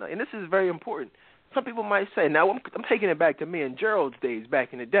 Dana," and this is very important. Some people might say, now I'm taking it back to me and Gerald's days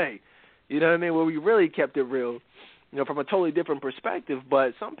back in the day, where we really kept it real, from a totally different perspective.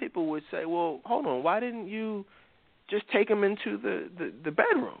 But some people would say, well, hold on, why didn't you just take them into the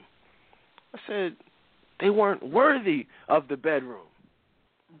bedroom? I said, they weren't worthy of the bedroom.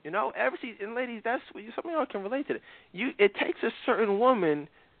 And ladies, that's what some of y'all can relate to that. It takes a certain woman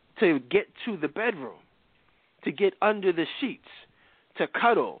to get to the bedroom, to get under the sheets, to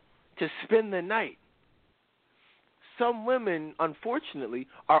cuddle, to spend the night. Some women, unfortunately,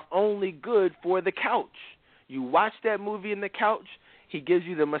 are only good for the couch. You watch that movie in the couch, he gives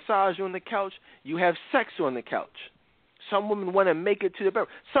you the massage on the couch, you have sex on the couch. Some women want to make it to the bedroom.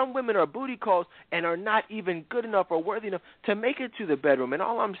 Some women are booty calls and are not even good enough or worthy enough to make it to the bedroom. And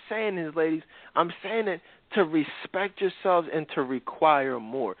all I'm saying is, ladies, I'm saying it to respect yourselves and to require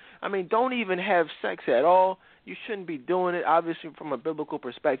more. I mean, don't even have sex at all. You shouldn't be doing it, obviously, from a biblical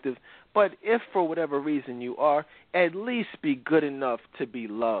perspective. But if for whatever reason you are, at least be good enough to be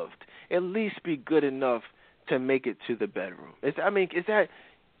loved. At least be good enough to make it to the bedroom. Is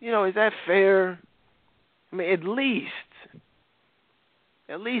that fair? I mean, at least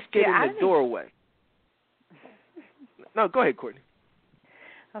get in the doorway. No, go ahead, Courtney.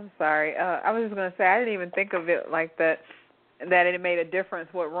 I'm sorry. I was just going to say, I didn't even think of it like that it made a difference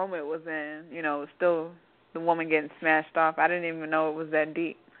what room it was in. It was still the woman getting smashed off. I didn't even know it was that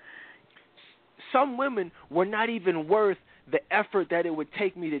deep. Some women were not even worth the effort that it would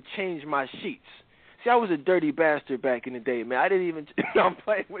take me to change my sheets. See, I was a dirty bastard back in the day, man. I didn't even I'm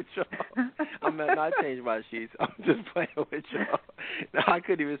playing with y'all. I changed my sheets. I'm just playing with y'all. No, I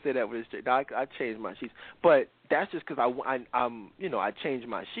couldn't even say that with a straight. No, I changed my sheets. But that's just because I changed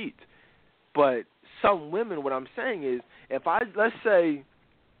my sheets. But some women, what I'm saying is, let's say,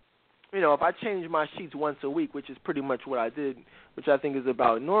 if I change my sheets once a week, which is pretty much what I did, which I think is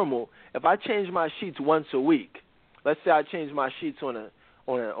about normal. If I change my sheets once a week, let's say I change my sheets on a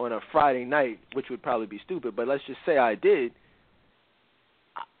Friday night, which would probably be stupid, but let's just say I did,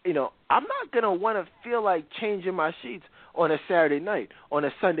 I'm not going to want to feel like changing my sheets on a Saturday night, on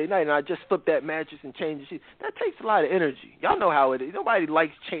a Sunday night, and I just flip that mattress and change the sheets. That takes a lot of energy. Y'all know how it is. Nobody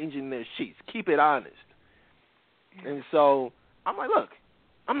likes changing their sheets. Keep it honest. And so I'm like, look,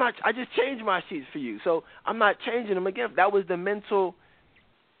 I just changed my sheets for you, so I'm not changing them again. That was the mental,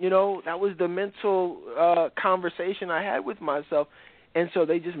 conversation I had with myself. And so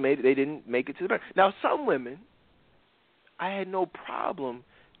they just they didn't make it to the bed. Now, some women, I had no problem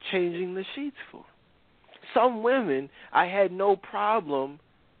changing the sheets for. Some women, I had no problem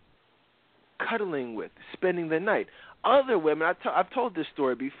cuddling with, spending the night. Other women, I've told this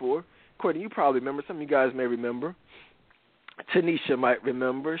story before. Courtney, you probably remember. Some of you guys may remember. Tanisha might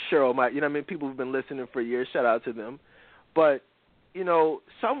remember. Cheryl might. You know what I mean? People who've been listening for years. Shout out to them. But, I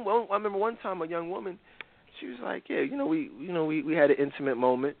remember one time a young woman, she was like, yeah, we had an intimate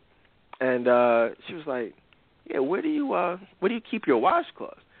moment. And she was like, yeah, where do you keep your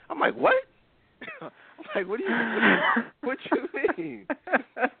washcloths? I'm like, what? I'm like, what you mean?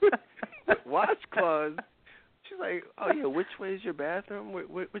 Washcloths? She's like, oh yeah, which way is your bathroom?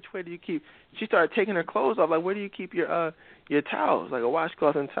 Which way do you keep? She started taking her clothes off. Like, where do you keep your towels? Like a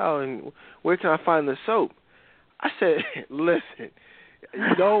washcloth and towel. And where can I find the soap? I said, listen,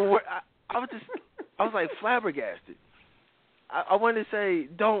 you don't. I was like flabbergasted. I wanted to say,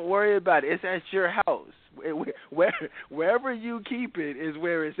 don't worry about it. It's at your house. Wherever you keep it is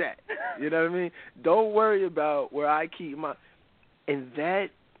where it's at. You know what I mean? Don't worry about where I keep my. And that's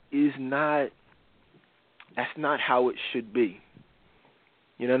not how it should be.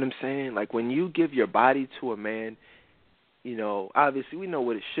 You know what I'm saying? Like when you give your body to a man, obviously we know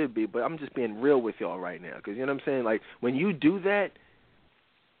what it should be, but I'm just being real with y'all right now because you know what I'm saying? Like when you do that,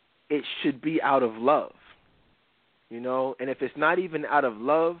 it should be out of love. And if it's not even out of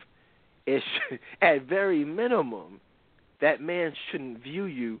love, it should, at very minimum, that man shouldn't view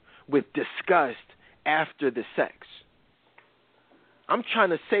you with disgust after the sex. I'm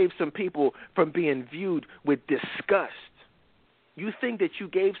trying to save some people from being viewed with disgust. You think that you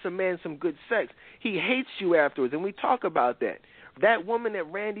gave some man some good sex. He hates you afterwards, and we talk about that. That woman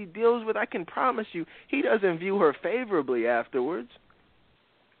that Randy deals with, I can promise you, he doesn't view her favorably afterwards.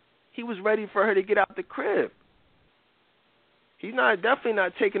 He was ready for her to get out the crib. He's definitely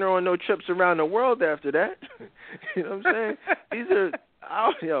not taking her on no trips around the world after that. You know what I'm saying?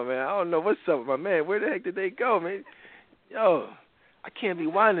 I don't know what's up with my man. Where the heck did they go, man? Yo, I can't be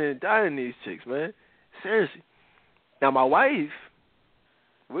whining and dying these chicks, man. Seriously. Now, my wife,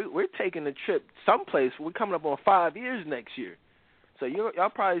 we're taking a trip someplace. We're coming up on 5 years next year. So y'all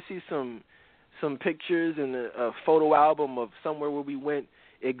probably see some pictures and a photo album of somewhere where we went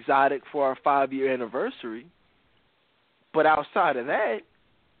exotic for our 5-year anniversary. But outside of that,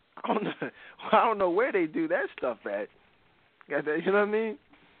 I don't know where they do that stuff at. You know what I mean?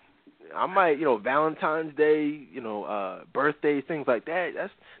 I might, Valentine's Day, birthdays, things like that.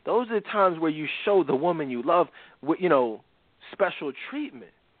 Those are the times where you show the woman you love, special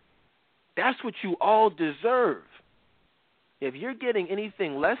treatment. That's what you all deserve. If you're getting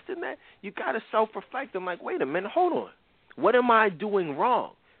anything less than that, you got to self-reflect. I'm like, wait a minute, hold on. What am I doing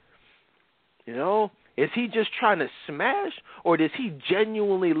wrong? Is he just trying to smash, or does he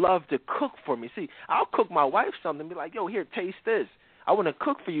genuinely love to cook for me? See, I'll cook my wife something and be like, yo, here, taste this. I want to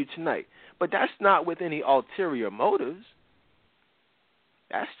cook for you tonight. But that's not with any ulterior motives.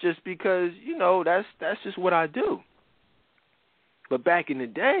 That's just because, that's just what I do. But back in the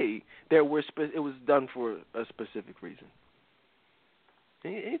day, it was done for a specific reason.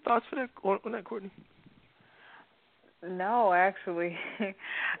 Any thoughts for that on that, Courtney? No, actually,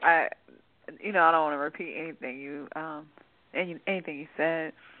 I don't want to repeat anything you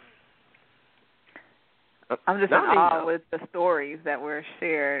said. I'm just in awe with the stories that were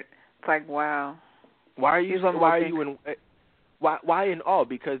shared. It's like, wow. Why are you in awe?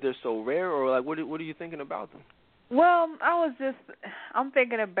 Because they're so rare, or like what are you thinking about them? Well, I'm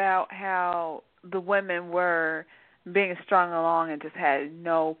thinking about how the women were being strung along and just had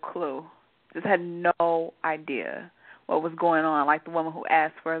no clue, just had no idea what was going on, like the woman who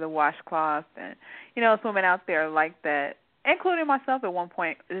asked for the washcloth, and it's women out there like that, including myself at one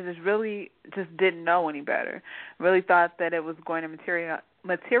point, just didn't know any better, really thought that it was going to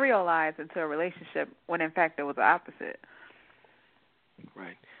materialize into a relationship when in fact it was the opposite.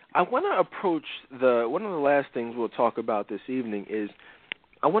 Right. I want to approach one of the last things we'll talk about this evening is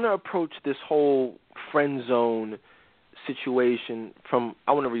I want to approach this whole friend zone situation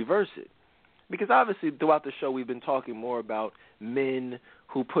I want to reverse it. Because obviously throughout the show we've been talking more about men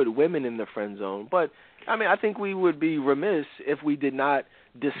who put women in the friend zone. But, I think we would be remiss if we did not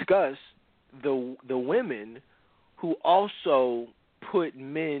discuss the women who also put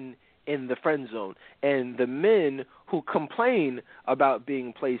men in the friend zone and the men who complain about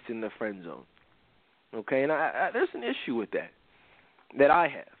being placed in the friend zone. Okay? And there's an issue with that I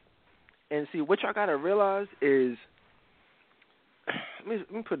have. And see, what y'all got to realize is, let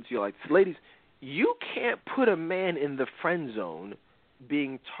me put it to you like this. Ladies, you can't put a man in the friend zone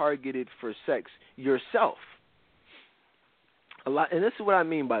being targeted for sex yourself. And this is what I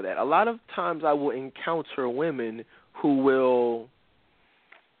mean by that. A lot of times I will encounter women who will,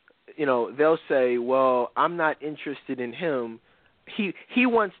 they'll say, well, I'm not interested in him. he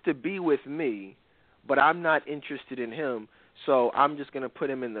wants to be with me, but I'm not interested in him, so I'm just going to put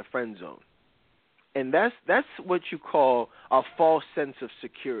him in the friend zone. And that's what you call a false sense of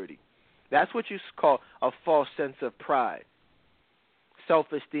security. That's what you call a false sense of pride,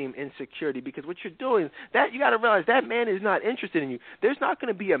 self-esteem, insecurity. Because what you're doing, that you got to realize that man is not interested in you. There's not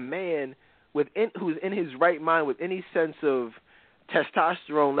going to be a man who's in his right mind with any sense of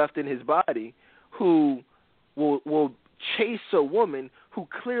testosterone left in his body who will chase a woman who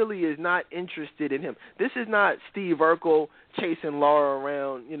clearly is not interested in him. This is not Steve Urkel chasing Laura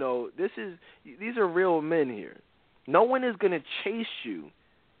around. These are real men here. No one is going to chase you,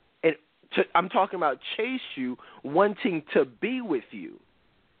 and I'm talking about chase you wanting to be with you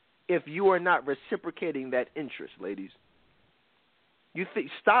if you are not reciprocating that interest, ladies.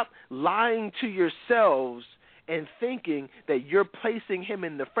 Stop lying to yourselves and thinking that you're placing him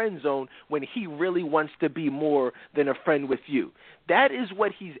in the friend zone when he really wants to be more than a friend with you. That is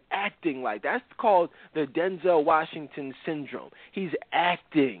what he's acting like. That's called the Denzel Washington syndrome. He's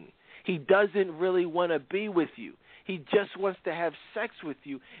acting. He doesn't really want to be with you. He just wants to have sex with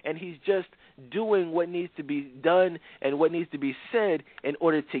you, and he's just doing what needs to be done and what needs to be said in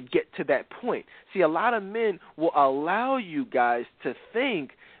order to get to that point. See, a lot of men will allow you guys to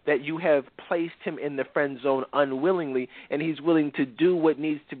think that you have placed him in the friend zone unwillingly, and he's willing to do what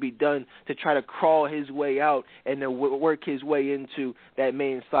needs to be done to try to crawl his way out and then work his way into that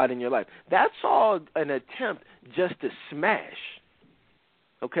main slot in your life. That's all an attempt just to smash,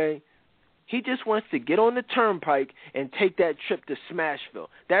 okay? He just wants to get on the turnpike and take that trip to Smashville.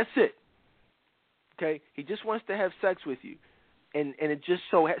 That's it, okay? He just wants to have sex with you. And it just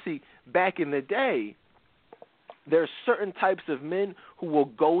see, back in the day, there are certain types of men who will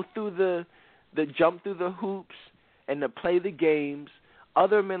go through the jump through the hoops and to play the games.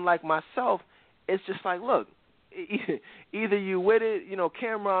 Other men like myself, it's just like, look, either you with it.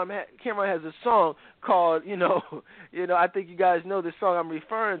 Cameron has a song called, I think you guys know the song I'm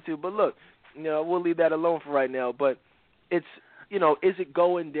referring to. But look, we'll leave that alone for right now. But it's, is it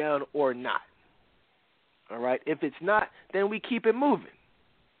going down or not? All right. If it's not, then we keep it moving.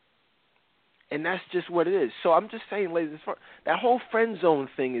 And that's just what it is. So I'm just saying, ladies, that whole friend zone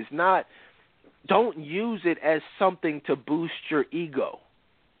thing is not, don't use it as something to boost your ego,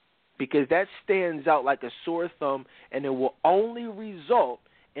 because that stands out like a sore thumb, and it will only result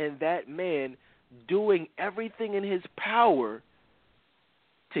in that man doing everything in his power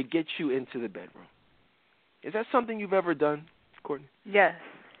to get you into the bedroom. Is that something you've ever done, Courtney? Yes,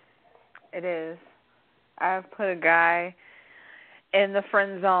 it is. I've put a guy in the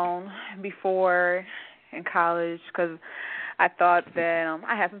friend zone before in college because I thought that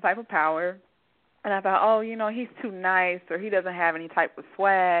I had some type of power, and I thought, he's too nice, or he doesn't have any type of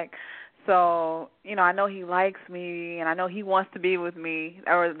swag, so I know he likes me, and I know he wants to be with me,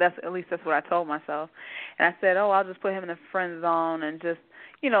 or at least that's what I told myself. And I said, I'll just put him in the friend zone and just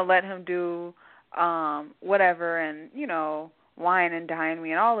let him do whatever, and wine and dine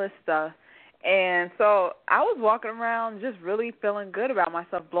me and all this stuff. And so I was walking around just really feeling good about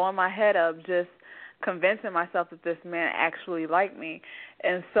myself, blowing my head up, just convincing myself that this man actually liked me.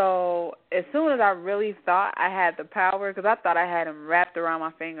 And so as soon as I really thought I had the power, because I thought I had him wrapped around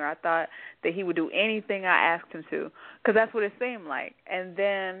my finger, I thought that he would do anything I asked him to, because that's what it seemed like. And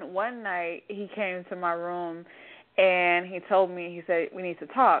then one night he came to my room and he said, we need to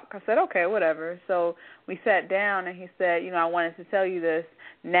talk. I said, okay, whatever. So we sat down, and he said, I wanted to tell you this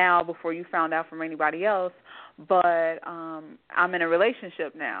now before you found out from anybody else, but I'm in a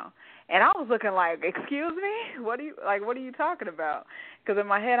relationship now. And I was looking like, excuse me? What are you talking about? Because in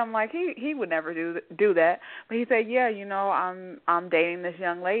my head I'm like, he would never do that. But he said, yeah, I'm dating this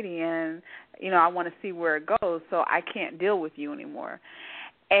young lady, and I want to see where it goes, so I can't deal with you anymore.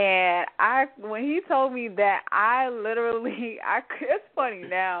 And when he told me that, it's funny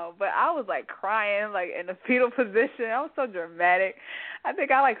now, but I was like crying, like in a fetal position. I was so dramatic. I think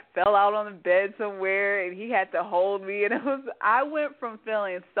I fell out on the bed somewhere, and he had to hold me. And I went from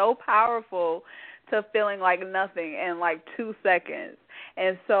feeling so powerful to feeling like nothing in 2 seconds.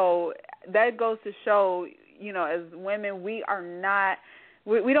 And so that goes to show, as women, we are not.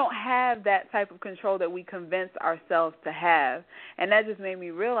 We don't have that type of control that we convince ourselves to have. And that just made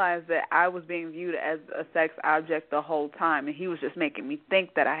me realize that I was being viewed as a sex object the whole time, and he was just making me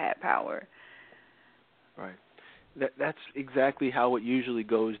think that I had power. Right. That's exactly how it usually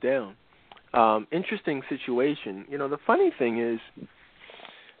goes down. Interesting situation. The funny thing is,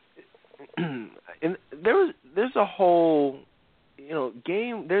 there's a whole,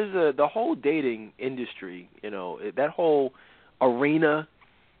 game. There's the whole dating industry. That whole arena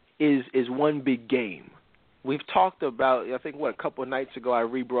is one big game. we've talked about, I think, a couple of nights ago I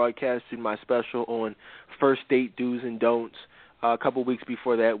rebroadcasted my special on first date do's and don'ts. A couple of weeks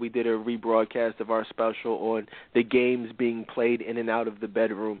before that, we did a rebroadcast of our special on the games being played in and out of the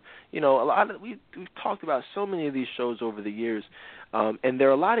bedroom. We've talked about so many of these shows over the years, and there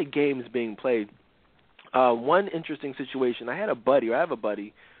are a lot of games being played. One interesting situation, I have a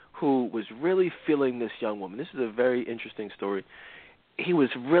buddy, who was really feeling this young woman. This is a very interesting story. He was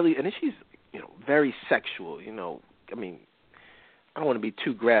really, and she's, very sexual, I mean, I don't want to be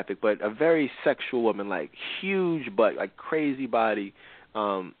too graphic, but a very sexual woman, like huge butt, like crazy body,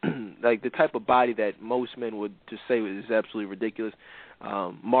 like the type of body that most men would just say is absolutely ridiculous.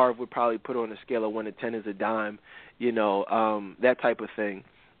 Marv would probably put her on a scale of 1 to 10 as a dime, that type of thing.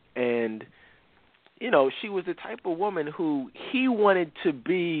 And, she was the type of woman who he wanted to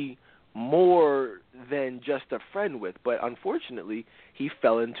be more than just a friend with, but unfortunately he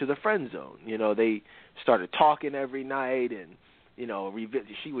fell into the friend zone. They started talking every night, and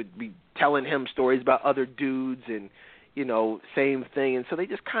she would be telling him stories about other dudes, and same thing, and so they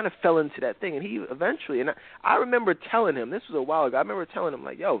just kind of fell into that thing. And he eventually, and I remember telling him, this was a while ago, I remember telling him,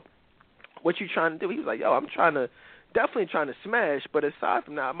 like, yo, what you trying to do? He was like, yo, I'm definitely trying to smash, but aside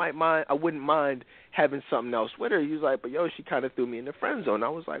from that, I wouldn't mind having something else with her. He was like, but yo, she kind of threw me in the friend zone. I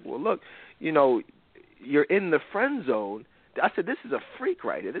was like, well, look, you're in the friend zone. I said, this is a freak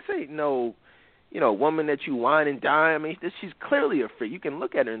right here. This ain't no, woman that you wine and dine. I mean, she's clearly a freak. You can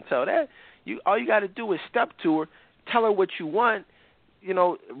look at her and tell that. All you got to do is step to her, tell her what you want,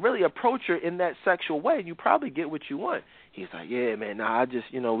 really approach her in that sexual way, and you probably get what you want. He's like, yeah, man, I just,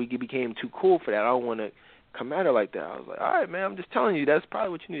 we became too cool for that. I don't want to come at her like that. I was like, all right, man, I'm just telling you, that's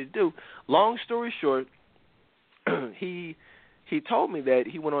probably what you need to do. Long story short, he told me that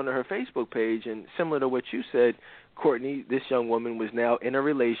he went onto her Facebook page, and similar to what you said, Courtney, this young woman was now in a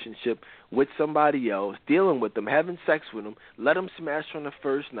relationship with somebody else, dealing with them, having sex with them, let him smash her on the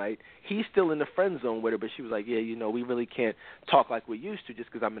first night. He's still in the friend zone with her, but she was like, yeah, we really can't talk like we used to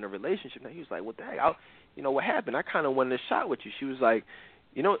just because I'm in a relationship. Now, he was like, what the heck? What happened? I kind of wanted a shot with you. She was like,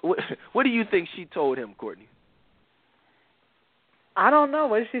 what do you think she told him, Courtney? I don't know.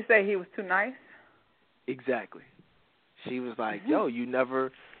 What did she say? He was too nice? Exactly. She was like, yo, you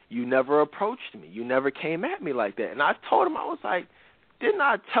never approached me. You never came at me like that. And I told him, I was like, didn't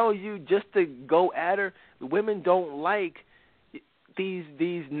I tell you just to go at her? Women don't like these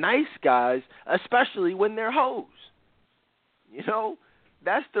nice guys, especially when they're hoes.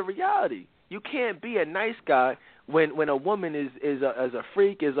 That's the reality. You can't be a nice guy when a woman is a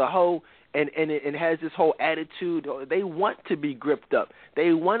freak, is a hoe, and has this whole attitude. They want to be gripped up.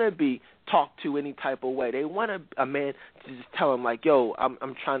 They want to be talked to any type of way. They want a man to just tell them, like, yo,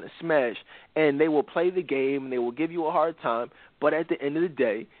 I'm trying to smash. And they will play the game, and they will give you a hard time, but at the end of the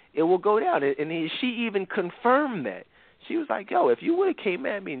day, it will go down. And she even confirmed that. She was like, yo, if you would have came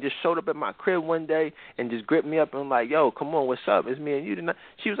at me and just showed up at my crib one day and just gripped me up and like, yo, come on, what's up? It's me and you tonight.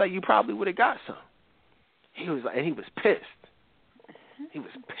 She was like, you probably would have got some. He was like, and he was pissed. He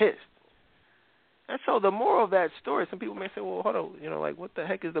was pissed. And so the moral of that story, some people may say, well, hold on, like, what the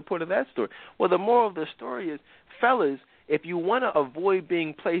heck is the point of that story? Well, the moral of the story is, fellas, if you want to avoid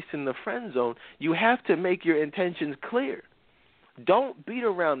being placed in the friend zone, you have to make your intentions clear. Don't beat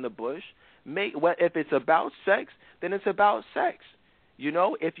around the bush. If it's about sex, then it's about sex.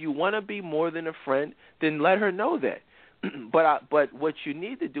 If you want to be more than a friend, then let her know that. But what you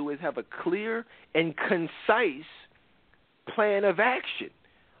need to do is have a clear and concise plan of action.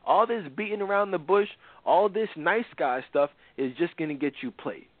 All this beating around the bush, all this nice guy stuff is just going to get you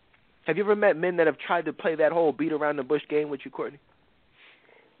played. Have you ever met men that have tried to play that whole beat around the bush game with you, Courtney?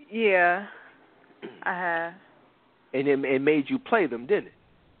 Yeah, I have. And it made you play them, didn't it?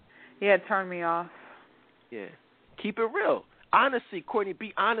 Yeah, it turned me off. Yeah. Keep it real. Honestly, Courtney,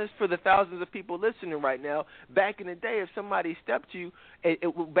 be honest for the thousands of people listening right now. Back in the day, if somebody stepped you,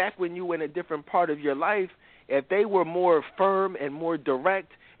 back when you were in a different part of your life, if they were more firm and more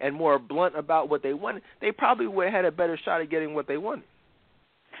direct and more blunt about what they wanted, they probably would have had a better shot at getting what they wanted.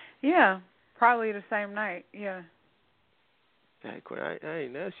 Yeah, probably the same night, yeah. Hey, Courtney, I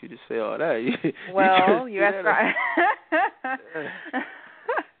ain't asked you to say all that. Well, you asked right.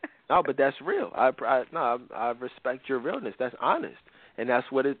 No, but that's real. I respect your realness. That's honest, and that's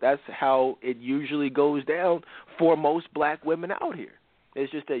how it usually goes down for most black women out here.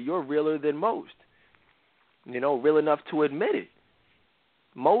 It's just that you're realer than most. Real enough to admit it.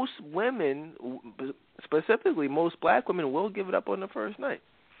 Most women, specifically most black women, will give it up on the first night.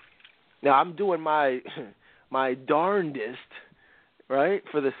 Now, I'm doing my darndest, right,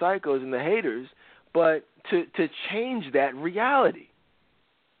 for the psychos and the haters, but to change that reality.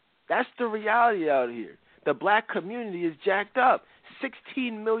 That's the reality out here. the black community is jacked up.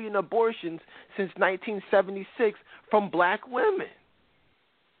 16 million abortions since 1976 from black women.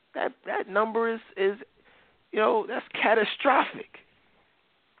 That number is that's catastrophic.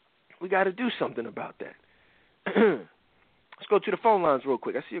 We got to do something about that. Let's go to the phone lines real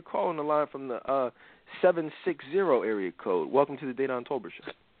quick. I see a call on the line from the 760 area code. Welcome to the Data on Tolbert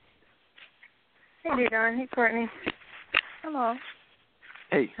Show. Hey, Don. Hey, Courtney. Hello.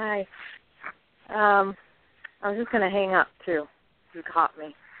 Hey. Hi. I was just going to hang up, too. You caught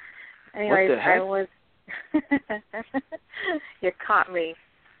me. Anyways, what the heck? I was... You caught me.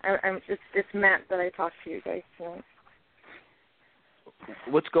 It's meant that I talk to you guys tonight.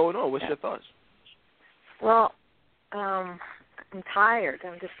 What's going on? What's your thoughts? Well, I'm tired.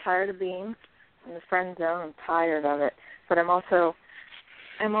 I'm just tired of being in the friend zone. I'm tired of it. But I'm also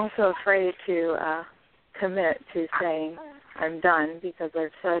afraid to commit to saying I'm done, because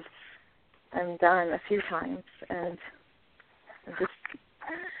I've said I'm done a few times, and I'm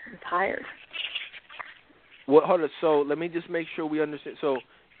tired. Well, hold on. So let me just make sure we understand. So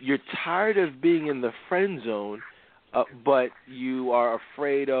you're tired of being in the friend zone, but you are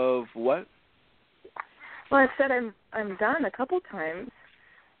afraid of what? Well, I said I'm done a couple times,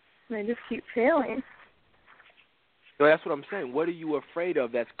 and I just keep failing. So that's what I'm saying. What are you afraid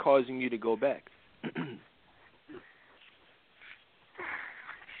of that's causing you to go back?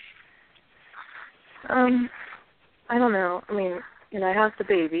 I don't know. I mean, I have the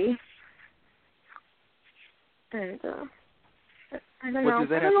baby, and I don't know. What does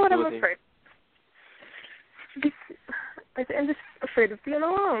that I don't know have to what do I'm with afraid. I'm just afraid of being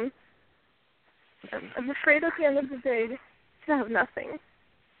alone. I'm afraid at the end of the day to have nothing.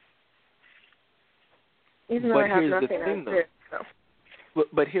 Even though I have nothing, thing, though. So.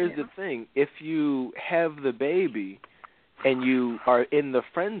 But here's the thing. If you have the baby and you are in the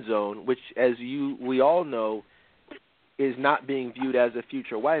friend zone, which, as we all know, is not being viewed as a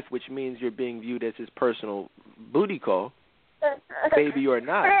future wife, which means you're being viewed as his personal booty call, baby or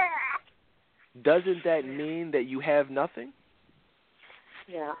not, doesn't that mean that you have nothing?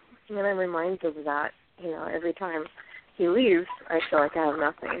 Yeah. I mean, I'm reminded of that. Every time he leaves, I feel like I have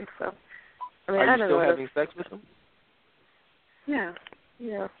nothing. So, I mean, are I you don't still know having sex with him? Yeah.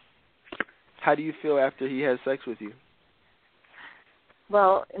 Yeah. How do you feel after he has sex with you?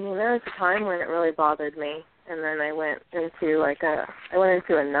 Well, I mean, there was a time when it really bothered me, and then I went into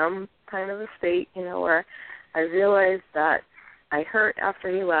a numb kind of a state, where I realized that I hurt after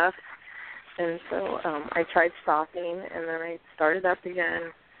he left, and so I tried stopping, and then I started up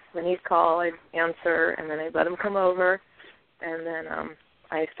again. When he'd call, I'd answer, and then I'd let him come over, and then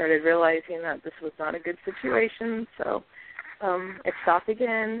I started realizing that this was not a good situation, so I'd stop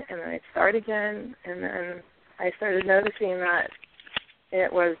again, and then I'd start again, and then I started noticing that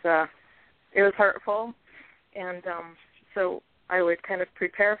it was hurtful, and so I would kind of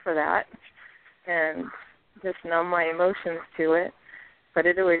prepare for that and just numb my emotions to it, but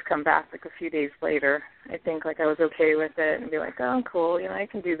it'd always come back like a few days later. I think like I was okay with it and be like, oh, cool, I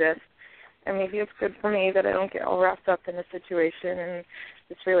can do this, and maybe it's good for me that I don't get all wrapped up in a situation and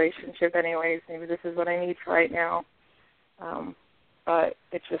this relationship anyways. Maybe this is what I need for right now. But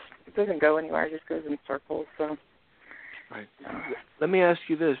it doesn't go anywhere. It just goes in circles. So, right. Let me ask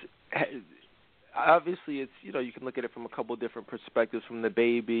you this. Obviously, it's you can look at it from a couple of different perspectives, from the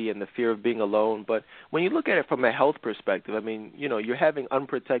baby and the fear of being alone. But when you look at it from a health perspective, I mean, you're having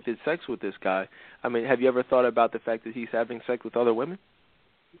unprotected sex with this guy. I mean, have you ever thought about the fact that he's having sex with other women?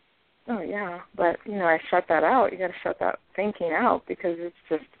 Oh yeah, but I shut that out. You got to shut that thinking out because it's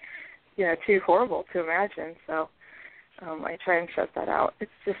just too horrible to imagine. So I try and shut that out.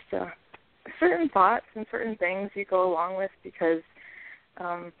 It's just certain thoughts and certain things you go along with because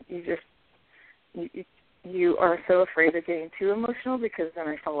you are so afraid of getting too emotional because then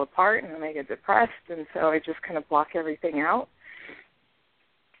I fall apart and then I get depressed, and so I just kind of block everything out.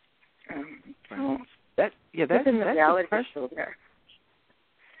 That's the reality still there.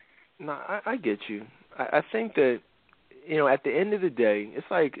 No, I get you. I think that at the end of the day, it's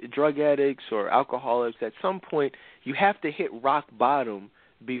like drug addicts or alcoholics. At some point, you have to hit rock bottom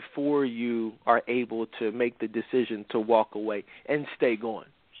before you are able to make the decision to walk away and stay going.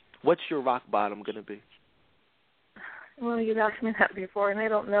 What's your rock bottom going to be? Well, you've asked me that before, and I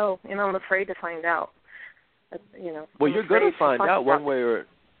don't know. I'm afraid to find out. Well, you're going to find out one way or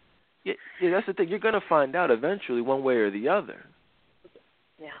yeah, that's the thing. You're going to find out eventually one way or the other.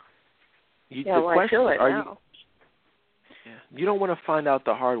 Yeah. I feel it now. You don't want to find out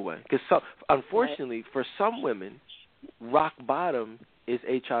the hard way because, unfortunately, for some women, rock bottom is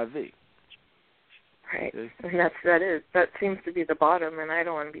HIV. Right, and that seems to be the bottom, and I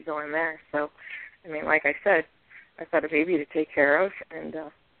don't want to be going there. So I mean, like I said, I've got a baby to take care of, and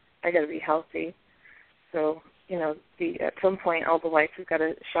I got to be healthy. So, you know, at some point, all the lights have got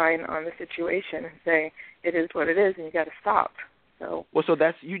to shine on the situation and say it is what it is, and you got to stop. So. Well, so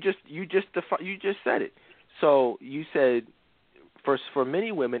that's you just said it. So you said for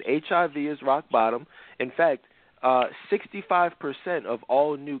many women, HIV is rock bottom. In fact, 65% of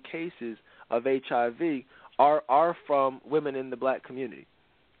all new cases of HIV are from women in the black community.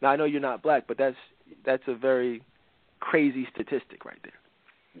 Now, I know you're not black, but that's a very crazy statistic right there.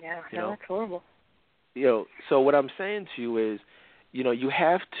 Yeah, that's horrible. You know, so what I'm saying to you is, you know, you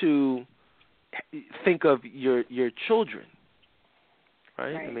have to think of your children,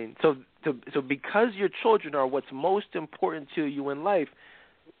 right? I mean, so because your children are what's most important to you in life,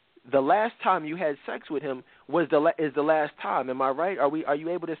 the last time you had sex with him is the last time. Am I right? Are you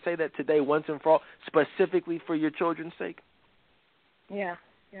able to say that today once and for all, specifically for your children's sake? Yeah,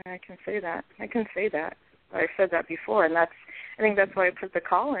 I can say that. I've said that before, and I think that's why I put the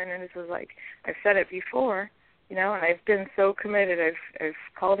call in. And it was like, I've said it before, you know, and I've been so committed. I've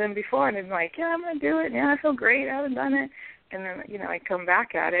called in before, and I'm like, yeah, I'm going to do it. Yeah, I feel great. I haven't done it. And then, you know, I come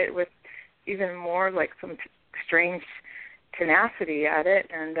back at it with even more like some strange tenacity at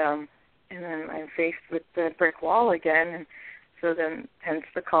it, and then I'm faced with the brick wall again. And so then, hence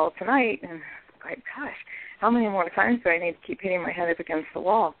the call tonight. And like, gosh, how many more times do I need to keep hitting my head up against the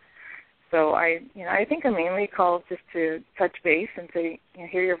wall? So I think I mainly called just to touch base and say, you know,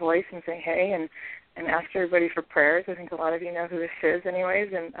 hear your voice and say hey, and ask everybody for prayers. I think a lot of you know who this is,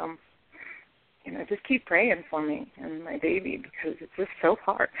 anyways, and you know, just keep praying for me and my baby because it's just so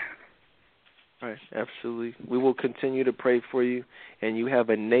hard. Right, absolutely. We will continue to pray for you, and you have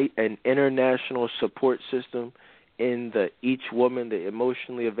an international support system in the Each Woman, the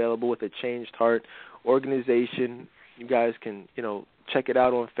Emotionally Available with a Changed Heart organization. You guys can, you know, check it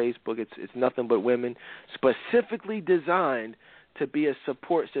out on Facebook. It's nothing but women, specifically designed to be a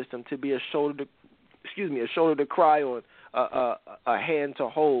support system, to be a shoulder to cry on, a hand to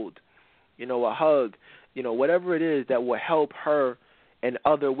hold, you know, a hug, you know, whatever it is that will help her and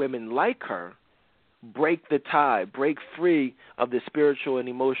other women like her break the tie, break free of the spiritual and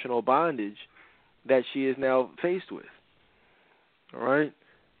emotional bondage that she is now faced with. All right?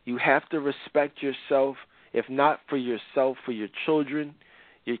 You have to respect yourself, if not for yourself, for your children.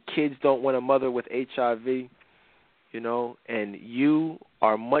 Your kids don't want a mother with HIV, you know, and you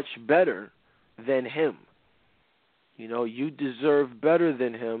are much better than him. You know, you deserve better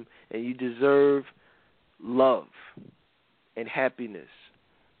than him, and you deserve love and happiness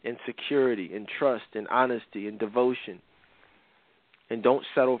and security and trust and honesty and devotion. And don't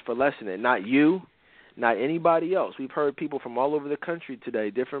settle for less than it. Not you, not anybody else. We've heard people from all over the country today,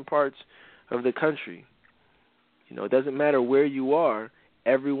 different parts of the country. You know, it doesn't matter where you are.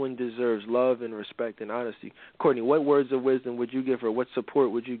 Everyone deserves love and respect and honesty. Courtney, what words of wisdom would you give her? What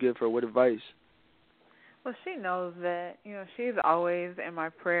support would you give her? What advice? Well, she knows that, you know, she's always in my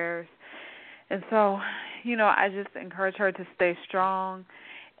prayers. And so, you know, I just encourage her to stay strong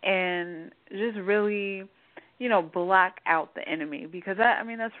and just really, you know, block out the enemy, because I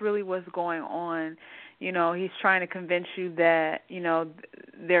mean that's really what's going on. You know, he's trying to convince you that, you know,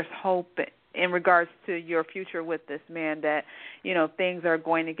 there's hope in regards to your future with this man, that, you know, things are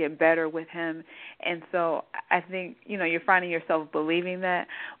going to get better with him. And so I think, you know, you're finding yourself believing that,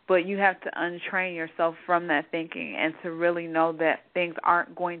 but you have to untrain yourself from that thinking and to really know that things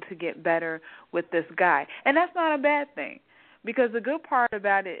aren't going to get better with this guy. And that's not a bad thing. Because the good part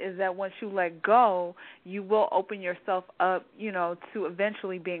about it is that once you let go, you will open yourself up, you know, to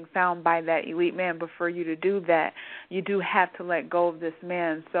eventually being found by that elite man. But for you to do that, you do have to let go of this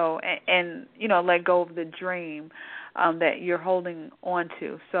man. So, and you know, let go of the dream that you're holding on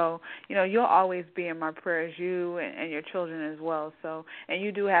to. So, you know, you'll always be in my prayers, you and your children as well. So, and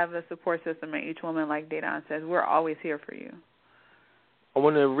you do have a support system in Each Woman, like Dedan says. We're always here for you. I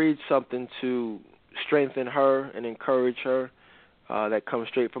want to read something to strengthen her and encourage her that comes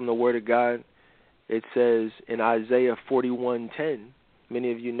straight from the Word of God. It says in Isaiah 41:10, many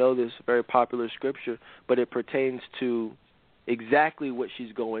of you know this, very popular scripture, but it pertains to exactly what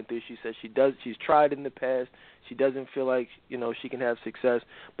she's going through. She says she's tried in the past. She doesn't feel like, you know, she can have success,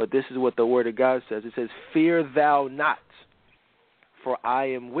 but this is what the Word of God says. It says, "Fear thou not, for I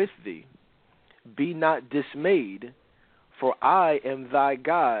am with thee. Be not dismayed, for I am thy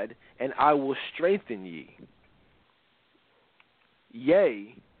God, and I will strengthen thee.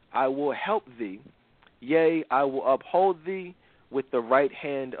 Yea, I will help thee. Yea, I will uphold thee with the right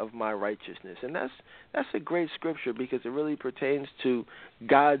hand of my righteousness." And that's a great scripture, because it really pertains to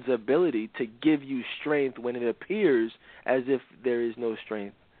God's ability to give you strength when it appears as if there is no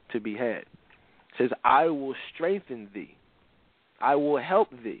strength to be had. It says, I will strengthen thee. I will help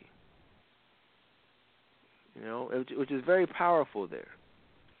thee. You know, which is very powerful there.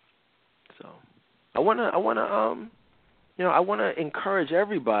 So, I wanna encourage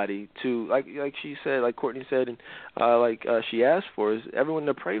everybody to, like she said, like Courtney said, and she asked for, is everyone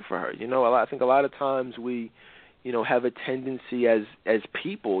to pray for her. You know, I think a lot of times we, you know, have a tendency as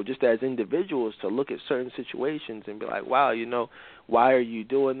people, just as individuals, to look at certain situations and be like, wow, you know, why are you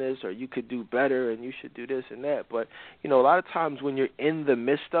doing this? Or you could do better and you should do this and that. But, you know, a lot of times when you're in the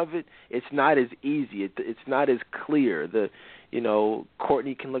midst of it, it's not as easy. It's not as clear. You know,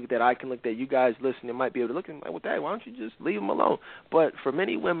 Courtney can look at that, I can look at that. You guys listening might be able to look at it like, well, Dad, why don't you just leave them alone? But for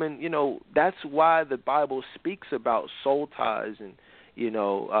many women, you know, that's why the Bible speaks about soul ties and, you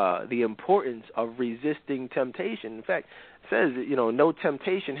know, the importance of resisting temptation. In fact, it says, you know, no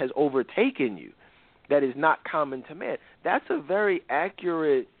temptation has overtaken you that is not common to man. That's a very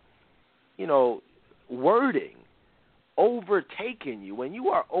accurate, you know, wording. Overtaken you. When you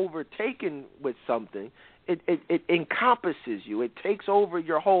are overtaken with something, it encompasses you. It takes over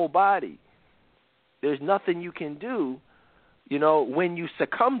your whole body. There's nothing you can do, you know, when you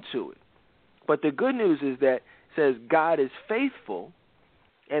succumb to it. But the good news is that it says God is faithful,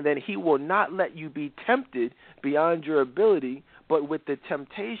 and then he will not let you be tempted beyond your ability, but with the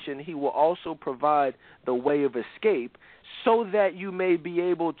temptation he will also provide the way of escape so that you may be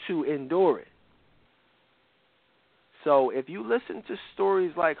able to endure it. So if you listen to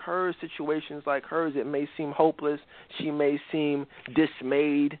stories like hers, situations like hers, it may seem hopeless. She may seem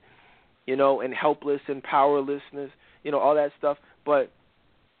dismayed, you know, and helpless and powerlessness, you know, all that stuff. But,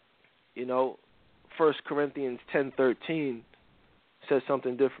 you know, 1 Corinthians 10:13 says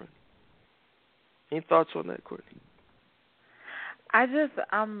something different. Any thoughts on that, Courtney?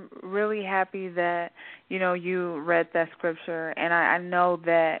 I'm really happy that, you know, you read that scripture, and I know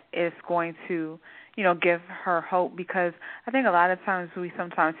that it's going to, you know, give her hope, because I think a lot of times we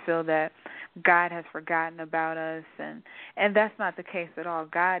sometimes feel that God has forgotten about us, and that's not the case at all.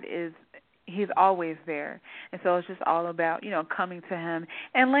 He's always there. And so it's just all about, you know, coming to him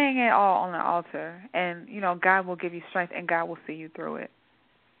and laying it all on the altar, and, you know, God will give you strength and God will see you through it.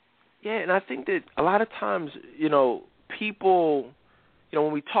 Yeah, and I think that a lot of times, you know, people, you know,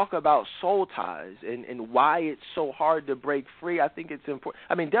 when we talk about soul ties and why it's so hard to break free, I think it's important.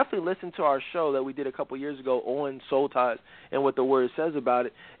 I mean, definitely listen to our show that we did a couple years ago on soul ties and what the Word says about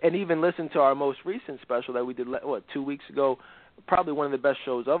it, and even listen to our most recent special that we did, 2 weeks ago, probably one of the best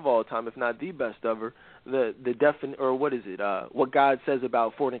shows of all time, if not the best ever, what God says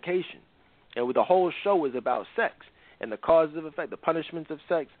about fornication. And the whole show is about sex and the causes of effect, the punishments of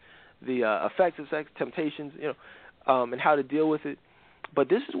sex, the effects of sex, temptations, you know, and how to deal with it. But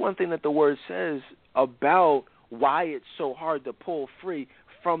this is one thing that the Word says about why it's so hard to pull free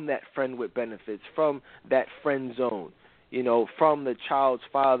from that friend with benefits, from that friend zone, you know, from the child's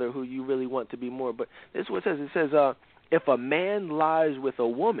father who you really want to be more. But this is what it says. It says, if a man lies with a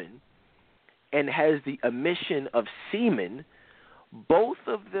woman and has the emission of semen, both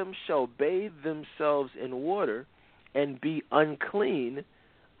of them shall bathe themselves in water and be unclean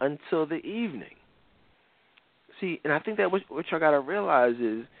until the evening. See, and I think that what y'all got to realize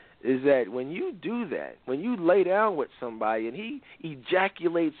is that when you do that, when you lay down with somebody and he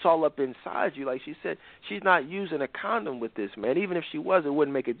ejaculates all up inside you, like she said, she's not using a condom with this man. Even if she was, it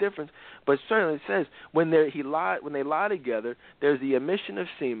wouldn't make a difference. But certainly it says when they lie together, there's the emission of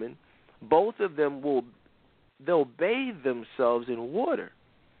semen. Both of them they'll bathe themselves in water,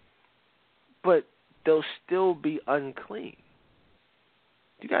 but they'll still be unclean.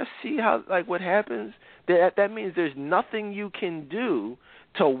 You guys see how, like, what happens? That means there's nothing you can do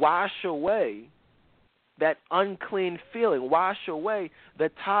to wash away that unclean feeling, wash away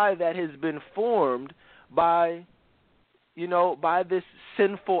the tie that has been formed by this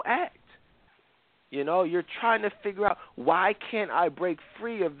sinful act. You know, you're trying to figure out, why can't I break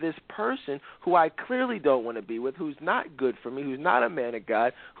free of this person who I clearly don't want to be with, who's not good for me, who's not a man of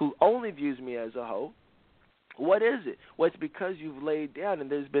God, who only views me as a hoe? What is it? Well, it's because you've laid down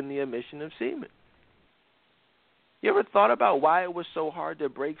and there's been the emission of semen. You ever thought about why it was so hard to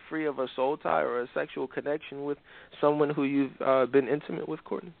break free of a soul tie or a sexual connection with someone who you've been intimate with,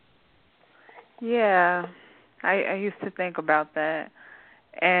 Courtney? Yeah, I used to think about that.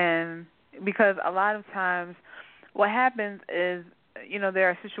 And because a lot of times what happens is, you know, there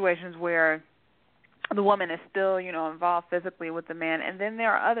are situations where the woman is still, you know, involved physically with the man, and then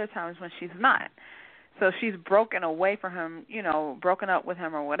there are other times when she's not. So she's broken away from him, you know, broken up with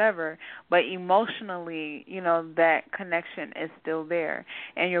him or whatever, but emotionally, you know, that connection is still there.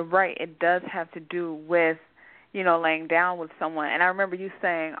 And you're right, it does have to do with, laying down with someone. And I remember you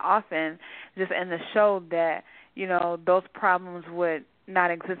saying often just in the show that, those problems would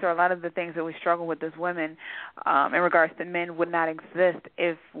not exist, or a lot of the things that we struggle with as women in regards to men would not exist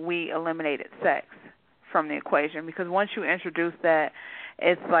if we eliminated sex from the equation. Because once you introduce that,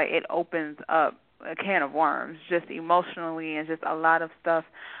 it's like it opens up a can of worms, just emotionally, and just a lot of stuff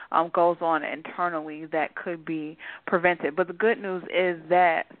goes on internally that could be prevented. But the good news is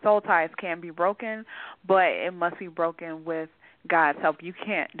that soul ties can be broken, but it must be broken with God's help. You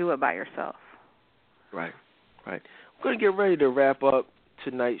can't do it by yourself. Right. We're going to get ready to wrap up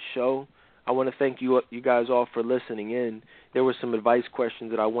tonight's show. I want to thank you guys all for listening in. There were some advice questions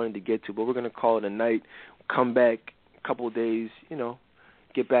that I wanted to get to, but we're going to call it a night. Come back a couple of days,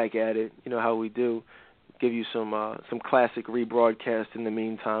 get back at it, how we do. Give you some classic rebroadcast in the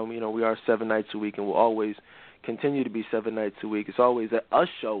meantime. We are 7 nights a week, and we'll always continue to be 7 nights a week. It's always a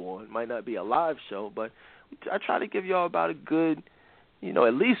show on. Might not be a live show, but I try to give y'all about a good,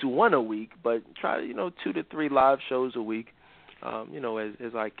 at least one a week, but try, 2 to 3 live shows a week, as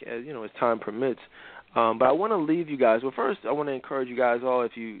time permits. But I want to leave you guys. Well, first, I want to encourage you guys all,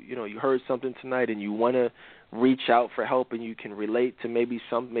 if you heard something tonight and you want to reach out for help and you can relate to maybe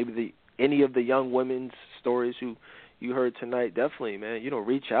any of the young women's stories who you heard tonight, definitely, man,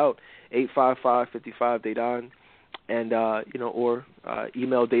 reach out, 855-55-DADON, and, or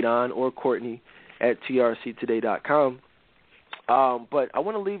email Dadon or Courtney at trctoday.com. But I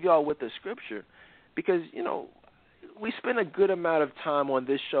want to leave y'all with a scripture because, we spend a good amount of time on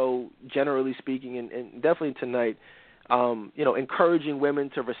this show, generally speaking, and definitely tonight, encouraging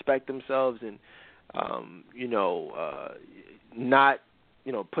women to respect themselves and, not,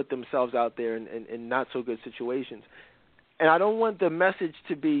 put themselves out there in not so good situations. And I don't want the message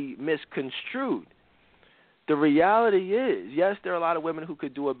to be misconstrued. The reality is, yes, there are a lot of women who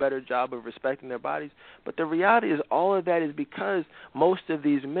could do a better job of respecting their bodies, but the reality is all of that is because most of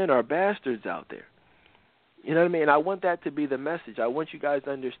these men are bastards out there. You know what I mean? And I want that to be the message. I want you guys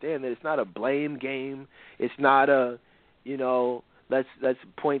to understand that it's not a blame game. It's not a, let's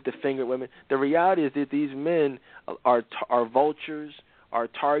point the finger at women. The reality is that these men are vultures, are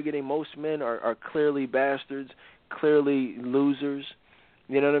targeting. Most men are clearly bastards, clearly losers.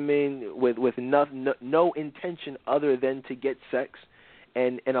 You know what I mean? With no intention other than to get sex.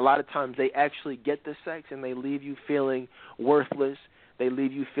 And a lot of times they actually get the sex and they leave you feeling worthless. They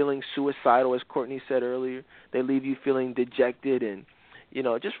leave you feeling suicidal, as Courtney said earlier. They leave you feeling dejected and,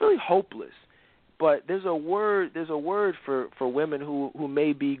 just really hopeless. But there's a word for women who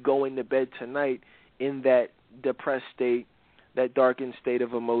may be going to bed tonight in that depressed state, that darkened state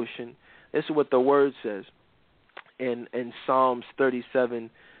of emotion. This is what the word says. In Psalms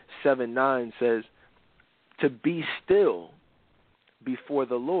 37:7-9 says, to be still before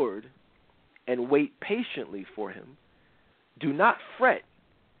the Lord and wait patiently for him. Do not fret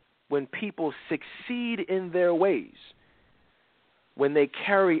when people succeed in their ways, when they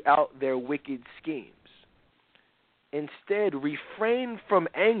carry out their wicked schemes. Instead, refrain from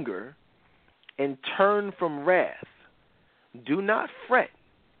anger and turn from wrath. Do not fret,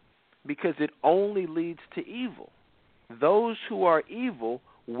 because it only leads to evil. Those who are evil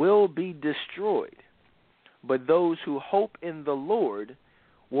will be destroyed, but those who hope in the Lord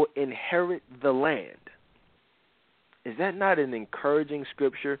will inherit the land. Is that not an encouraging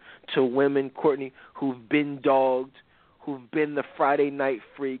scripture to women, Courtney, who've been dogged, who've been the Friday night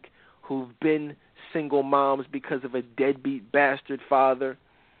freak, who've been single moms because of a deadbeat bastard father?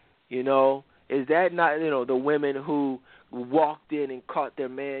 Is that not, the women who walked in and caught their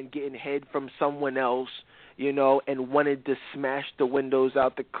man getting head from someone else, and wanted to smash the windows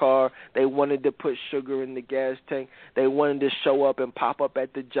out the car. They wanted to put sugar in the gas tank. They wanted to show up and pop up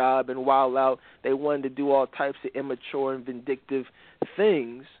at the job and wild out. They wanted to do all types of immature and vindictive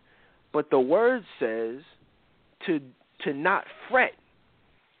things. But the word says to not fret,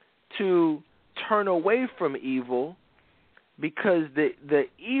 to turn away from evil, because the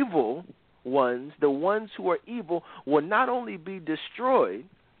evil ones, the ones who are evil, will not only be destroyed,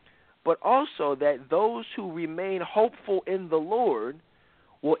 but also that those who remain hopeful in the Lord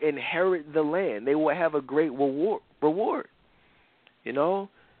will inherit the land. They will have a great reward.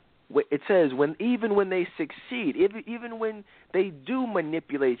 It says, even when they succeed, even when they do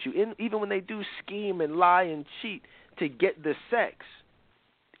manipulate you, even when they do scheme and lie and cheat to get the sex,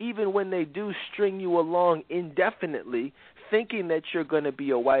 even when they do string you along indefinitely, thinking that you're going to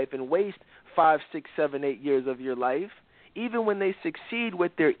be a wife and waste 5, 6, 7, 8 years of your life, even when they succeed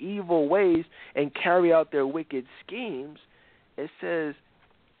with their evil ways and carry out their wicked schemes, it says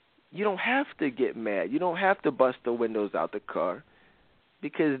you don't have to get mad. You don't have to bust the windows out the car,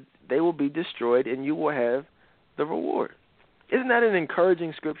 because they will be destroyed and you will have the reward. Isn't that an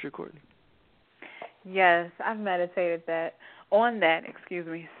encouraging scripture, Courtney? Yes, I've meditated on that,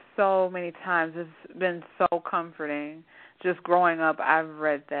 so many times. It's been so comforting. Just growing up, I've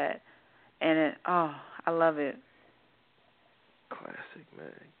read that, and I love it. Classic,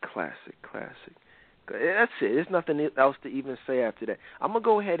 man. Classic. That's it. There's nothing else to even say after that. I'm going to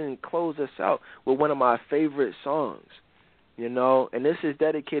go ahead and close us out with one of my favorite songs, and this is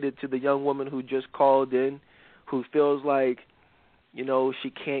dedicated to the young woman who just called in, who feels like, she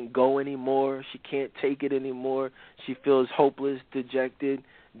can't go anymore. She can't take it anymore. She feels hopeless, dejected,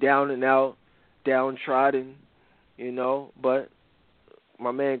 down and out, downtrodden, But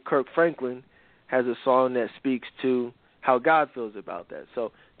my man Kirk Franklin has a song that speaks to how God feels about that.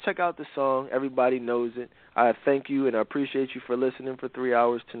 So check out the song. Everybody knows it. I thank you and I appreciate you for listening for 3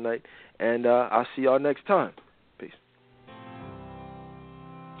 hours tonight. And I'll see y'all next time. Peace.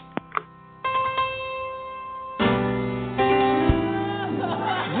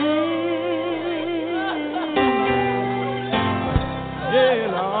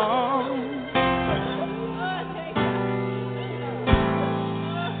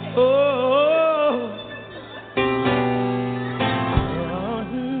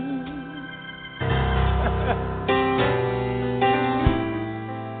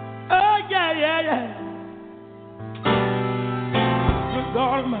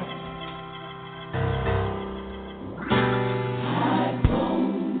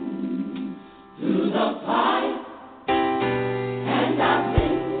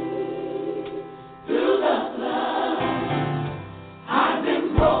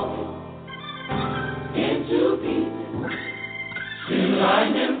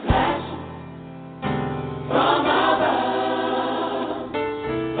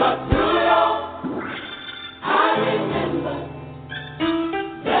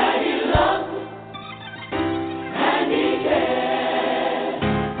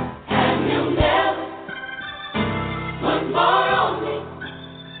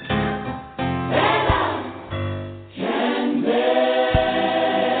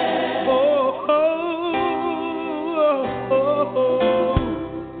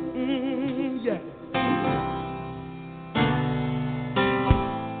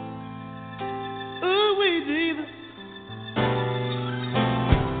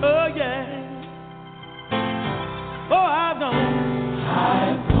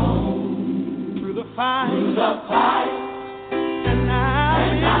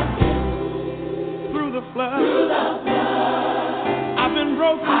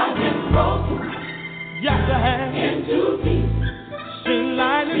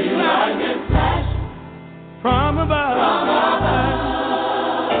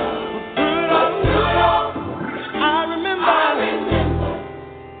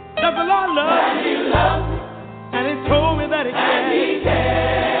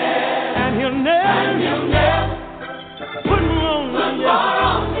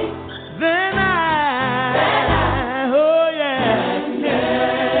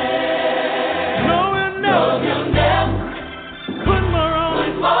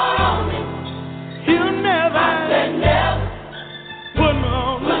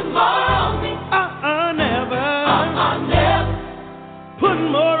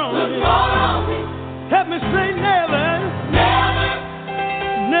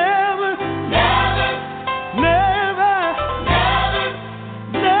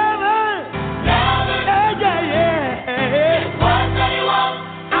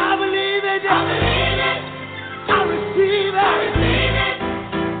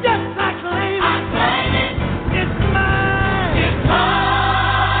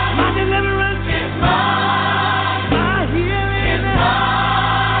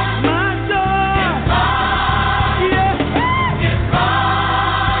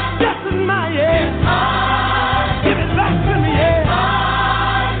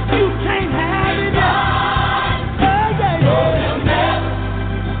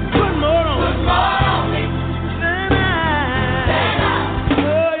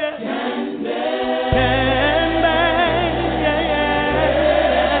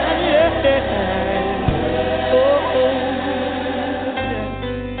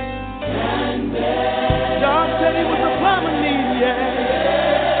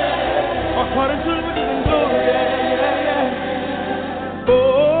 According to the